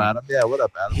 Adam. Yeah, what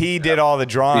up, Adam? He did all the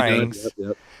drawings.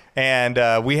 Yep.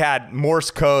 And we had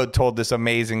Morse code told this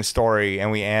amazing story,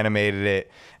 and we animated it.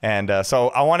 And so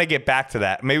I want to get back to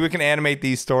that. Maybe we can animate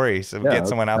these stories and get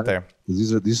someone out there.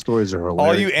 These stories are hilarious.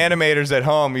 All you animators at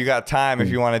home, you got time if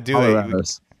you want to do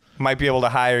it. Might be able to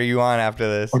hire you on after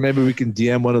this. Or maybe we can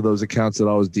DM one of those accounts that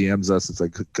always DMs us. It's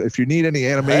like, if you need any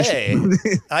animation.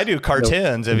 Hey, I do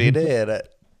cartoons if you did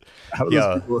it. How do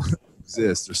those people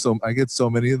exist? I get so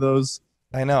many of those.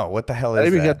 I know. What the hell is that? I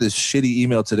even got this shitty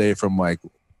email today from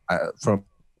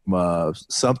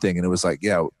something, and it was like,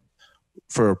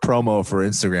 for a promo for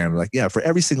Instagram, like, for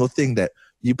every single thing that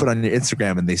you put on your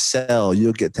Instagram and they sell,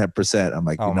 you'll get 10%. I'm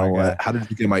like, you know what? How did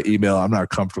you get my email? I'm not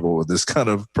comfortable with this kind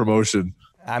of promotion.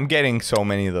 I'm getting so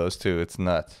many of those too. It's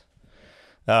nuts.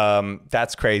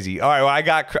 That's crazy. All right. Well,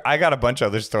 I got a bunch of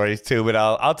other stories too, but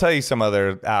I'll tell you some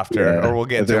other after, or we'll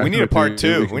get to it. We need a part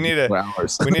 2. We need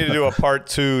to do a part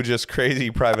 2, just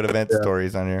crazy private event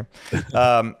stories on here.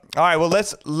 All right. Well,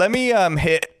 let me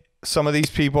hit some of these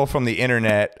people from the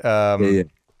internet.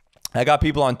 I got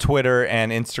people on Twitter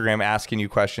and Instagram asking you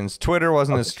questions. Twitter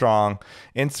wasn't as strong.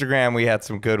 Instagram, we had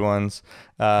some good ones.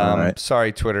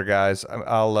 Sorry, Twitter guys.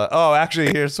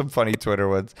 Actually, here's some funny Twitter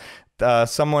ones.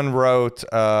 Someone wrote,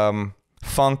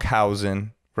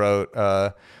 Funkhausen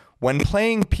wrote, when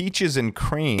playing Peaches and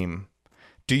Cream,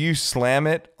 do you slam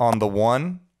it on the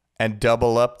one and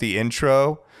double up the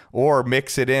intro or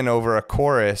mix it in over a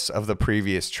chorus of the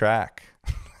previous track?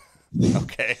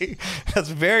 Okay, that's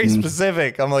very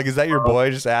specific. I'm like, is that your boy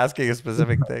just asking a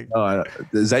specific thing?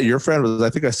 Is that your friend? I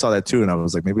think I saw that too, and I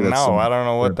was like, maybe that's no. I don't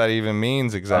know what that even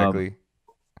means exactly.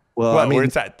 Well, what, I mean, where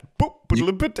it's that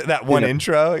that one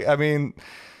intro. I mean,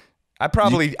 I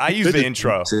use the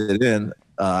intro. Sit in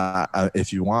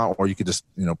if you want, or you could just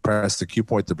press the cue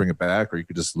point to bring it back, or you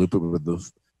could just loop it with the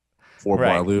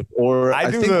 4-bar loop. Or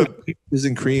I think with peaches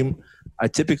and cream, I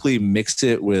typically mix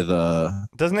it with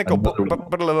doesn't it go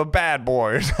but a little bad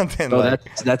boy or something? No,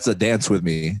 that's a dance with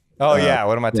me. Oh yeah,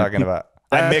 what am I talking about?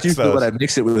 I mix those. But I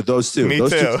mix it with those two.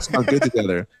 Those two sound good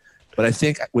together. But I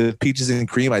think with peaches and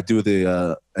cream, I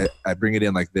do I bring it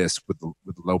in like this with the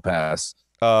low pass.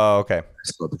 Oh, okay.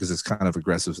 So, because it's kind of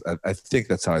aggressive. I think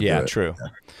that's how I do it. Yeah, true.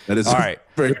 That is a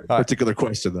very particular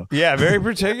question, though. Yeah, very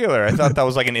particular. I thought that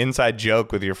was like an inside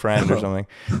joke with your friend or something.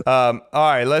 All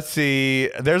right, let's see.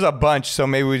 There's a bunch, so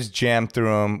maybe we just jam through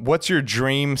them. What's your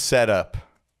dream setup?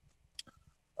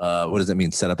 What does that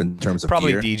mean, setup in terms of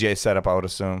probably gear? DJ setup, I would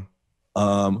assume.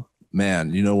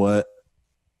 Man, you know what?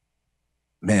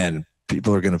 Man,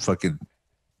 people are gonna fucking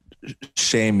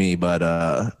shame me, but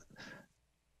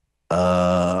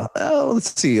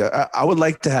let's see. I would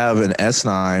like to have an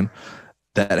S9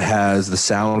 that has the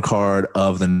sound card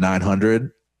of the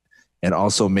 900, and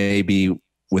also maybe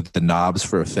with the knobs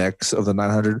for effects of the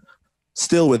 900.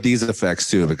 Still with these effects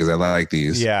too, because I like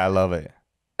these. Yeah, I love it.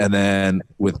 And then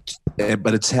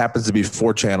but it happens to be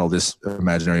 4-channel, this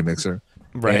imaginary mixer.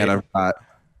 Right. And I've got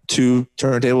 2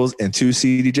 turntables and 2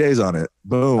 CDJs on it.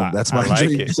 Boom. That's my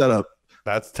dream setup.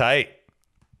 That's tight.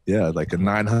 Yeah, like a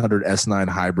 900 S9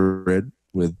 hybrid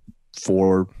with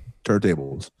 4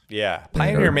 turntables. Yeah.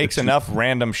 Pioneer makes enough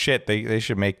random shit. They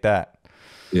should make that.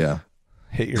 Yeah.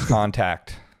 Hit your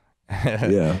contact.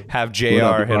 Yeah. Have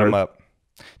JR hit him up.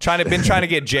 Been trying to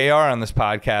get JR on this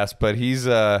podcast, but he's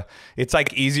it's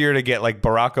like easier to get like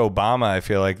Barack Obama, I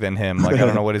feel like, than him. Like I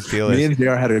don't know what his deal is. Me and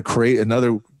JR had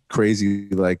another crazy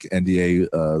like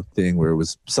NDA thing where it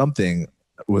was something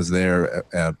was there,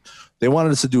 and they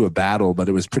wanted us to do a battle, but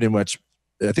it was pretty much,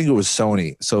 I think it was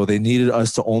Sony, so they needed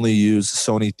us to only use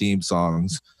Sony theme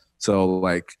songs. So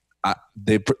like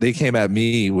they came at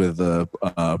me with a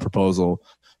proposal.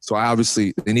 So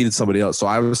they needed somebody else. So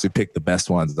I obviously picked the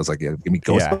best ones. I was like, yeah, give me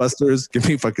Ghostbusters, give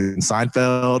me fucking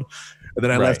Seinfeld. And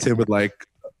then I left him with like,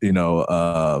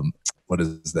 what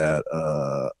is that?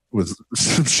 With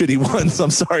some shitty ones.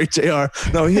 I'm sorry, JR.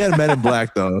 No, he had Men in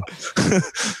Black though.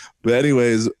 But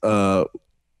anyways, that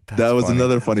was funny.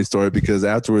 Another funny story, because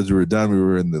afterwards we were done. We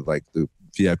were in the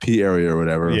VIP area or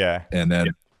whatever. Yeah. And then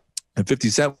 50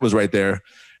 Cent was right there.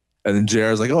 And then JR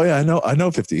was like, oh yeah, I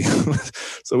know 50.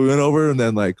 So we went over, and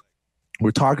then like we're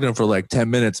talking to him for like 10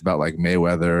 minutes about like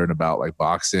Mayweather and about like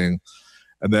boxing.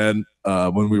 And then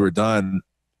when we were done,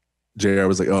 JR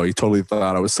was like, oh, he totally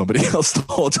thought I was somebody else the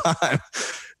whole time.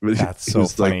 But that's so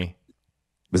funny.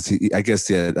 I guess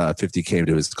 50 came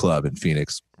to his club in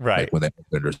Phoenix, right? Like when they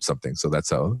opened or something. So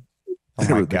that's how. Oh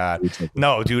my God.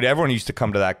 No, dude, everyone used to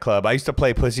come to that club. I used to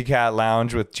play Pussycat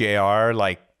Lounge with JR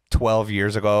like 12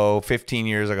 years ago, 15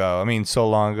 years ago. I mean, so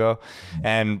long ago.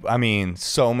 And I mean,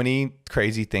 so many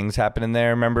crazy things happened in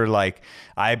there. Remember, like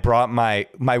I brought my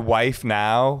wife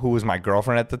now, who was my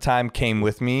girlfriend at the time, came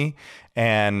with me,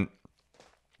 and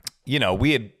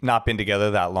we had not been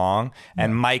together that long,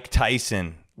 and Mike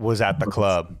Tyson was at the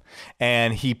club,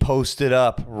 and he posted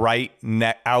up right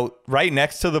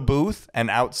next to the booth and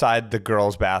outside the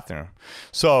girls' bathroom.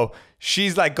 So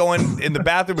she's like going in the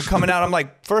bathroom and coming out. I'm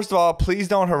like, first of all, please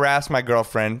don't harass my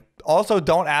girlfriend. Also,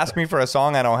 don't ask me for a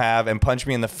song I don't have and punch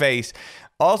me in the face.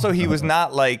 Also, he was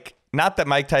not that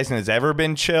Mike Tyson has ever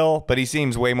been chill, but he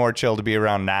seems way more chill to be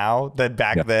around now than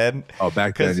back then. Oh,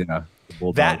 back then, yeah.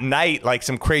 That night, like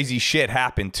some crazy shit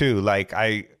happened too. Like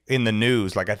in the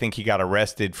news, like I think he got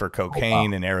arrested for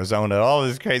cocaine in Arizona, all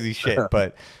this crazy shit.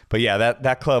 But yeah,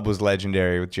 that club was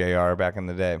legendary with JR back in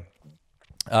the day.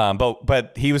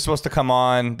 But he was supposed to come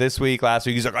on this week, last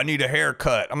week. He's like, I need a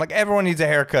haircut. I'm like, everyone needs a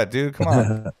haircut, dude. Come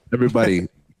on. Everybody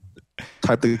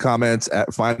type the comments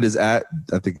find his I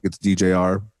think it's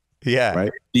DJR. Yeah.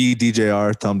 Right?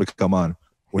 DJR, tell him to come on.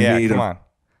 Come on.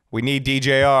 We need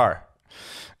DJR.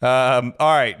 All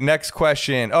right, next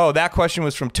question. Oh, that question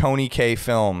was from Tony K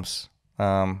Films.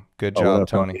 Good job,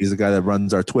 Tony. He's the guy that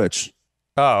runs our Twitch.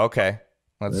 Oh, okay.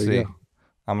 Let's see.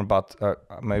 I'm about to,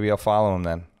 maybe I'll follow him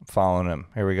then. I'm following him.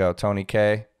 Here we go. Tony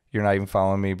K. You're not even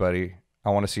following me, buddy. I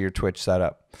want to see your Twitch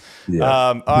setup. Yeah.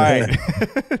 All right.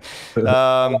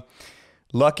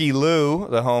 Lucky Lou,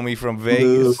 the homie from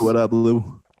Vegas. Lou, what up,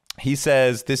 Lou? He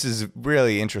says this is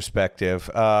really introspective.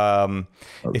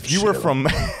 If you were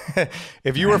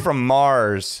from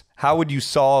Mars, how would you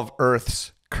solve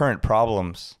Earth's current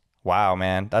problems. Wow,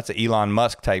 man. That's an Elon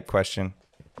Musk type question.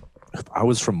 If I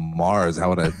was from Mars, how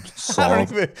would I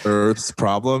solve Earth's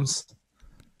problems?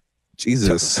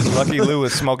 Jesus. Lucky Lou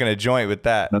was smoking a joint with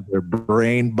that. Another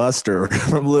brain buster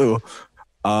from Lou.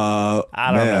 I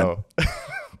don't know.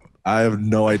 I have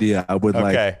no idea. I would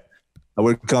I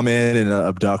would come in and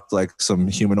abduct like some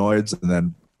humanoids and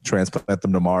then transplant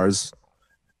them to Mars.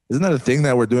 Isn't that a thing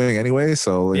that we're doing anyway?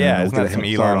 So yeah, it's not some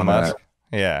Elon Musk.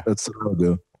 Yeah, that's what I'll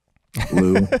do.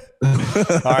 Lou.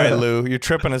 All right, Lou, you're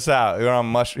tripping us out. You're on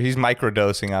He's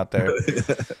microdosing out there.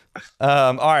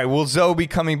 All right, will Zoe be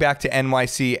coming back to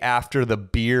NYC after the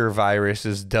beer virus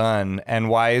is done? And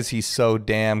why is he so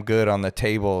damn good on the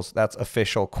tables? That's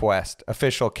official Quest,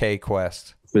 official K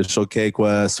Quest. Official K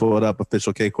Quest. What up,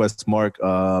 official K Quest? Mark,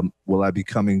 will I be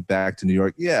coming back to New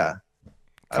York? Yeah,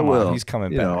 I will. He's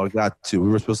coming back. I got to. We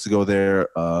were supposed to go there.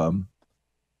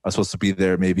 I was supposed to be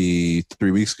there maybe 3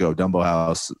 weeks ago, Dumbo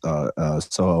House,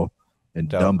 Soho in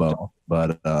Dumbo.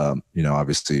 But,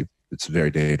 obviously it's very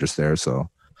dangerous there. So,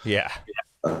 yeah.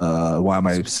 Why am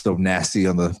I so nasty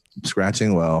on the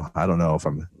scratching? Well, I don't know if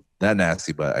I'm that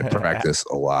nasty, but I practice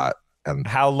a lot. And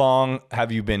how long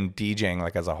have you been DJing,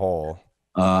 like as a whole?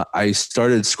 I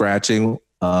started scratching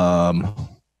in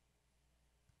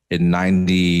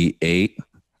 98.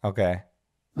 Okay.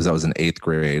 Because I was in 8th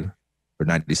grade, or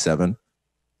 97.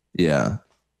 Yeah.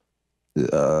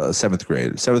 7th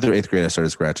grade, 7th or 8th grade, I started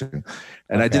scratching,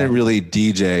 and I didn't really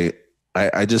DJ.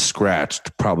 I just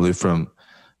scratched probably from,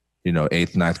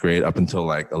 8th, 9th grade up until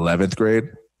like 11th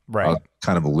grade. Right. I was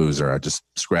kind of a loser. I just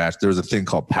scratched. There was a thing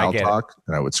called Pal Talk,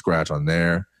 and I would scratch on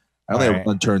there. I only had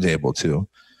one turntable too.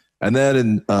 And then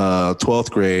in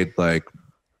 12th grade, like,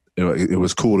 it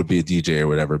was cool to be a DJ or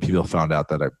whatever. People found out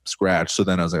that I scratched. So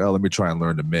then I was like, oh, let me try and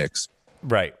learn to mix.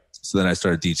 Right. So then I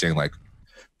started DJing like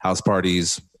house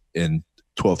parties in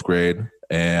 12th grade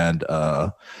and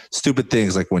stupid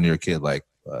things like when you're a kid, like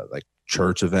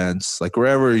church events, like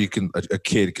wherever you can, a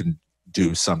kid can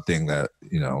do something that,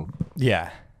 yeah,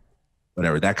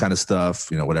 whatever, that kind of stuff,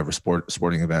 whatever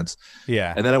sporting events.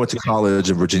 Yeah. And then I went to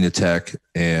college at Virginia Tech,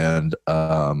 and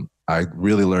I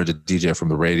really learned to DJ from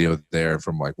the radio there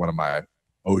from like one of my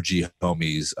OG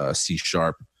homies, C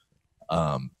Sharp.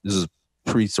 This is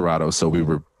pre-Serato. So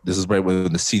this is right when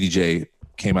the CDJ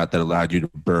came out that allowed you to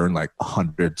burn like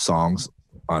 100 songs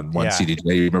on one CDJ.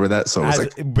 You remember that? So it was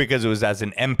because it was as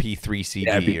an MP3 CD,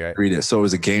 MP3, right? So it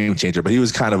was a game changer, but he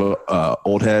was kind of a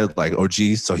old head, like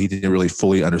OG. So he didn't really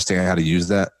fully understand how to use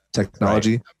that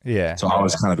technology. Right. Yeah. So I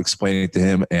was kind of explaining it to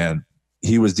him, and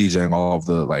he was DJing all of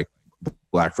the like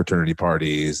black fraternity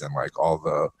parties and like all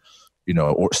the,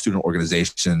 student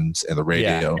organizations and the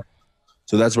radio. Yeah.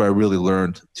 So that's where I really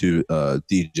learned to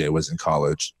DJ, was in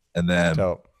college. And then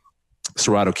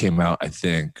Serato came out, I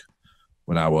think,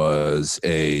 when I was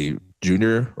a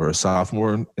junior or a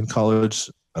sophomore in college.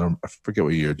 I forget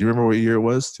what year. Do you remember what year it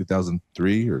was?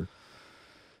 2003 or?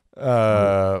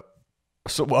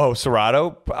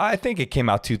 Serato. I think it came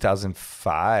out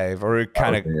 2005, or it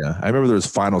kind of. Yeah, I remember there was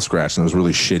Final Scratch, and it was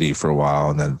really shitty for a while,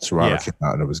 and then Serato came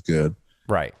out, and it was good.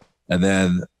 Right. And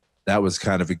then that was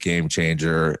kind of a game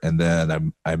changer. And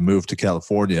then I moved to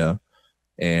California,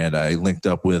 and I linked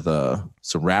up with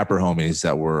some rapper homies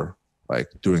that were like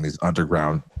doing these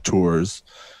underground tours.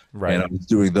 Right. And I was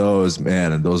doing those,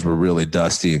 man, and those were really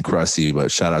dusty and crusty.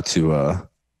 But shout out to, I'm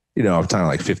talking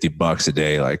like $50 a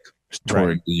day, like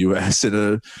touring the U.S. in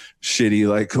a shitty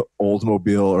like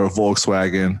Oldsmobile or a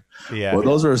Volkswagen. Yeah. Well,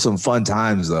 those were some fun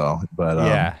times though. But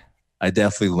I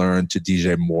definitely learned to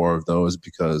DJ more of those,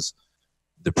 because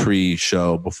the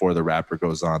pre-show before the rapper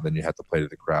goes on, then you have to play to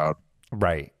the crowd.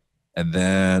 Right. And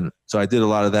then, so I did a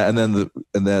lot of that. And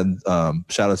then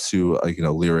shout out to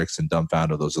Lyrics and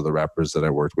Dumbfounder. Those are the rappers that I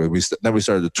worked with. Then we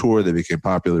started to tour. They became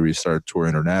popular. We started to tour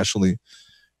internationally.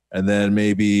 And then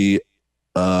maybe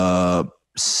 7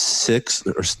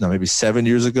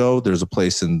 years ago, there's a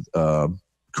place in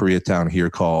Koreatown here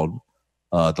called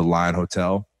the Lion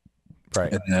Hotel.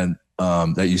 Right. And then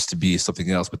that used to be something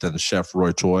else. But then the chef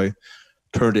Roy Choi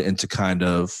turned it into kind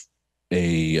of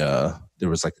there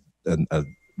was like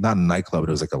not a nightclub, but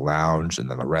it was like a lounge and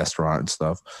then a restaurant and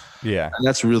stuff. Yeah. And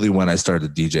that's really when I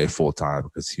started to DJ full time,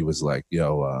 because he was like, do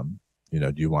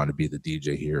you want to be the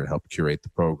DJ here and help curate the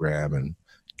program and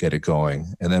get it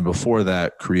going? And then before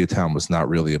that, Koreatown was not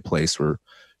really a place where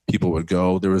people would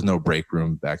go. There was no break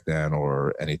room back then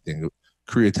or anything.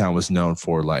 Koreatown was known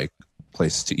for like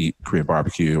places to eat Korean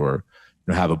barbecue, or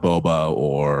have a boba,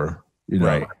 or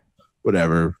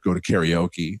whatever, go to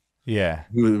karaoke. Yeah.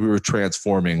 We were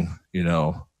transforming,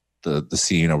 the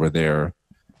scene over there.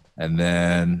 And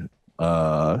then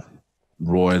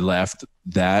Roy left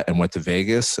that and went to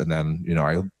Vegas. And then, you know,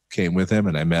 I came with him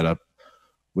and I met up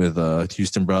with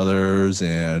Houston Brothers,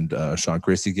 and Sean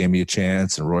Christie gave me a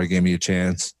chance, and Roy gave me a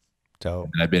chance. Dope.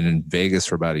 And I've been in Vegas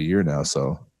for about a year now.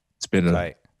 So it's been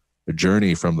a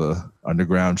journey from the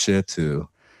underground shit to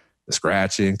the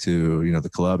scratching to, you know, the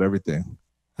club, everything.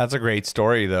 That's a great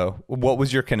story, though. What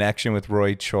was your connection with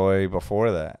Roy Choi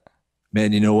before that?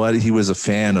 Man, you know what? He was a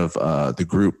fan of the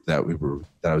group that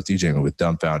I was DJing with,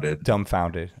 Dumbfounded.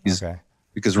 Okay.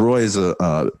 Because Roy is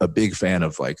a big fan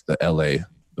of like the LA,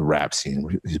 the rap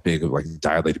scene. He's big of like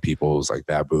Dilated Peoples, like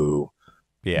Babu.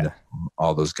 Yeah. You know,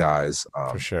 all those guys.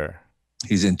 For sure.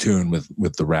 He's in tune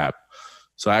with the rap.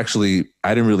 So actually,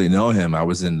 I didn't really know him. I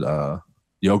was in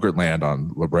Yogurtland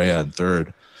on La Brea and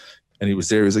 3rd. And he was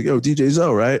there. He was like, "Yo, DJ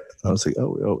Zo, right?" I was like,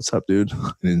 "Oh, yo, what's up, dude?"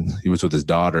 And he was with his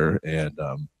daughter. And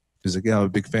he's like, "Yeah, I'm a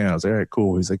big fan." I was like, "All right,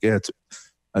 cool." He's like, "Yeah,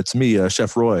 it's me,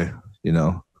 Chef Roy." You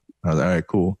know, I was like, "All right,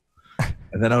 cool."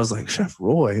 And then I was like, "Chef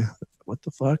Roy? What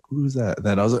the fuck? Who's that?" And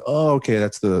then I was like, "Oh, okay,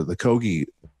 that's the Kogi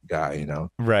guy, you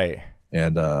know?" Right.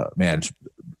 And man,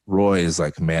 Roy is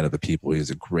like a man of the people.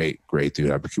 He's a great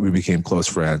dude. We became close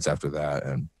friends after that.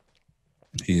 And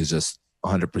he is just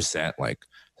 100% like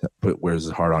wears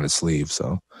his heart on his sleeve.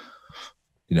 So,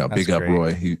 you know, that's big up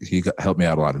Roy. He helped me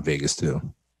out a lot in Vegas too.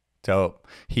 Dope.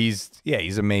 He's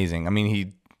amazing. I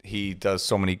mean, he does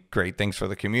so many great things for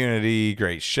the community.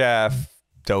 Great chef,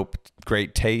 dope,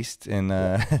 great taste in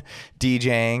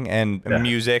DJing and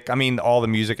music. I mean, all the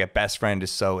music at Best Friend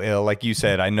is so ill. Like you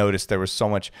said, I noticed there was so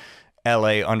much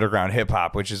LA underground hip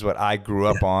hop, which is what I grew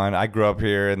up on. I grew up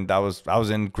here, and I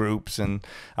was in groups, and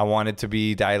I wanted to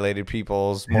be Dilated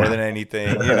Peoples more than anything,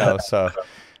 you know. So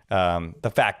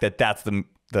the fact that that's the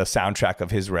soundtrack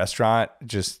of his restaurant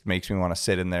just makes me want to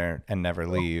sit in there and never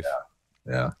leave.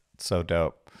 Yeah. It's so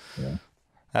dope. Yeah.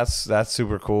 That's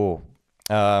super cool.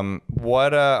 All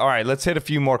right, let's hit a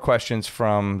few more questions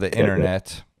from the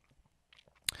internet.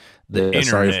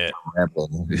 Internet.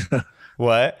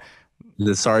 What?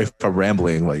 Sorry for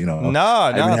rambling, but you know.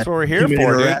 No, that's what we're here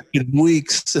for, dude.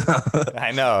 Weeks.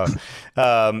 I know.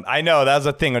 That's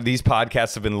the thing. These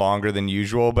podcasts have been longer than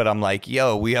usual, but I'm like,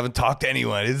 yo, we haven't talked to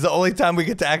anyone. It's the only time we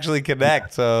get to actually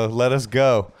connect. So let us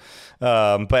go.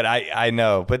 But I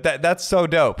know, but that's so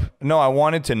dope. No, I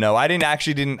wanted to know. I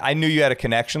knew you had a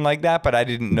connection like that, but I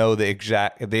didn't know the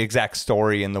exact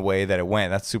story and the way that it went.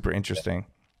 That's super interesting.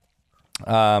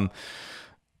 Okay.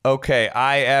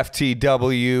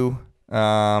 IFTW.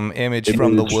 Image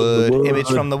from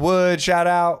the wood, shout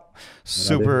out.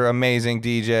 Super amazing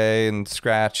DJ and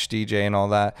scratch DJ and all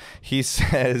that. He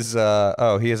says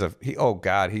he has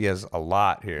a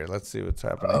lot here. Let's see what's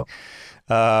happening.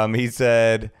 He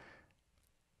said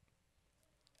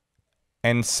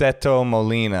Aniceto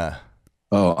Molina.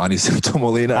 Oh, Aniceto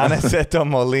Molina. Aniceto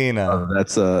Molina.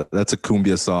 That's a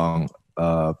cumbia song.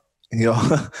 You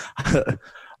know,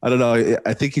 I don't know.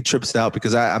 I think he trips out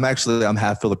because I'm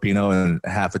half Filipino and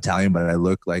half Italian, but I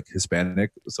look like Hispanic.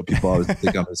 So people always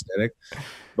think I'm Hispanic.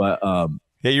 But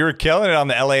yeah, you were killing it on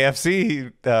the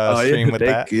LAFC stream with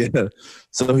that. Yeah.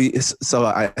 So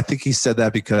I think he said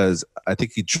that because I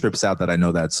think he trips out that I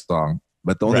know that song.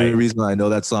 But the only reason I know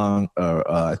that song,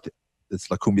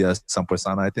 it's La Cumbia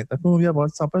Sampuesana. I think La Cumbia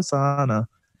Sampuesana.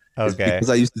 Okay.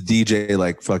 Because I used to DJ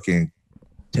like fucking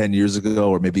 10 years ago,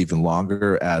 or maybe even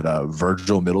longer, at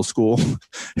Virgil Middle School,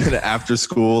 in after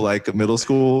school, like middle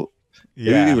school.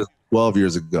 Yeah. Maybe it was 12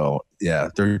 years ago. Yeah,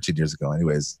 13 years ago.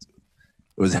 Anyways,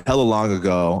 it was hella long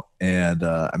ago. And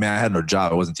I mean, I had no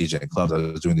job. I wasn't DJing clubs. I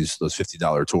was doing those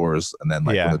 $50 tours. And then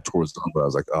when the tours were over, I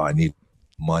was like, oh, I need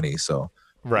money. So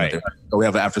we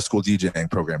have an after school DJing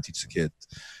program, teach the kids.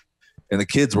 And the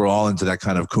kids were all into that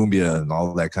kind of cumbia and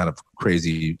all that kind of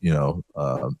crazy, you know,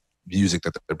 music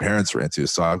that their parents were into.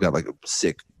 So I've got like a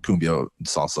sick cumbia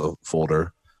salsa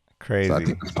folder. Crazy. So I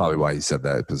think that's probably why he said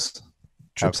that, because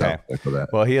trips out for that.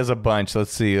 Well, he has a bunch.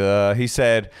 Let's see. He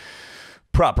said,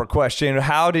 proper question.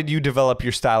 How did you develop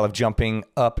your style of jumping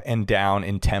up and down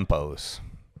in tempos?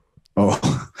 Oh,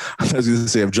 I was going to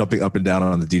say I'm jumping up and down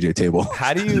on the DJ table.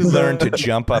 How do you learn to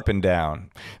jump up and down?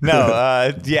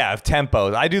 No,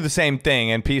 tempos. I do the same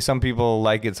thing, and some people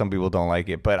like it, some people don't like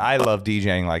it, but I love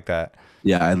DJing like that.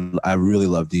 Yeah, I really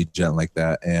love DJing like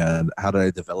that. And how did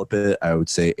I develop it? I would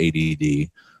say ADD.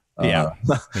 Yeah,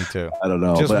 me too. I don't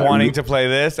know. Just wanting to play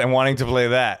this and wanting to play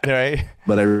that, right?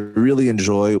 But I really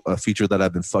enjoy a feature that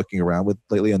I've been fucking around with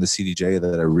lately on the CDJ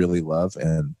that I really love.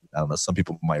 And I don't know, some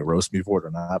people might roast me for it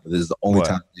or not, but this is the only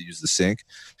time I use the sync,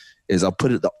 is I'll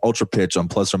put the ultra pitch on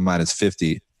plus or minus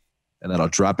 50, and then I'll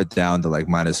drop it down to like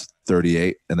minus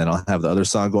 38, and then I'll have the other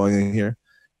song going in here,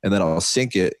 and then I'll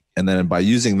sync it. And then by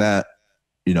using that,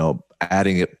 you know,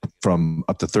 adding it from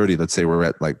up to 30. Let's say we're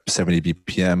at like 70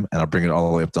 BPM, and I'll bring it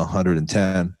all the way up to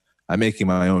 110. I'm making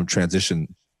my own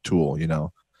transition tool, you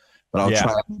know, but I'll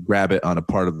try to grab it on a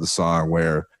part of the song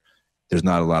where there's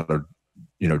not a lot of,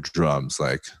 you know, drums,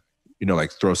 like, you know,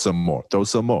 like throw some more,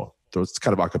 it's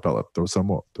kind of acapella, throw some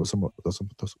more,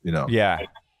 you know. Yeah.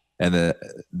 And then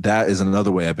that is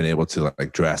another way I've been able to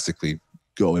like drastically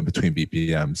go in between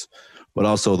BPMs, but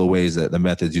also the ways that the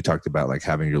methods you talked about, like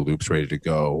having your loops ready to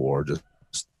go, or just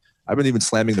I've been even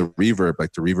slamming the reverb,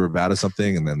 like the reverb out of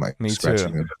something, and then like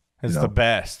scratching it. It's the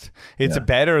best. It's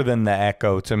better than the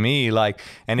echo to me. Like,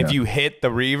 and if you hit the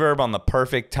reverb on the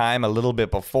perfect time a little bit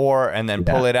before, and then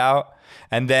pull it out,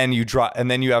 and then you drop,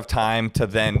 and then you have time to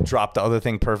then drop the other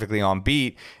thing perfectly on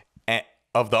beat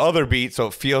of the other beat, so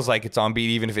it feels like it's on beat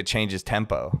even if it changes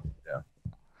tempo.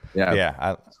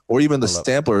 Or even the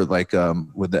sampler, like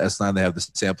with the S9, they have the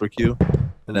sampler cue,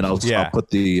 and then I'll put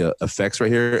the effects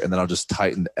right here, and then I'll just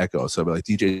tighten the echo. So I'll be like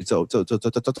DJ,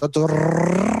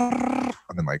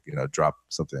 and then like, you know, drop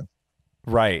something.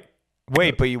 Right.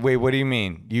 Wait, what do you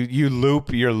mean? You're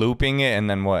looping it, and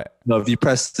then what? No, if you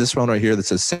press this one right here that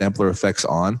says sampler effects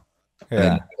on,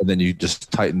 and then you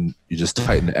just tighten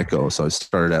the echo. So I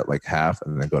started at like half,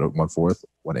 and then go to 1/4,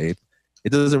 1/8. It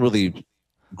doesn't really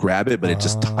grab it, but it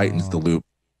just tightens the loop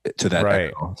to that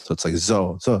echo. So it's like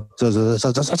zo.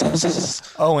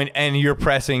 Oh, and you're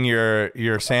pressing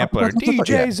your sampler.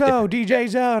 DJ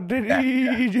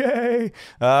DJ.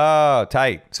 Oh,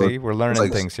 tight. See, we're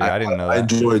learning things here. I didn't know that. I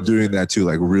enjoy doing that too,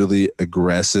 like really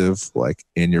aggressive, like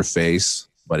in your face,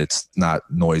 but it's not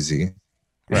noisy.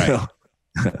 Right. You know?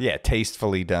 Yeah,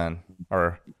 tastefully done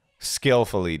or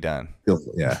skillfully done.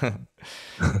 Yeah.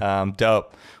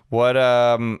 Dope.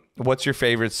 What's your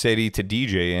favorite city to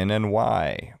DJ in, and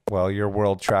why? Well, you're a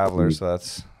world traveler, so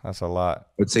that's a lot.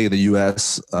 I would say the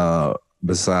U.S.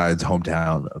 Besides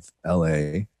hometown of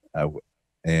L.A.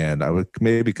 And I would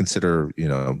maybe consider, you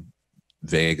know,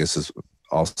 Vegas is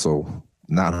also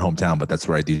not hometown, but that's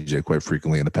where I DJ quite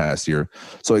frequently in the past year.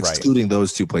 So excluding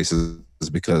those two places,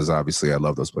 because obviously I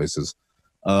love those places.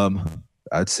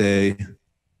 I'd say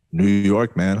New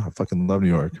York, man. I fucking love New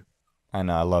York. I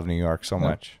know. I love New York so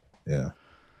much. Yeah.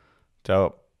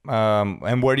 Dope.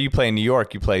 And where do you play in New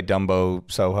York? You play Dumbo,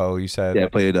 Soho, you said? Yeah, I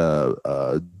played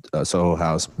Soho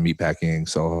House, Meatpacking,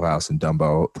 Soho House, and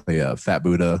Dumbo. Played Fat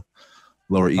Buddha,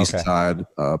 Lower East Side.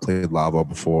 Played Lavo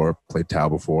before. Played Tao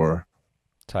before.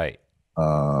 Tight.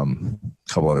 A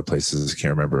couple other places,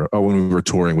 can't remember. Oh, when we were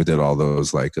touring, we did all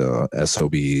those like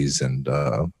SOBs and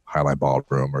Highlight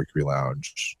Ballroom, Mercury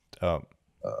Lounge.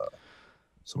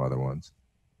 Some other ones.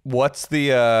 What's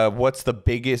the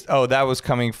biggest? Oh, that was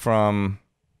coming from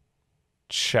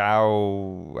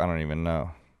Chow. I don't even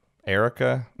know.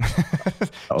 Erica.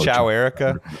 Chow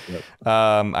Erica.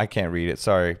 I can't read it.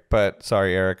 Sorry,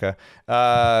 Erica.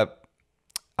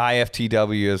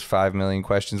 IFTW has 5 million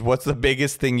questions. What's the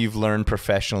biggest thing you've learned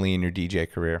professionally in your DJ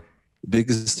career? The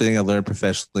biggest thing I learned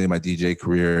professionally in my DJ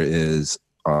career is,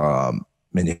 man,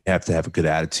 you have to have a good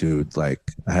attitude. Like,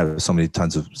 I have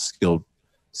tons of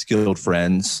skilled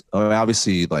friends.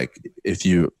 Obviously, like, if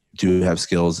you do have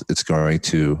skills, it's going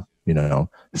to, you know,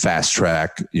 fast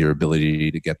track your ability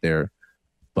to get there.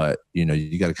 But, you know,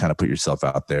 you got to kind of put yourself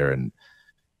out there and,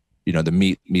 you know, to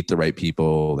meet the right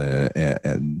people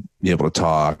and be able to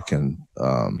talk and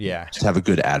just have a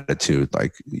good attitude.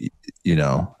 Like, you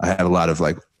know, I had a lot of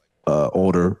like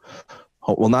older,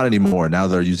 well, not anymore. Now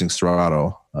they're using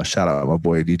Serato. Shout out my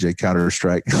boy DJ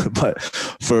Counter-Strike. But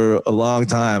for a long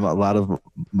time, a lot of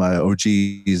my OGs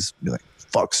be like,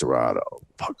 fuck Serato,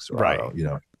 right. You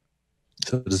know.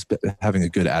 So just having a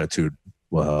good attitude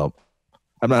will help.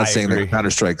 I'm not saying that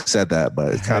Counter-Strike said that,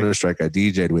 but Counter-Strike, I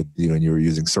DJ'd with you and you were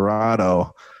using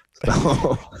Serato.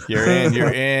 So. You're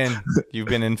in. You've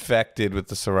been infected with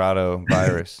the Serato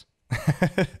virus.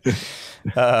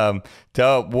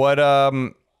 Dope.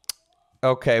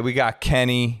 Okay, we got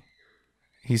Kenny.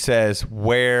 He says,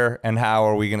 where and how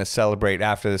are we going to celebrate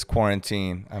after this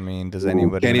quarantine? I mean, does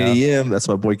anybody know? Kenny Yim. That's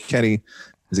my boy Kenny.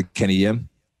 Is it Kenny Yim?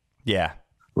 Yeah.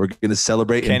 We're going to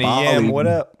celebrate Kenny in Bali. Yim, what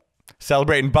up?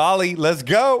 Celebrating Bali. Let's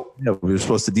go. Yeah, we were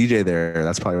supposed to DJ there.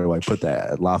 That's probably why I put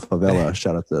that at La Favela.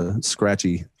 Shout out to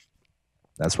Scratchy.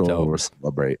 That's where we'll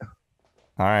celebrate.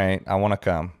 All right. I want to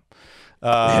come.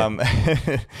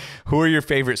 Who are your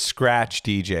favorite scratch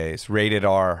DJs? Rated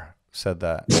R said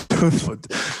that.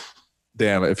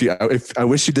 Damn, if I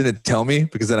wish you didn't tell me,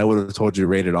 because then I would have told you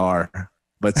rated R.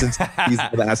 But since he's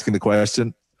asking the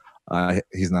question,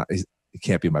 he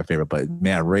can't be my favorite. But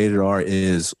man, rated R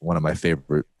is one of my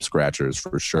favorite scratchers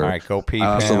for sure. All right, go peep.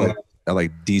 I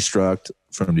like Destruct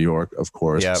from New York, of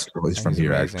course. Yep. He's from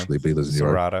here, amazing. Actually, but he lives in New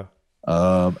York. Serato.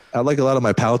 I like a lot of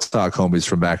my Pal Talk homies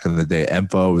from back in the day.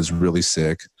 Empo was really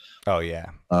sick. Oh yeah.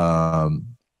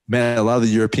 Man, a lot of the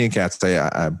European cats,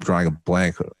 I'm drawing a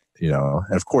blank, and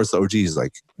of course the OGs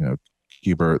like,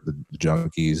 Hubert, the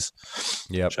Junkies.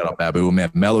 Yep. Shout out Babu.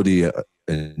 Man, Melody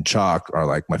and Chalk are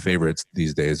like my favorites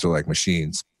these days. They're like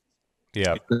machines.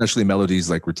 Yeah. Especially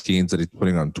Melody's like routines that he's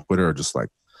putting on Twitter are just like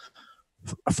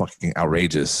fucking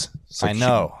outrageous. I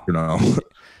know.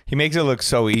 He makes it look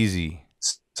so easy.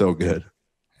 So good.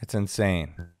 It's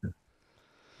insane.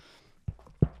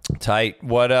 Tight.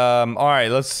 What all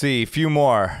right, let's see. A few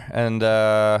more. And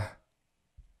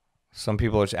some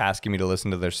people are just asking me to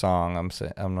listen to their song.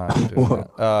 I'm not doing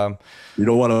that. You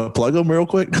don't want to plug them real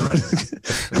quick?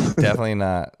 Definitely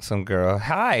not. Some girl.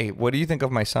 Hi, what do you think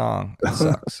of my song? It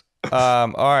sucks.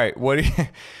 All right.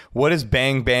 What does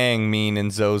bang bang mean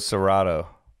in Zoe's Serato?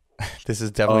 This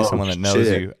is definitely someone that knows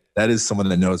you. That is someone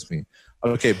that knows me.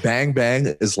 Okay, bang bang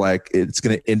is like, it's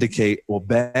going to indicate, well,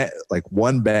 like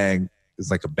one bang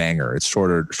is like a banger. It's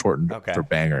shortened for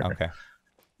banger. Okay.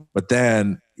 But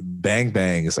then bang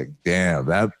bang is like, damn,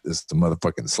 that is the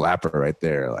motherfucking slapper right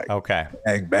there. Like, okay,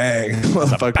 bang bang,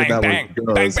 motherfucker, bang bang,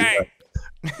 bang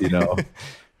bang.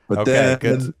 But okay,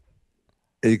 then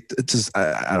it just,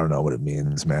 I don't know what it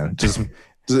means, man.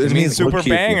 It means super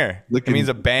banger. It means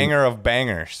a banger of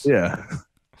bangers. Yeah.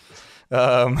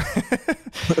 All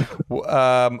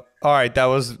right, that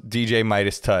was DJ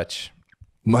Midas Touch.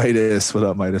 Midas, what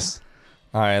up, Midas?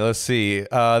 All right, let's see.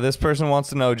 This person wants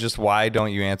to know, just why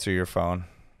don't you answer your phone?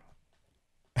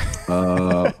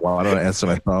 Why don't I answer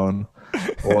my phone?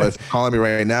 Well, if you're calling me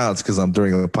right now, it's because I'm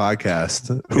doing a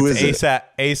podcast. Who is it?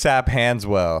 ASAP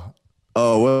Hanswell.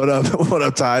 Oh, what up? What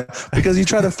up, Ty? Because you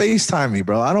try to FaceTime me,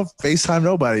 bro. I don't FaceTime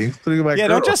nobody, including my girl.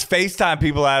 Don't just FaceTime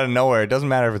people out of nowhere. It doesn't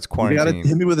matter if it's quarantine. You gotta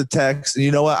hit me with a text. And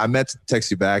you know what? I meant to text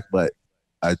you back, but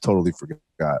I totally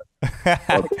forgot.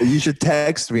 You should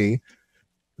text me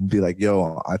and be like,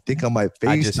 yo, I think I might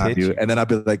FaceTime you. And then I'll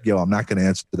be like, yo, I'm not going to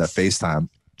answer that FaceTime.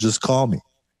 Just call me.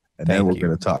 And then we're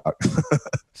going to talk.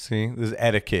 See, this is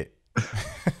etiquette.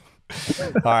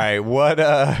 All right,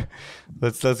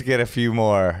 let's get a few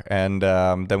more, and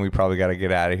then we probably got to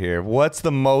get out of here. What's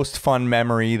the most fun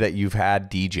memory that you've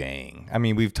had DJing? I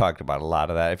mean, we've talked about a lot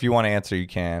of that. If you want to answer, you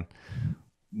can.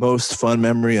 Most fun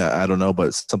memory, I don't know,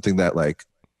 but something that like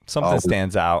something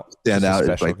stands out.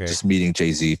 Is like just meeting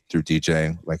Jay-Z through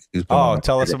DJing. Like,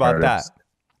 tell us about that.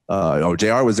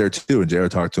 JR was there too, and JR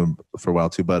talked to him for a while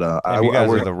too. But I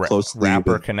worked closely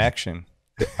rapper connection.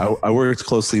 I worked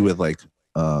closely with like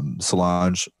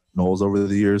Solange Knowles over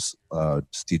the years,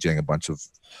 just DJing a bunch of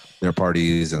their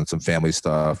parties and some family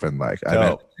stuff, and like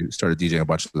I started DJing a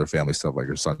bunch of their family stuff, like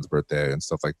her son's birthday and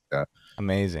stuff like that.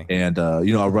 Amazing. And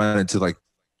I run into like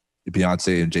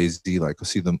Beyonce and Jay-Z, like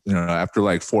see them, after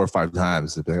like 4 or 5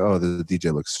 times, they'd be like, oh, the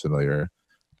DJ looks familiar,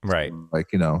 right? Like,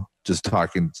 just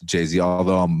talking to Jay-Z,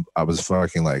 although I was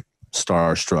fucking like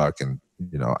starstruck and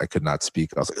I could not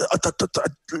speak. I was like,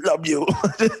 I love you.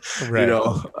 Right.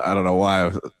 I don't know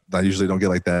why. I usually don't get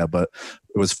like that, but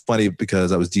it was funny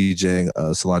because I was DJing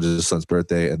Solange's son's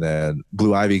birthday, and then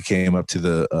Blue Ivy came up to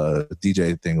the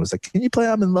DJ thing and was like, can you play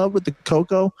I'm in Love with the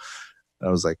Coco? And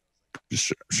I was like,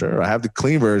 sure. I have the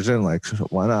clean version. Like,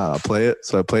 why not? I'll play it.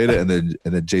 So I played it, and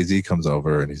then Jay-Z comes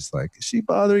over and he's like, is she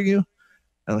bothering you?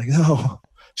 And I'm like, no.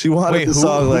 She wanted the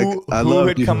song. Who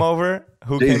had come over?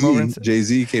 Who came over?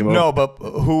 Jay-Z came over. No, but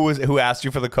who asked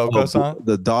you for the Coco song?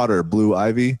 The daughter, Blue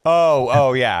Ivy.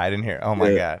 Oh yeah, I didn't hear. Oh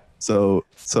my god. So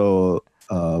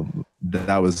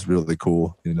that was really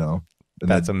cool, And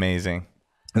that's amazing.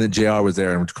 And then JR was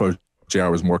there, and JR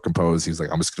was more composed. He was like,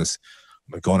 I'm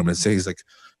gonna go on him and say, he's like,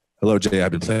 hello, Jay,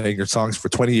 I've been playing your songs for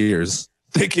 20 years.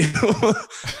 Thank you.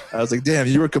 I was like, damn,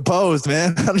 you were composed,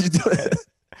 man. How did you do it?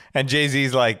 And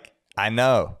Jay-Z's like, I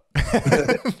know.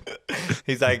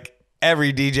 He's like,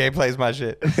 every DJ plays my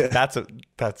shit. That's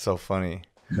so funny.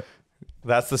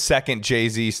 That's the second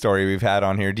Jay-Z story we've had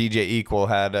on here. DJ Equal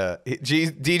had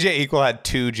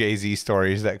 2 Jay-Z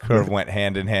stories that could have went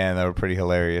hand in hand that were pretty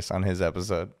hilarious on his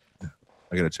episode.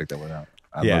 I gotta check that one out.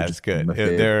 It's good.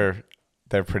 They're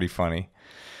pretty funny.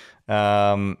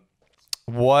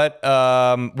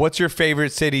 What's your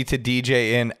favorite city to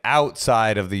DJ in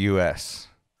outside of the US?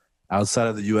 Outside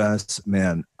of the U.S.,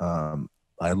 man,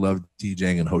 I love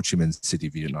DJing in Ho Chi Minh City,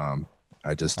 Vietnam.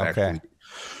 I just actually,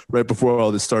 right before all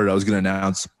this started, I was going to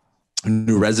announce a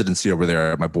new residency over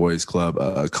there at my boys' club,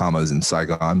 Commas in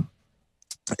Saigon.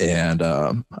 And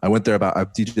I went there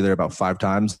I've DJed there about 5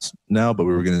 times now, but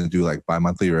we were going to do like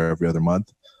bi-monthly or every other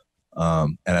month.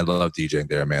 And I love DJing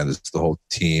there, man. This is the whole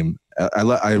team.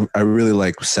 I really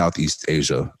like Southeast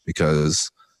Asia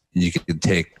because you can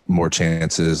take more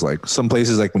chances. Like some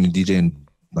places, like when you DJ in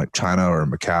like China or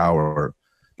Macau or,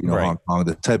 you know, Hong Kong,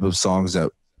 the type of songs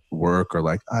that work are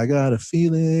like, I got a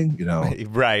feeling, you know,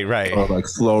 right. Or like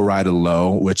Flow Rida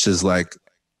Low, which is like,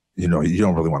 you know, you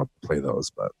don't really want to play those,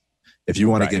 but if you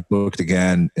want to get booked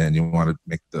again and you want to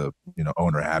make the, you know,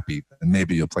 owner happy, then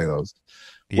maybe you'll play those.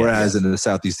 Whereas in the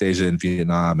Southeast Asia and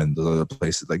Vietnam and the other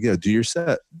places, like, do your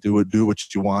set, do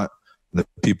what you want. The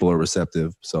people are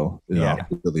receptive. So, you know, I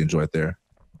really enjoy it there.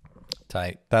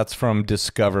 Tight. That's from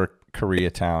Discover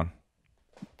Koreatown.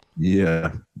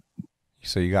 Yeah.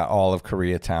 So you got all of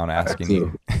Koreatown asking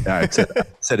you. Yeah, I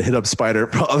said hit up Spider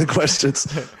for all the questions.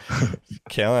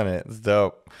 Killing it. It's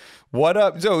dope. What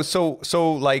up?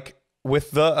 So like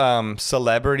with the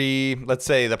celebrity, let's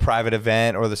say the private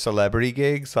event or the celebrity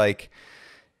gigs, like,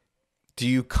 do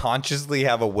you consciously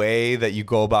have a way that you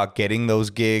go about getting those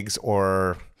gigs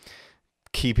or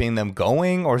keeping them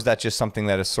going, or is that just something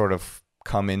that has sort of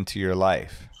come into your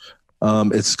life?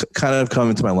 It's kind of come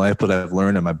into my life, but I've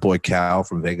learned, and my boy Cal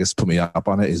from Vegas put me up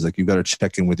on it. He's like, you got to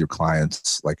check in with your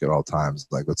clients, like at all times.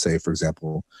 Like, let's say, for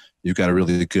example, you've got a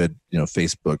really good, you know,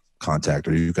 Facebook contact,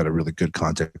 or you've got a really good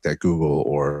contact at Google,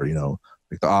 or, you know,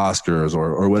 like the Oscars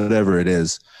or whatever it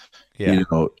is. Yeah. You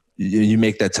know, you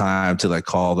make that time to like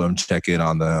call them, check in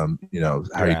on them, you know,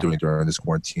 how are you doing during this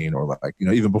quarantine, or like, you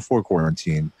know, even before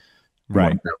quarantine,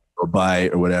 right? Or buy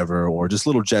or whatever, or just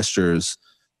little gestures.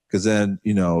 Because then,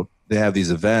 you know, they have these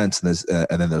events and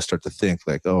then they'll start to think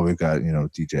like, oh, we've got, you know,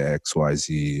 DJ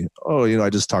XYZ. Oh, you know,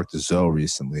 I just talked to Zoe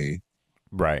recently.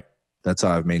 Right. That's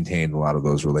how I've maintained a lot of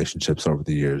those relationships over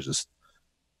the years. Just,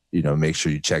 you know, make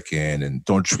sure you check in and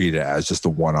don't treat it as just a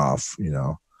one-off, you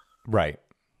know. Right.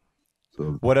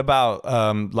 So, what about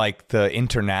like the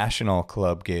international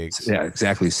club gigs? Yeah,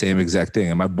 exactly. Same exact thing.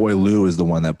 And my boy Lou is the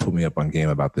one that put me up on game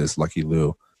about this, Lucky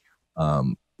Lou,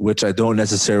 which I don't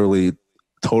necessarily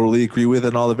totally agree with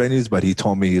in all the venues, but he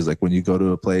told me, he's like, when you go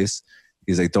to a place,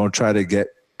 he's like, don't try to get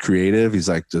creative. He's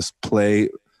like, just play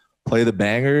the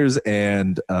bangers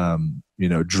and, you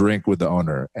know, drink with the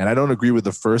owner. And I don't agree with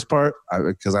the first part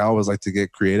because I always like to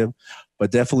get creative,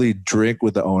 but definitely drink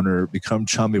with the owner, become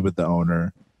chummy with the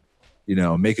owner, you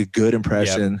know, make a good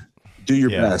impression, do your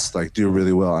best, like do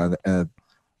really well. And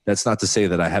that's not to say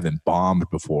that I haven't bombed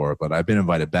before, but I've been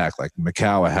invited back. Like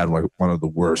Macau, I had like one of the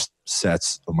worst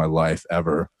sets of my life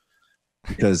ever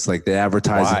because like the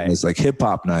advertising is like hip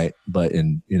hop night, but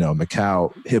in, you know,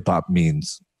 Macau, hip hop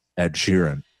means Ed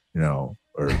Sheeran, you know,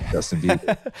 or Justin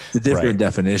Bieber. It's a different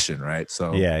definition, right?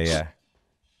 So yeah.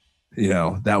 You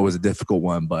know, that was a difficult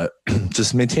one, but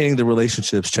just maintaining the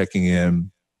relationships, checking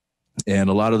in, and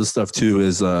a lot of the stuff too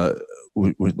is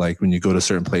like when you go to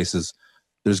certain places,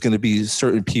 there's going to be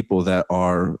certain people that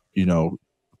are, you know,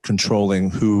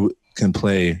 controlling who can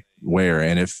play where.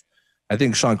 And if I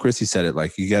think Sean Christie said it,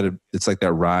 like you got to, it's like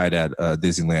that ride at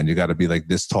Disneyland. You got to be like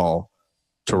this tall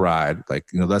to ride. Like,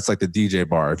 you know, that's like the DJ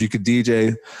bar. If you could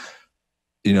DJ,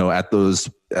 you know, at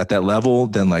that level,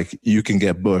 then like you can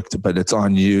get booked, but it's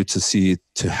on you to see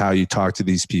to how you talk to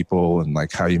these people and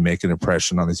like how you make an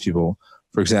impression on these people.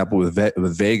 For example, with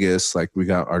Vegas, like we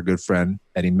got our good friend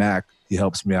Eddie Mack. He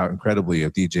helps me out incredibly. I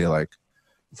DJ like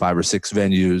 5 or 6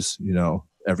 venues, you know,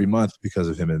 every month because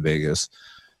of him in Vegas.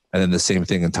 And then the same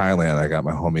thing in Thailand. I got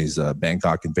my homies,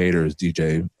 Bangkok Invaders,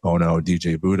 DJ Ono,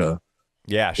 DJ Buddha.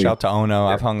 Yeah, shout to Ono.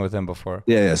 I've hung with him before.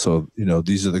 Yeah. So, you know,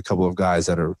 these are the couple of guys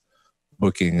that are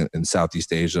booking in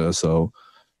Southeast Asia. So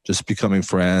just becoming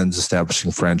friends,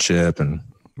 establishing friendship, and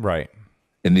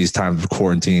in these times of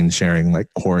quarantine, sharing like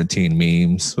quarantine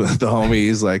memes with the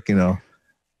homies, like, you know,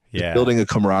 building a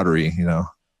camaraderie, you know.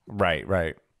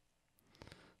 Right.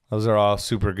 Those are all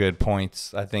super good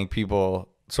points. I think people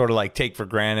sort of like take for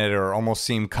granted or almost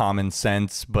seem common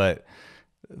sense, but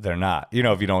they're not, you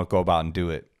know, if you don't go about and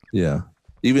do it. Yeah.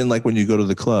 Even like when you go to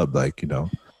the club, like, you know,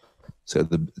 so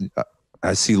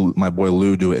I see my boy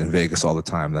Lou do it in Vegas all the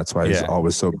time. That's why he's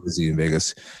always so busy in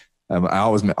Vegas. I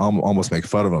almost make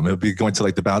fun of him. He'll be going to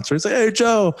like the bouncer. He's like, "Hey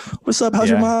Joe, what's up? How's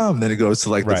your mom?" And then he goes to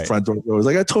like the front door. He's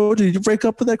like, "I told you, you break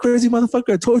up with that crazy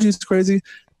motherfucker. I told you it's crazy."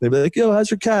 They'd be like, "Yo,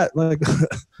 how's your cat?" Like,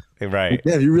 right.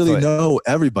 Yeah, you really know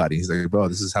everybody. He's like, "Bro,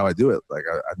 this is how I do it. Like,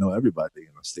 I know everybody. You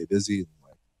know, stay busy." And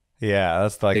like, yeah,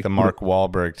 that's like the Mark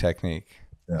Wahlberg technique.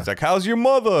 Yeah. It's like, "How's your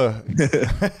mother?"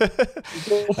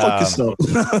 Fuck yourself.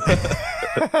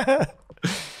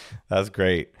 That's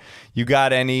great. You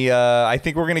got any, I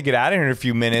think we're going to get out of here in a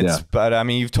few minutes, but I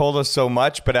mean, you've told us so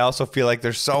much, but I also feel like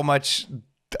there's so much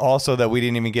also that we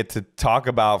didn't even get to talk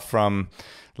about from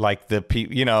like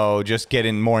you know, just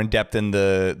getting more in depth in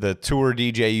the tour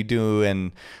DJ you do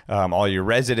and all your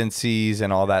residencies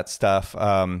and all that stuff.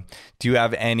 Do you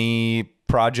have any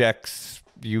projects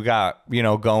you got,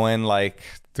 going like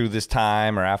through this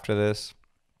time or after this?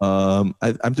 I'm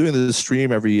doing the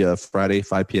stream every Friday,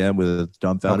 5 p.m. with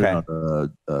Dumbfounded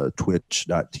on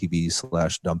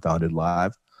twitch.tv/dumbfounded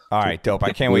live. All right, dope.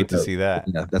 I can't wait to see that.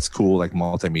 Yeah, that's cool. Like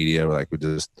multimedia, where like we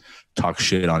just talk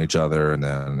shit on each other, and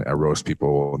then I roast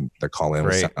people that call in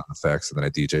with sound effects, and then I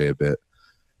DJ a bit.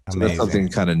 So that's something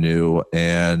kind of new,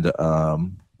 and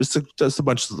just a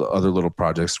bunch of other little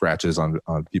projects, scratches on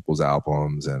people's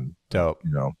albums, and dope.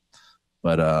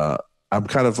 But I'm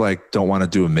kind of like don't want to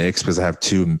do a mix because I have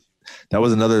two. That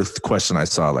was another question I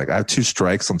saw. Like I have 2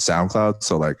 strikes on SoundCloud,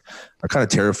 so like I'm kind of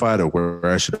terrified of where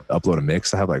I should upload a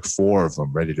mix. I have like 4 of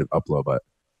them ready to upload, but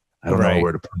I don't know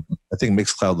where to put them. I think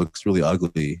Mixcloud looks really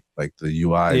ugly. Like the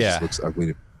UI just looks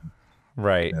ugly.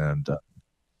 Right. And I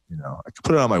could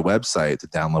put it on my website to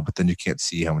download, but then you can't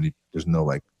see how many. There's no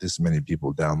like this many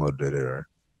people downloaded it,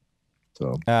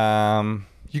 so.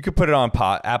 You could put it on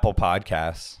Apple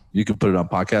Podcasts. You can put it on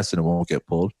podcast and it won't get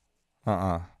pulled.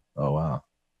 Oh wow.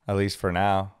 At least for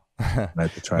now. I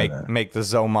have to try that. Make the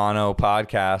Zomanno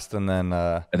podcast and then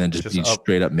just be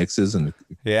straight up mixes and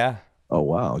Oh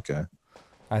wow, okay.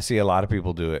 I see a lot of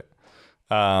people do it.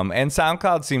 And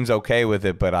SoundCloud seems okay with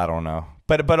it, but I don't know.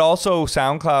 But also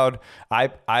SoundCloud,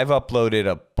 I've uploaded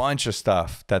a bunch of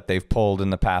stuff that they've pulled in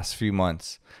the past few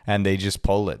months, and they just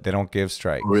pull it. They don't give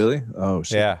strikes. Really? Oh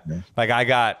shit. Yeah. Like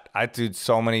I did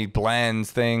so many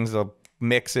blends, things,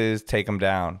 mixes, take them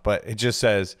down, but it just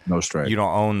says no strike. You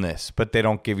don't own this, but they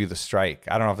don't give you the strike.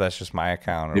 I don't know if that's just my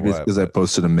account or maybe it's because I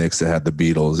posted a mix that had the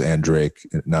Beatles and Drake.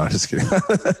 No, I'm just kidding.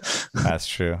 That's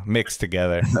true. Mixed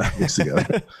together. Mixed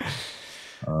together.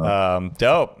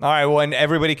 Dope. All right. Well, and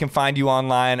everybody can find you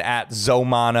online at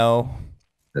Zomanno.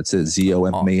 That's it.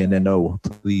 Zomanno.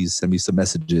 Please send me some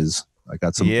messages. I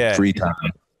got some free time.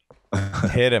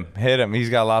 Hit him. He's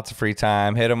got lots of free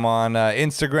time. Hit him on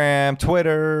Instagram,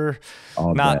 Twitter,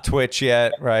 not Twitch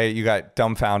yet, right? You got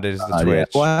Dumbfounded as the Twitch.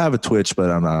 Yeah. Well, I have a Twitch, but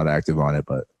I'm not active on it.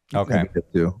 But okay,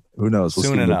 who knows?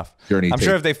 Soon enough. I'm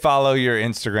sure if they follow your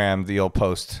Instagram, you'll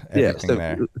post everything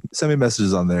there. Send me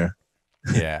messages on there.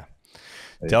 Yeah.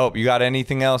 Dope. You got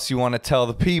anything else you want to tell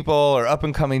the people or up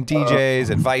and coming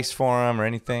DJs, advice for them or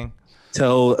anything?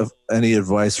 Tell any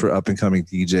advice for up and coming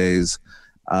DJs.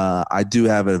 I do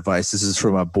have advice. This is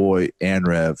from my boy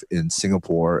Anrev in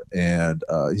Singapore, and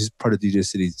he's part of DJ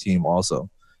City's team also.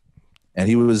 And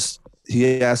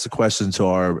he asked a question to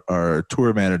our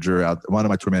tour manager one of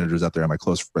my tour managers out there, my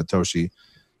close friend Toshi,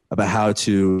 about how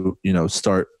to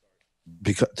start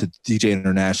to DJ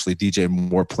internationally, DJ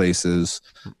more places.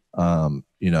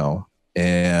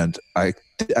 And I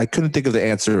couldn't think of the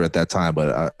answer at that time,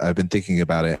 but I've been thinking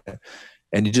about it.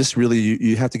 And you just really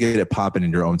you have to get it popping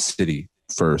in your own city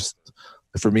first.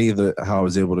 For me, how I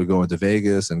was able to go into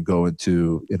Vegas and go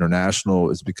into international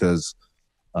is because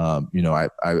I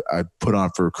put on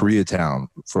for Koreatown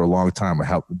for a long time.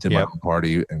 I did my own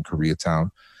party in Koreatown,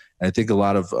 and I think a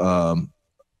lot of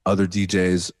other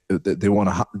DJs they want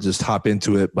to just hop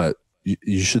into it, but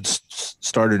you should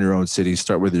start in your own city,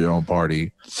 start with your own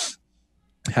party,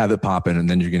 have it popping, and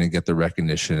then you're going to get the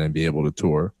recognition and be able to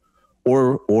tour.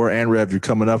 Or Anrev, you're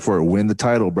coming up for it. Win the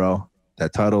title, bro.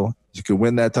 That title, you could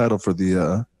win that title for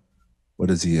the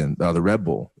what is he in? The Red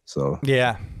Bull. So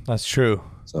yeah, that's true.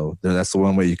 So that's the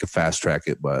one way you could fast track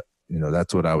it. But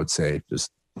that's what I would say. Just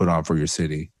put on for your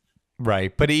city.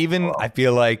 Right, but even I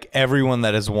feel like everyone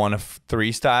that has won a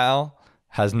freestyle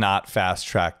has not fast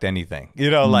tracked anything.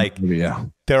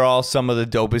 They're all some of the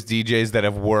dopest DJs that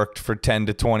have worked for 10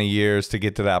 to 20 years to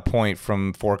get to that point,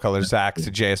 from Four Color Zach's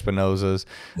to Jay Espinosa's.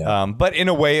 Yeah. But in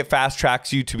a way, it fast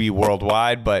tracks you to be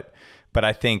worldwide. But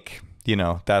I think,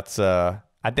 that's I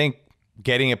think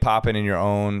getting it popping in your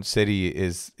own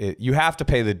city you have to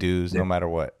pay the dues no matter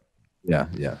what. Yeah.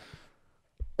 Yeah.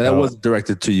 That wasn't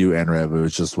directed to you, Anrev.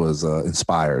 It was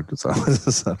inspired. So.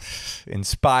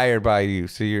 Inspired by you,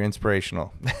 so you're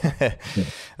inspirational.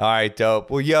 All right,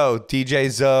 dope. Well, DJ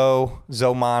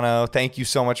Zomanno, thank you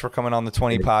so much for coming on the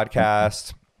 20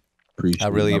 podcast. I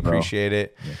really appreciate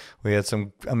it. Yeah. We had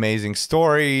some amazing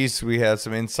stories. We had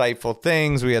some insightful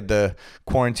things. We had the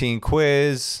quarantine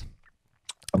quiz.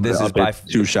 This is by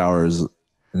 2 showers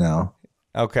now.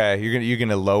 Okay, you're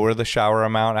gonna lower the shower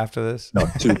amount after this? No,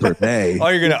 2 per day. Oh,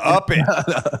 you're gonna up it.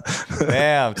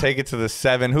 Damn, take it to the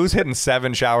 7. Who's hitting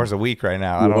 7 showers a week right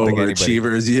now? I don't think anybody.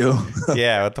 Overachievers, you.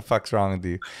 Yeah, what the fuck's wrong with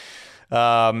you?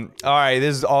 All right,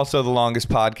 this is also the longest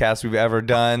podcast we've ever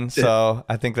done, so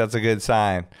I think that's a good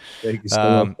sign. Thank you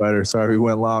so much, Spider. Sorry we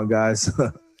went long, guys.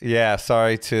 Yeah,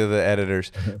 sorry to the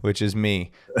editors, which is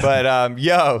me. But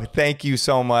yo, thank you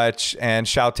so much, and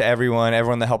shout to everyone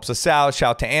that helps us out.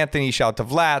 Shout to Anthony, shout to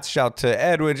Vlad, shout to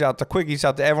Edwin, shout to Quickie,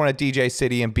 shout to everyone at DJ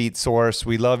City and Beatsource.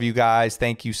 We love you guys.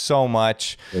 Thank you so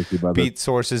much. Thank you, brother.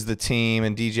 Beatsource is the team,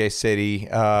 and DJ City.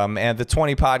 And the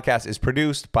 20 podcast is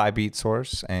produced by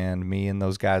Beatsource and me and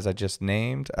those guys I just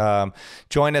named.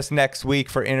 Join us next week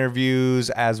for interviews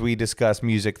as we discuss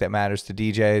music that matters to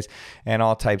DJs and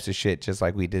all types of shit, just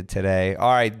like we did today.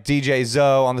 All right, DJ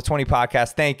Zoe on the 20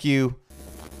 podcast. Thank you.